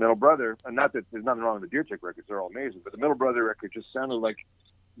 Middle Brother, and not that there's nothing wrong with the Deer Tick records, they're all amazing, but the Middle Brother record just sounded like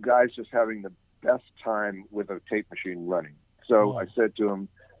guys just having the best time with a tape machine running. So I said to him,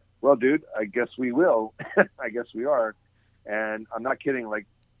 "Well, dude, I guess we will." I guess we are. And I'm not kidding, like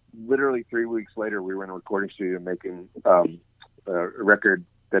literally 3 weeks later, we were in a recording studio making a record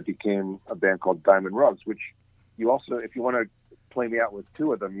that became a band called Diamond Rugs, which you also, if you want to play me out with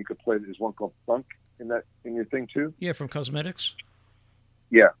two of them, you could play, there's one called Funk in your thing too. Yeah, from Cosmetics.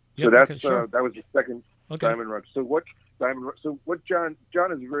 Yeah. Yep, So that's okay, sure. that was the second Diamond Rugs. So what John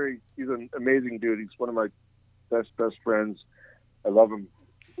is he's an amazing dude. He's one of my best friends. I love him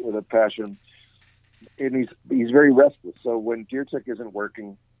with a passion. And he's very restless. So when Deer Tick isn't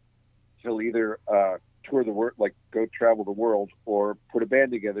working, he'll either tour the world, like go travel the world, or put a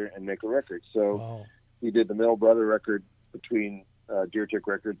band together and make a record. So he did the Middle Brother record between Deer Tick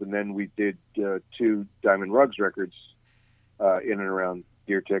records, and then we did 2 Diamond Rugs records in and around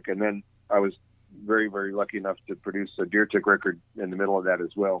Deer Tick. And then I was very, very lucky enough to produce a Deer Tick record in the middle of that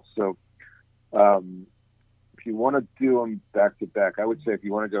as well. So if you want to do them back to back, I would say if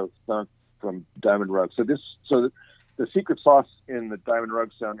you want to go Thunk from Diamond Rugs. So the secret sauce in the Diamond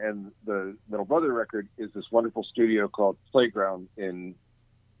Rugs sound and the Middle Brother record is this wonderful studio called Playground in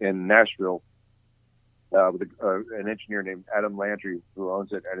Nashville with an engineer named Adam Landry who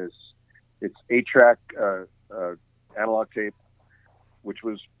owns it, and it's 8-track analog tape, which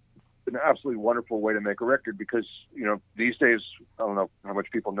was an absolutely wonderful way to make a record because, you know, these days, I don't know how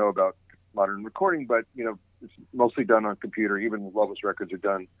much people know about modern recording, but, you know, it's mostly done on computer. Even Lobos records are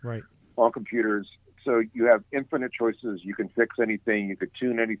done on computers. So you have infinite choices. You can fix anything. You could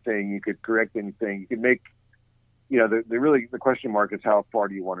tune anything. You could correct anything. You can make, you know, the question mark is how far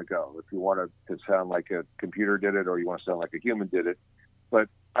do you want to go? If you want to sound like a computer did it, or you want to sound like a human did it. But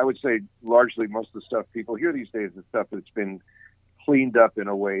I would say largely most of the stuff people hear these days is stuff that's been cleaned up in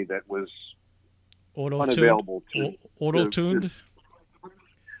a way that was unavailable to auto-tuned.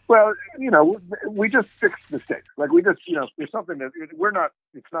 Well, you know, we just fixed mistakes. Like we just, you know, there's something that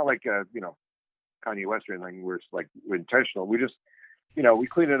it's not like you know, Kanye West or anything where it's like we're intentional. We just, you know, we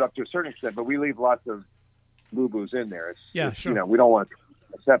clean it up to a certain extent, but we leave lots of boo-boos in there. It's, you know, we don't want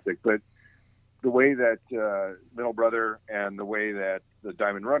septic, but the way that Middle Brother and the way that the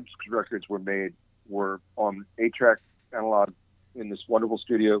Diamond Rugs records were made were on 8-track analog in this wonderful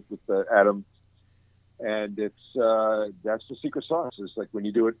studio with Adam. And that's the secret sauce. It's like when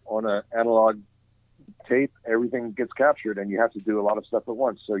you do it on an analog tape, everything gets captured, and you have to do a lot of stuff at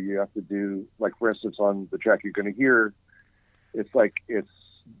once. So you have to do, like, for instance, on the track you're going to hear, it's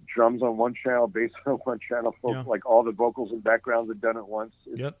drums on one channel, bass on one channel, like all the vocals and backgrounds are done at once.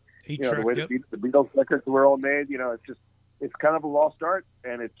 It's, you know, the way the Beatles records were all made, you know, it's kind of a lost art,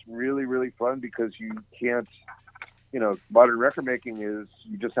 and it's really, really fun because you can't, you know, modern record making is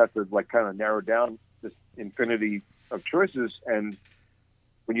you just have to like kind of narrow down this infinity of choices, and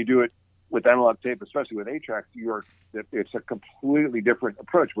when you do it with analog tape, especially with 8-tracks, it's a completely different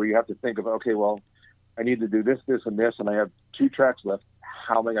approach where you have to think of, okay, well, I need to do this, this, and this, and I have 2 tracks left.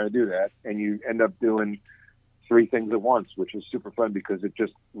 How am I going to do that? And you end up doing 3 things at once, which is super fun because it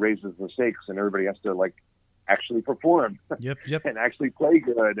just raises the stakes, and everybody has to like actually perform, and actually play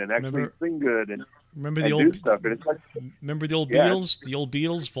good, and actually sing good, and do stuff. And it's like, remember the old Beatles? The old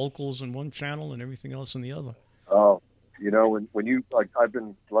Beatles, vocals in one channel and everything else in the other. Oh, you know, when you like, I've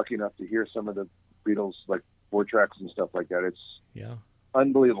been lucky enough to hear some of the Beatles like 4 tracks and stuff like that. It's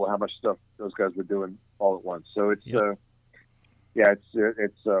unbelievable how much stuff those guys were doing all at once. So it's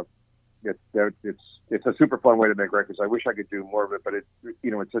it's a super fun way to make records. I wish I could do more of it, but it's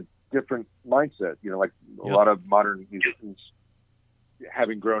a different mindset. You know, like a lot of modern musicians,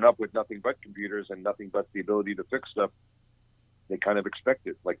 having grown up with nothing but computers and nothing but the ability to fix stuff, they kind of expect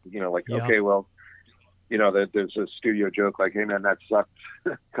it. Like, you know, like, okay, well, you know, there's a studio joke like, hey man, that sucked.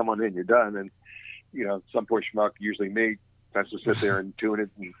 Come on in, you're done. And, you know, some poor schmuck, usually me, has to sit there and tune it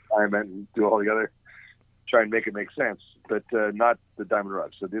and time it and do all the other try and make it make sense, but not the Diamond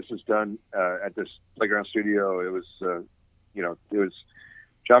Rug. So this is done at this playground studio. It was, it was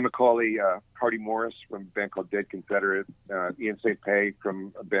John McCauley, Hardy Morris from a band called Dead Confederate, Ian St. Pei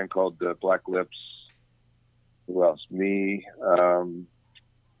from a band called Black Lips. Who else? Me,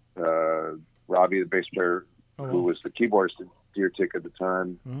 Robbie, the bass player, who was the keyboardist at Deer Tick at the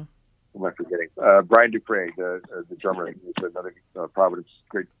time. Mm-hmm. Who am I forgetting? Brian Dupre, the drummer. He's another Providence,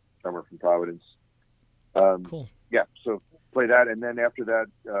 great drummer from Providence. Cool. Yeah, so play that, and then after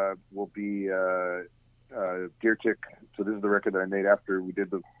that will be Deer Tick. So this is the record that I made after we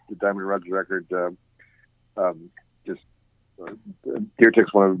did the Diamond Rugs record. Deer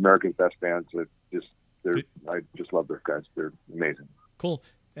Tick's one of America's best bands. I just love those guys. They're amazing. Cool.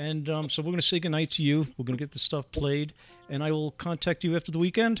 And so we're going to say goodnight to you. We're going to get the stuff played, and I will contact you after the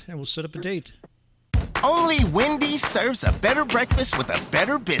weekend, and we'll set up a date. Only Wendy's serves a better breakfast with a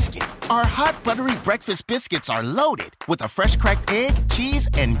better biscuit. Our hot, buttery breakfast biscuits are loaded with a fresh cracked egg, cheese,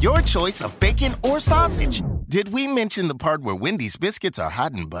 and your choice of bacon or sausage. Did we mention the part where Wendy's biscuits are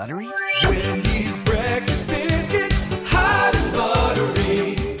hot and buttery? Wendy's breakfast biscuits, hot and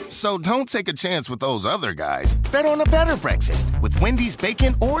buttery. So don't take a chance with those other guys. Bet on a better breakfast with Wendy's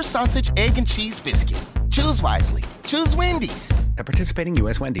bacon or sausage, egg, and cheese biscuit. Choose wisely. Choose Wendy's. At participating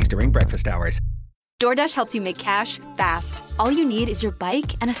U.S. Wendy's during breakfast hours. DoorDash helps you make cash fast. All you need is your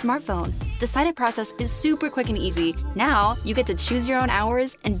bike and a smartphone. The sign-up process is super quick and easy. Now, you get to choose your own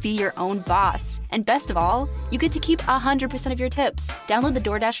hours and be your own boss. And best of all, you get to keep 100% of your tips. Download the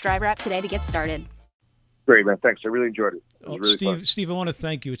DoorDash driver app today to get started. Great, man. Thanks. I really enjoyed it. It was really fun. Steve, I want to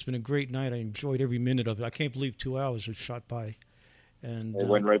thank you. It's been a great night. I enjoyed every minute of it. I can't believe 2 hours have shot by. And it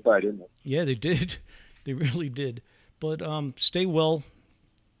went right by, didn't it? Yeah, they did. They really did. But stay well.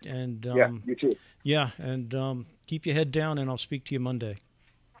 And yeah, you too. Yeah, and keep your head down, and I'll speak to you Monday.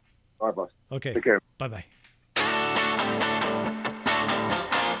 All right, boss. Okay. Take care. Bye-bye.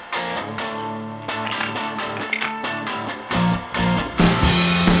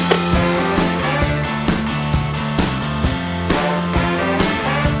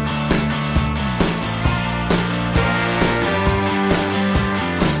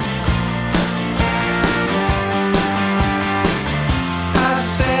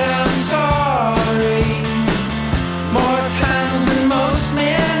 More times than most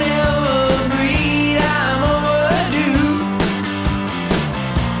men ever breed. I'm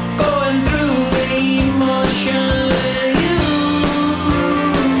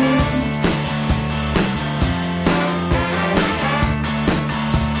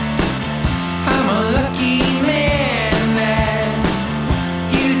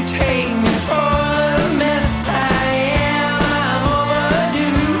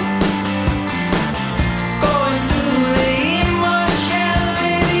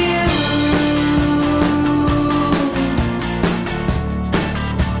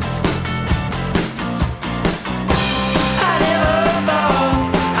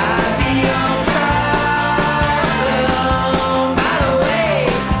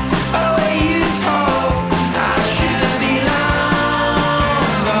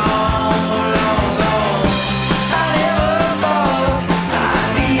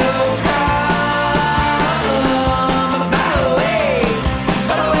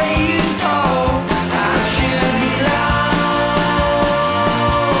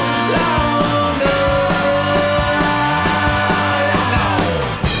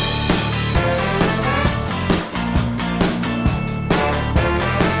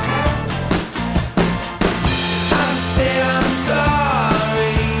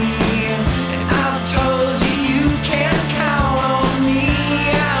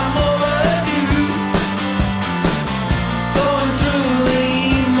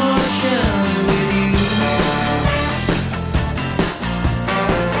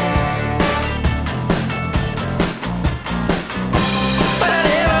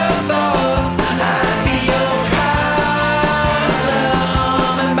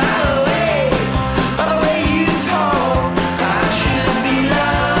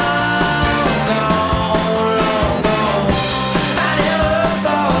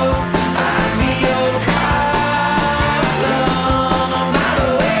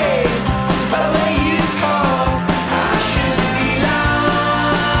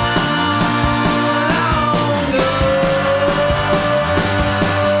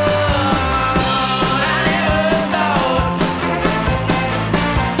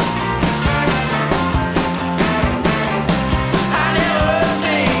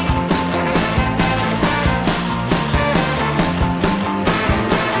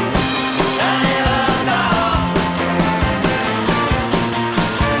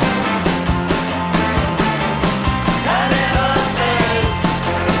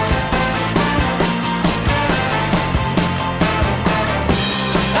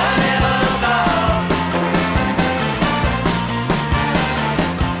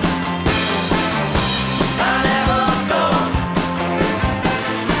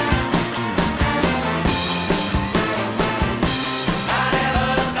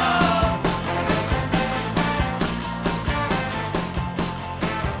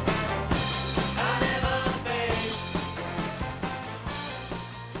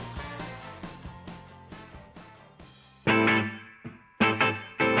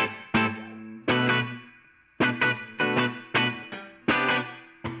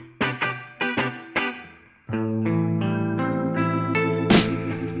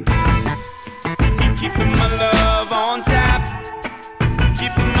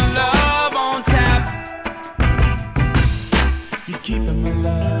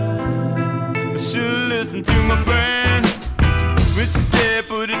listen to my friend when she said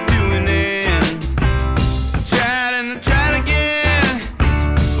put it to an end. I tried and I tried again,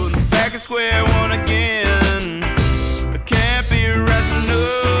 putting back at square one again. I can't be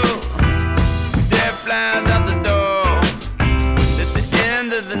irrational, death flies out the door. At the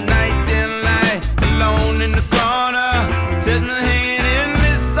end of the night, then lie alone in the corner, touch my hand and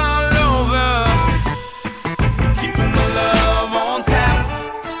it's all over. Keeping my love on tap,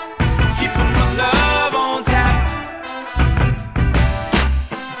 keeping my love on tap,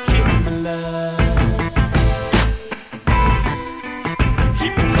 keeping my love,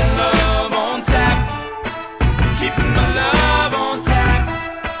 keeping my love on tap, keeping my love on tap,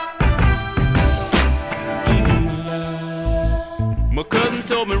 keeping my love. My cousin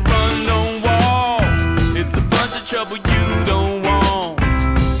told me run, don't walk, it's a bunch of trouble you don't want.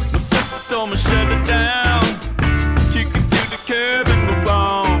 My sister told me shut it down, kick it to the curb and move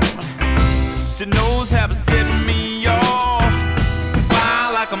on. She knows how to set me off,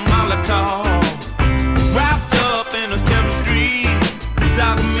 fire like a Molotov, wrapped up in a chemistry, it's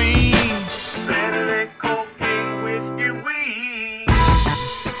alchemy. Better than cocaine, whiskey, weed.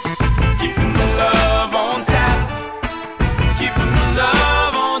 Keeping the love on tap, keeping the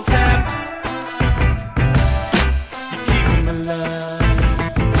love on tap, keeping my love,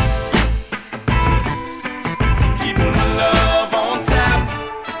 keeping my love on tap,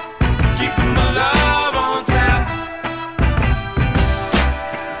 keeping my love on tap,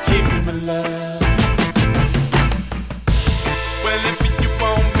 keeping my love. Well, if you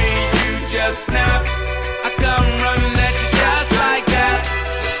want me, you just snap. I come running at you just like that.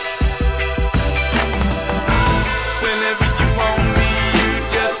 Whenever you want me, you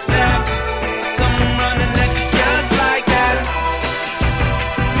just snap. Come running at you just like that.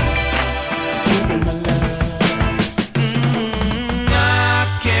 Keeping my love. I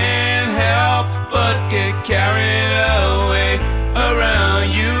can't help but get carried away around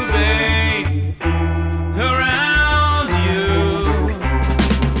you, babe. Around you.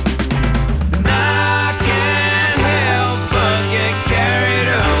 And I can't help but get carried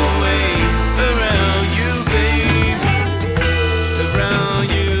away around you, babe. Around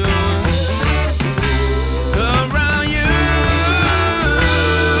you. Around you.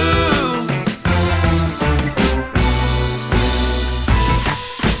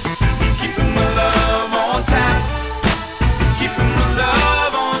 Keeping my love on tap, keeping my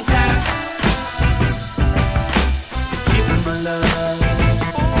love on tap, keeping my love,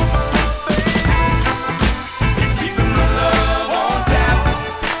 keeping my love on tap,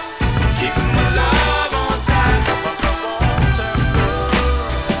 keeping my love on tap,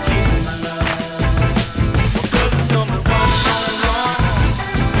 keeping my love. My cousin told me run,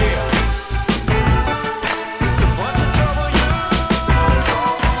 yeah. What the trouble you?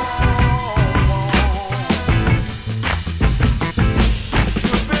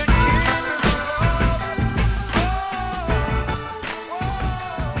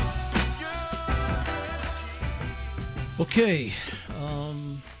 Okay,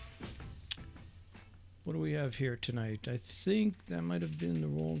 what do we have here tonight? I think that might have been the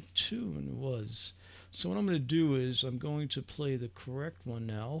wrong tune. It was. So what I'm going to do is I'm going to play the correct one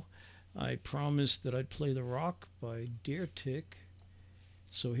now. I promised that I'd play The Rock by Dare Tick.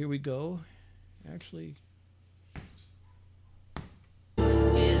 So here we go. Actually,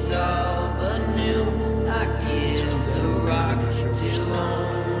 Is all but new. I give the rock to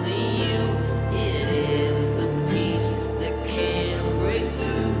only you. It is the peace that can break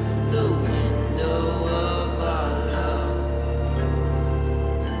through the window of our love.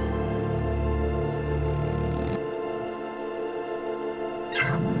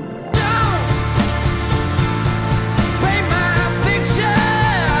 Paint my picture.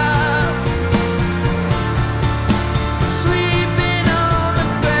 Sleeping on the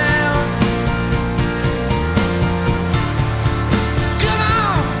ground. Come on.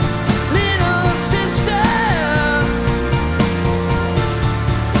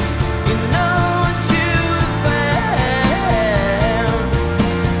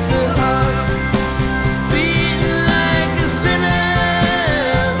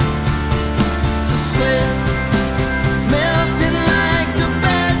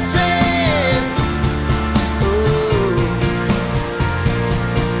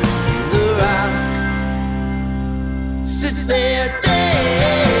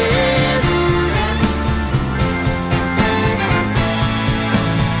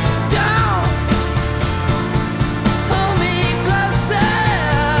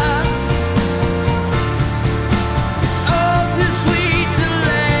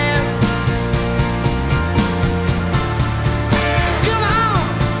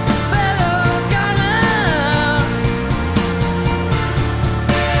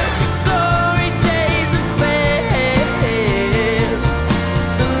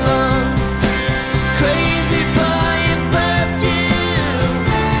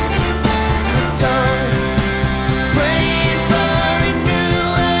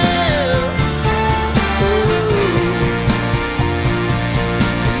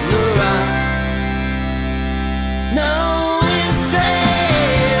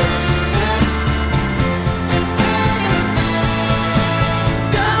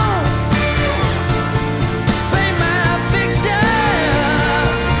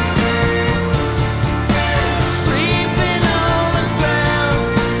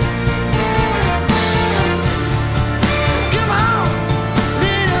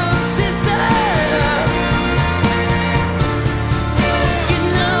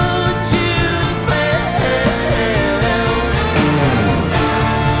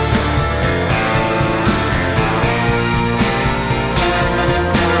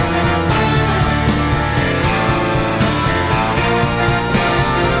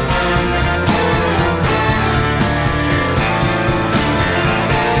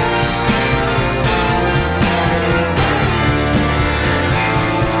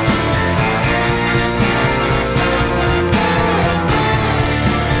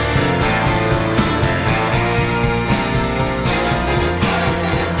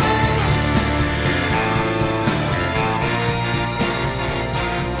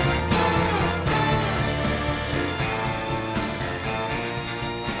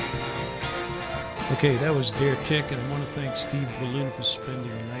 Okay, that was Dare Kick, and I want to thank Steve Berlin for spending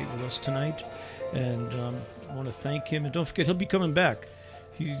the night with us tonight. And I want to thank him. And don't forget, he'll be coming back.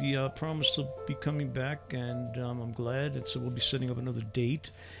 He promised to be coming back, and I'm glad. And so we'll be setting up another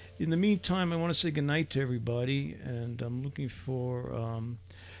date. In the meantime, I want to say goodnight to everybody, and I'm looking for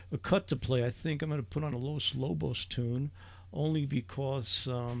a cut to play. I think I'm going to put on a Los Lobos tune, only because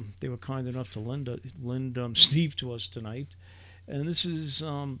they were kind enough to lend Steve to us tonight. And this is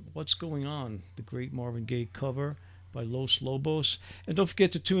What's Going On, the great Marvin Gaye cover by Los Lobos. And don't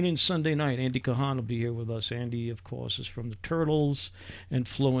forget to tune in Sunday night. Andy Kahan will be here with us. Andy, of course, is from the Turtles and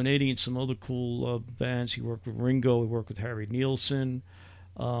Flo and Eddie and some other cool bands. He worked with Ringo. He worked with Harry Nilsson.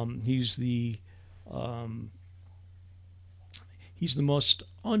 He's the most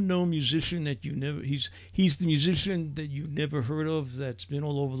unknown musician that you never. He's the musician that you never heard of. That's been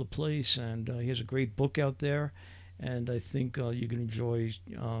all over the place, and he has a great book out there. And I think you can enjoy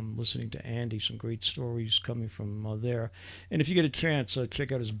listening to Andy. Some great stories coming from there. And if you get a chance,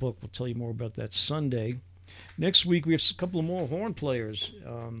 check out his book. We'll tell you more about that Sunday. Next week, we have a couple of more horn players.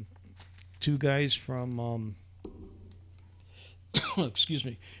 Two guys from, excuse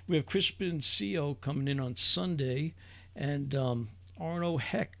me. We have Crispin Co. coming in on Sunday. And Arno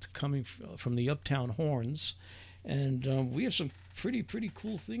Hecht coming from the Uptown Horns. And we have some pretty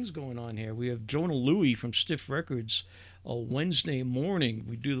cool things going on here. We have Jonah Louie from Stiff Records Wednesday morning.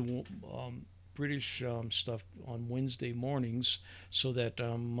 We do the British stuff on Wednesday mornings, so that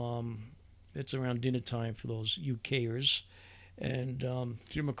it's around dinner time for those UKers. And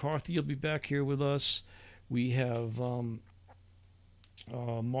Jim McCarthy will be back here with us. We have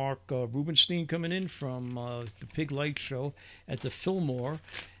Mark Rubenstein coming in from the Pig Light Show at the Fillmore.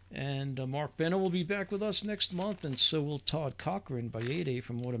 And Mark Benno will be back with us next month, and so will Todd Cochran by 8A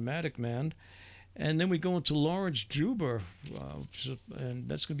from Automatic Man. And then we go into Lawrence Juber, and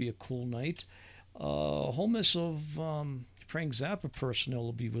that's going to be a cool night. A whole mess of Frank Zappa personnel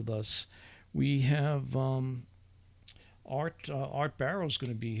will be with us. We have Art Barrow's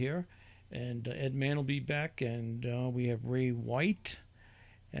going to be here, and Ed Mann will be back, and we have Ray White.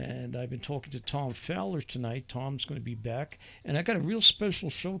 And I've been talking to Tom Fowler tonight. Tom's going to be back. And I got a real special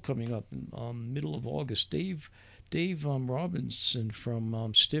show coming up in middle of August. Dave Robinson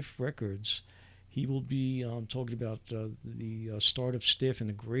from Stiff Records. He will be talking about the start of Stiff and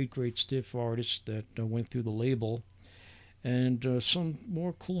the great Stiff artists that went through the label. And some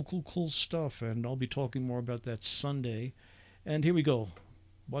more cool stuff. And I'll be talking more about that Sunday. And here we go.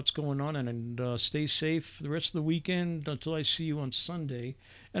 What's going on, and stay safe the rest of the weekend until I see you on Sunday.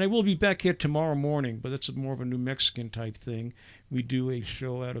 And I will be back here tomorrow morning, but that's more of a New Mexican type thing. We do a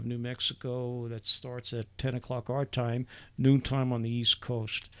show out of New Mexico that starts at 10 o'clock our time, noontime on the East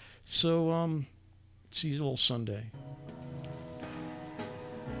Coast. So see you all Sunday.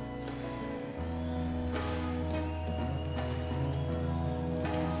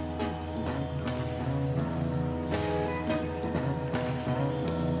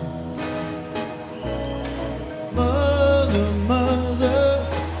 Mother,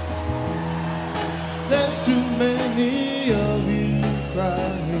 there's too many of you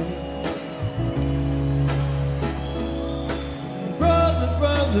crying.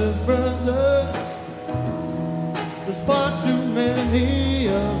 Brother, there's far too many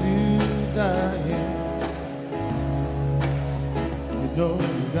of you dying. You know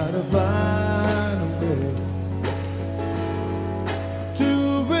you gotta find a way to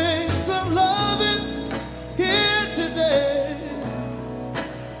bring some loving here today.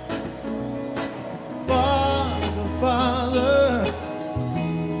 Father,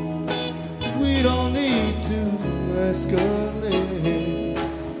 we don't need to escalate.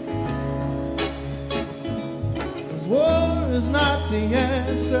 'Cause war is not the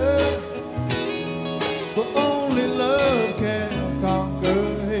answer, for only love can conquer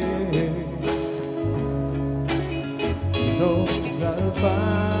hate. You know you gotta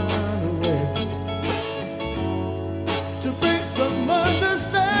find a way to bring some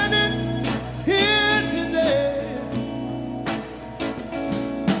understanding here today.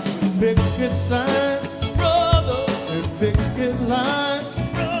 Picket signs, brother, and picket lines,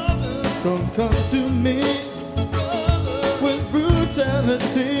 brother. Come to me, brother, with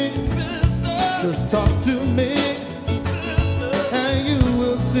brutality, sister. Just talk to me, sister, and you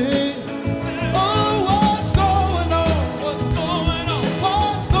will see. Oh, what's going on? What's going on?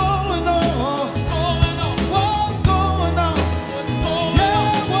 What's going on? What's going on? What's going on? What's going on?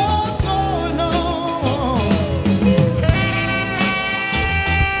 Yeah, what's going on?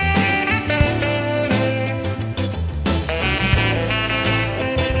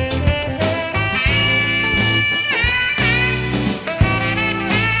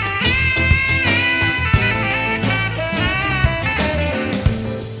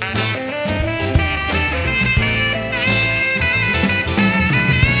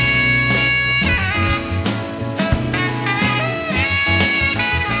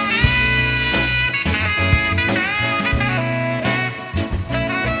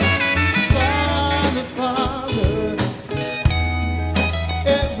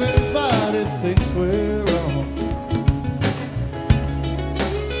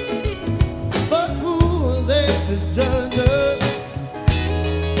 to judge us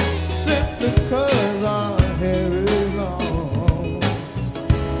simply because our hair is long.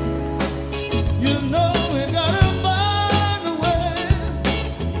 You know we gotta find a way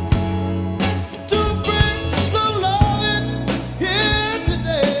to bring some loving here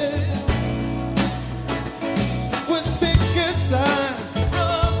today with picket signs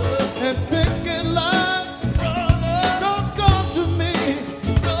and picket lines. Don't come to me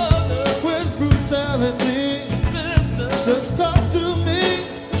with brutality. Just talk to me,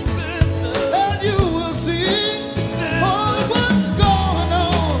 and you will see what's going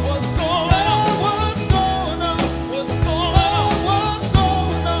on. What's going on? What's going on? What's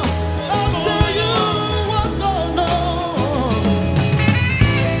going on? I'll tell you what's going on.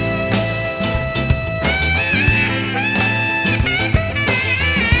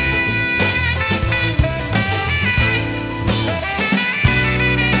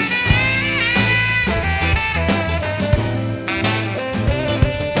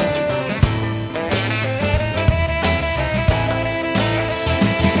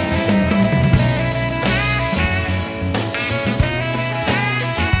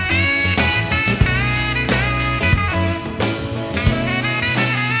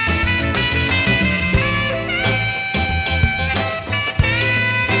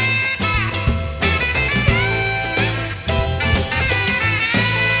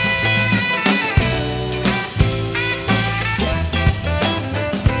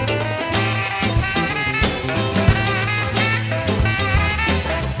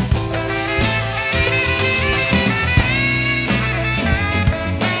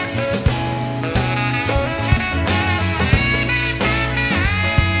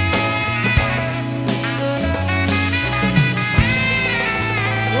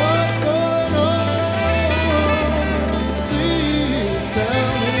 What's going on? Please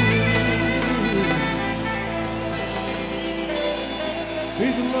tell me.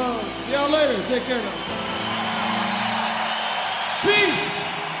 Peace and love. See y'all later. Take care now. Peace,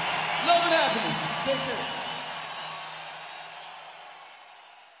 love, and happiness. Take care.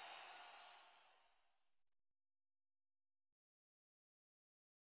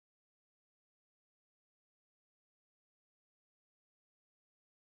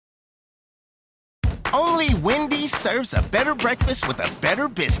 Only Wendy's serves a better breakfast with a better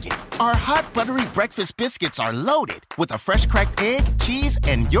biscuit. Our hot buttery breakfast biscuits are loaded with a fresh cracked egg, cheese,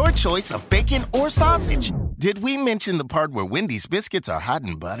 and your choice of bacon or sausage. Did we mention the part where Wendy's biscuits are hot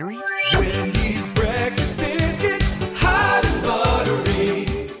and buttery? Wendy's breakfast biscuits, hot and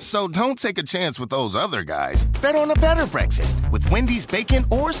buttery. So don't take a chance with those other guys. Bet on a better breakfast with Wendy's bacon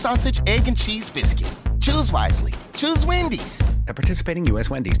or sausage, egg, and cheese biscuit. Choose wisely. Choose Wendy's. At participating U.S.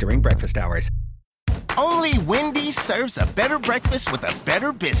 Wendy's during breakfast hours. Only Wendy's serves a better breakfast with a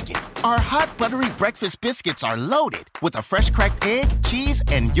better biscuit. Our hot buttery breakfast biscuits are loaded with a fresh cracked egg, cheese,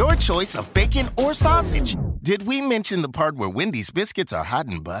 and your choice of bacon or sausage. Did we mention the part where Wendy's biscuits are hot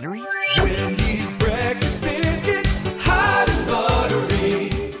and buttery? Wendy's breakfast biscuits, hot and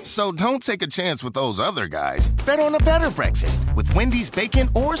buttery. So don't take a chance with those other guys. Bet on a better breakfast with Wendy's bacon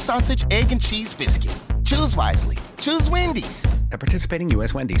or sausage, egg, and cheese biscuit. Choose wisely. Choose Wendy's. At participating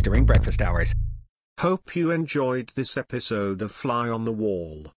U.S. Wendy's during breakfast hours. Hope you enjoyed this episode of Fly on the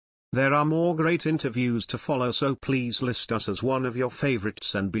Wall. There are more great interviews to follow, so please list us as one of your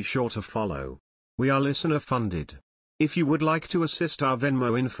favorites and be sure to follow. We are listener funded. If you would like to assist, our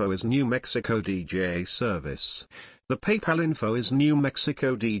Venmo info is New Mexico DJ Service. The PayPal info is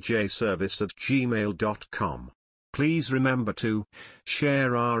newmexicodjservice@gmail.com. Please remember to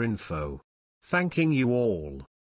share our info. Thanking you all.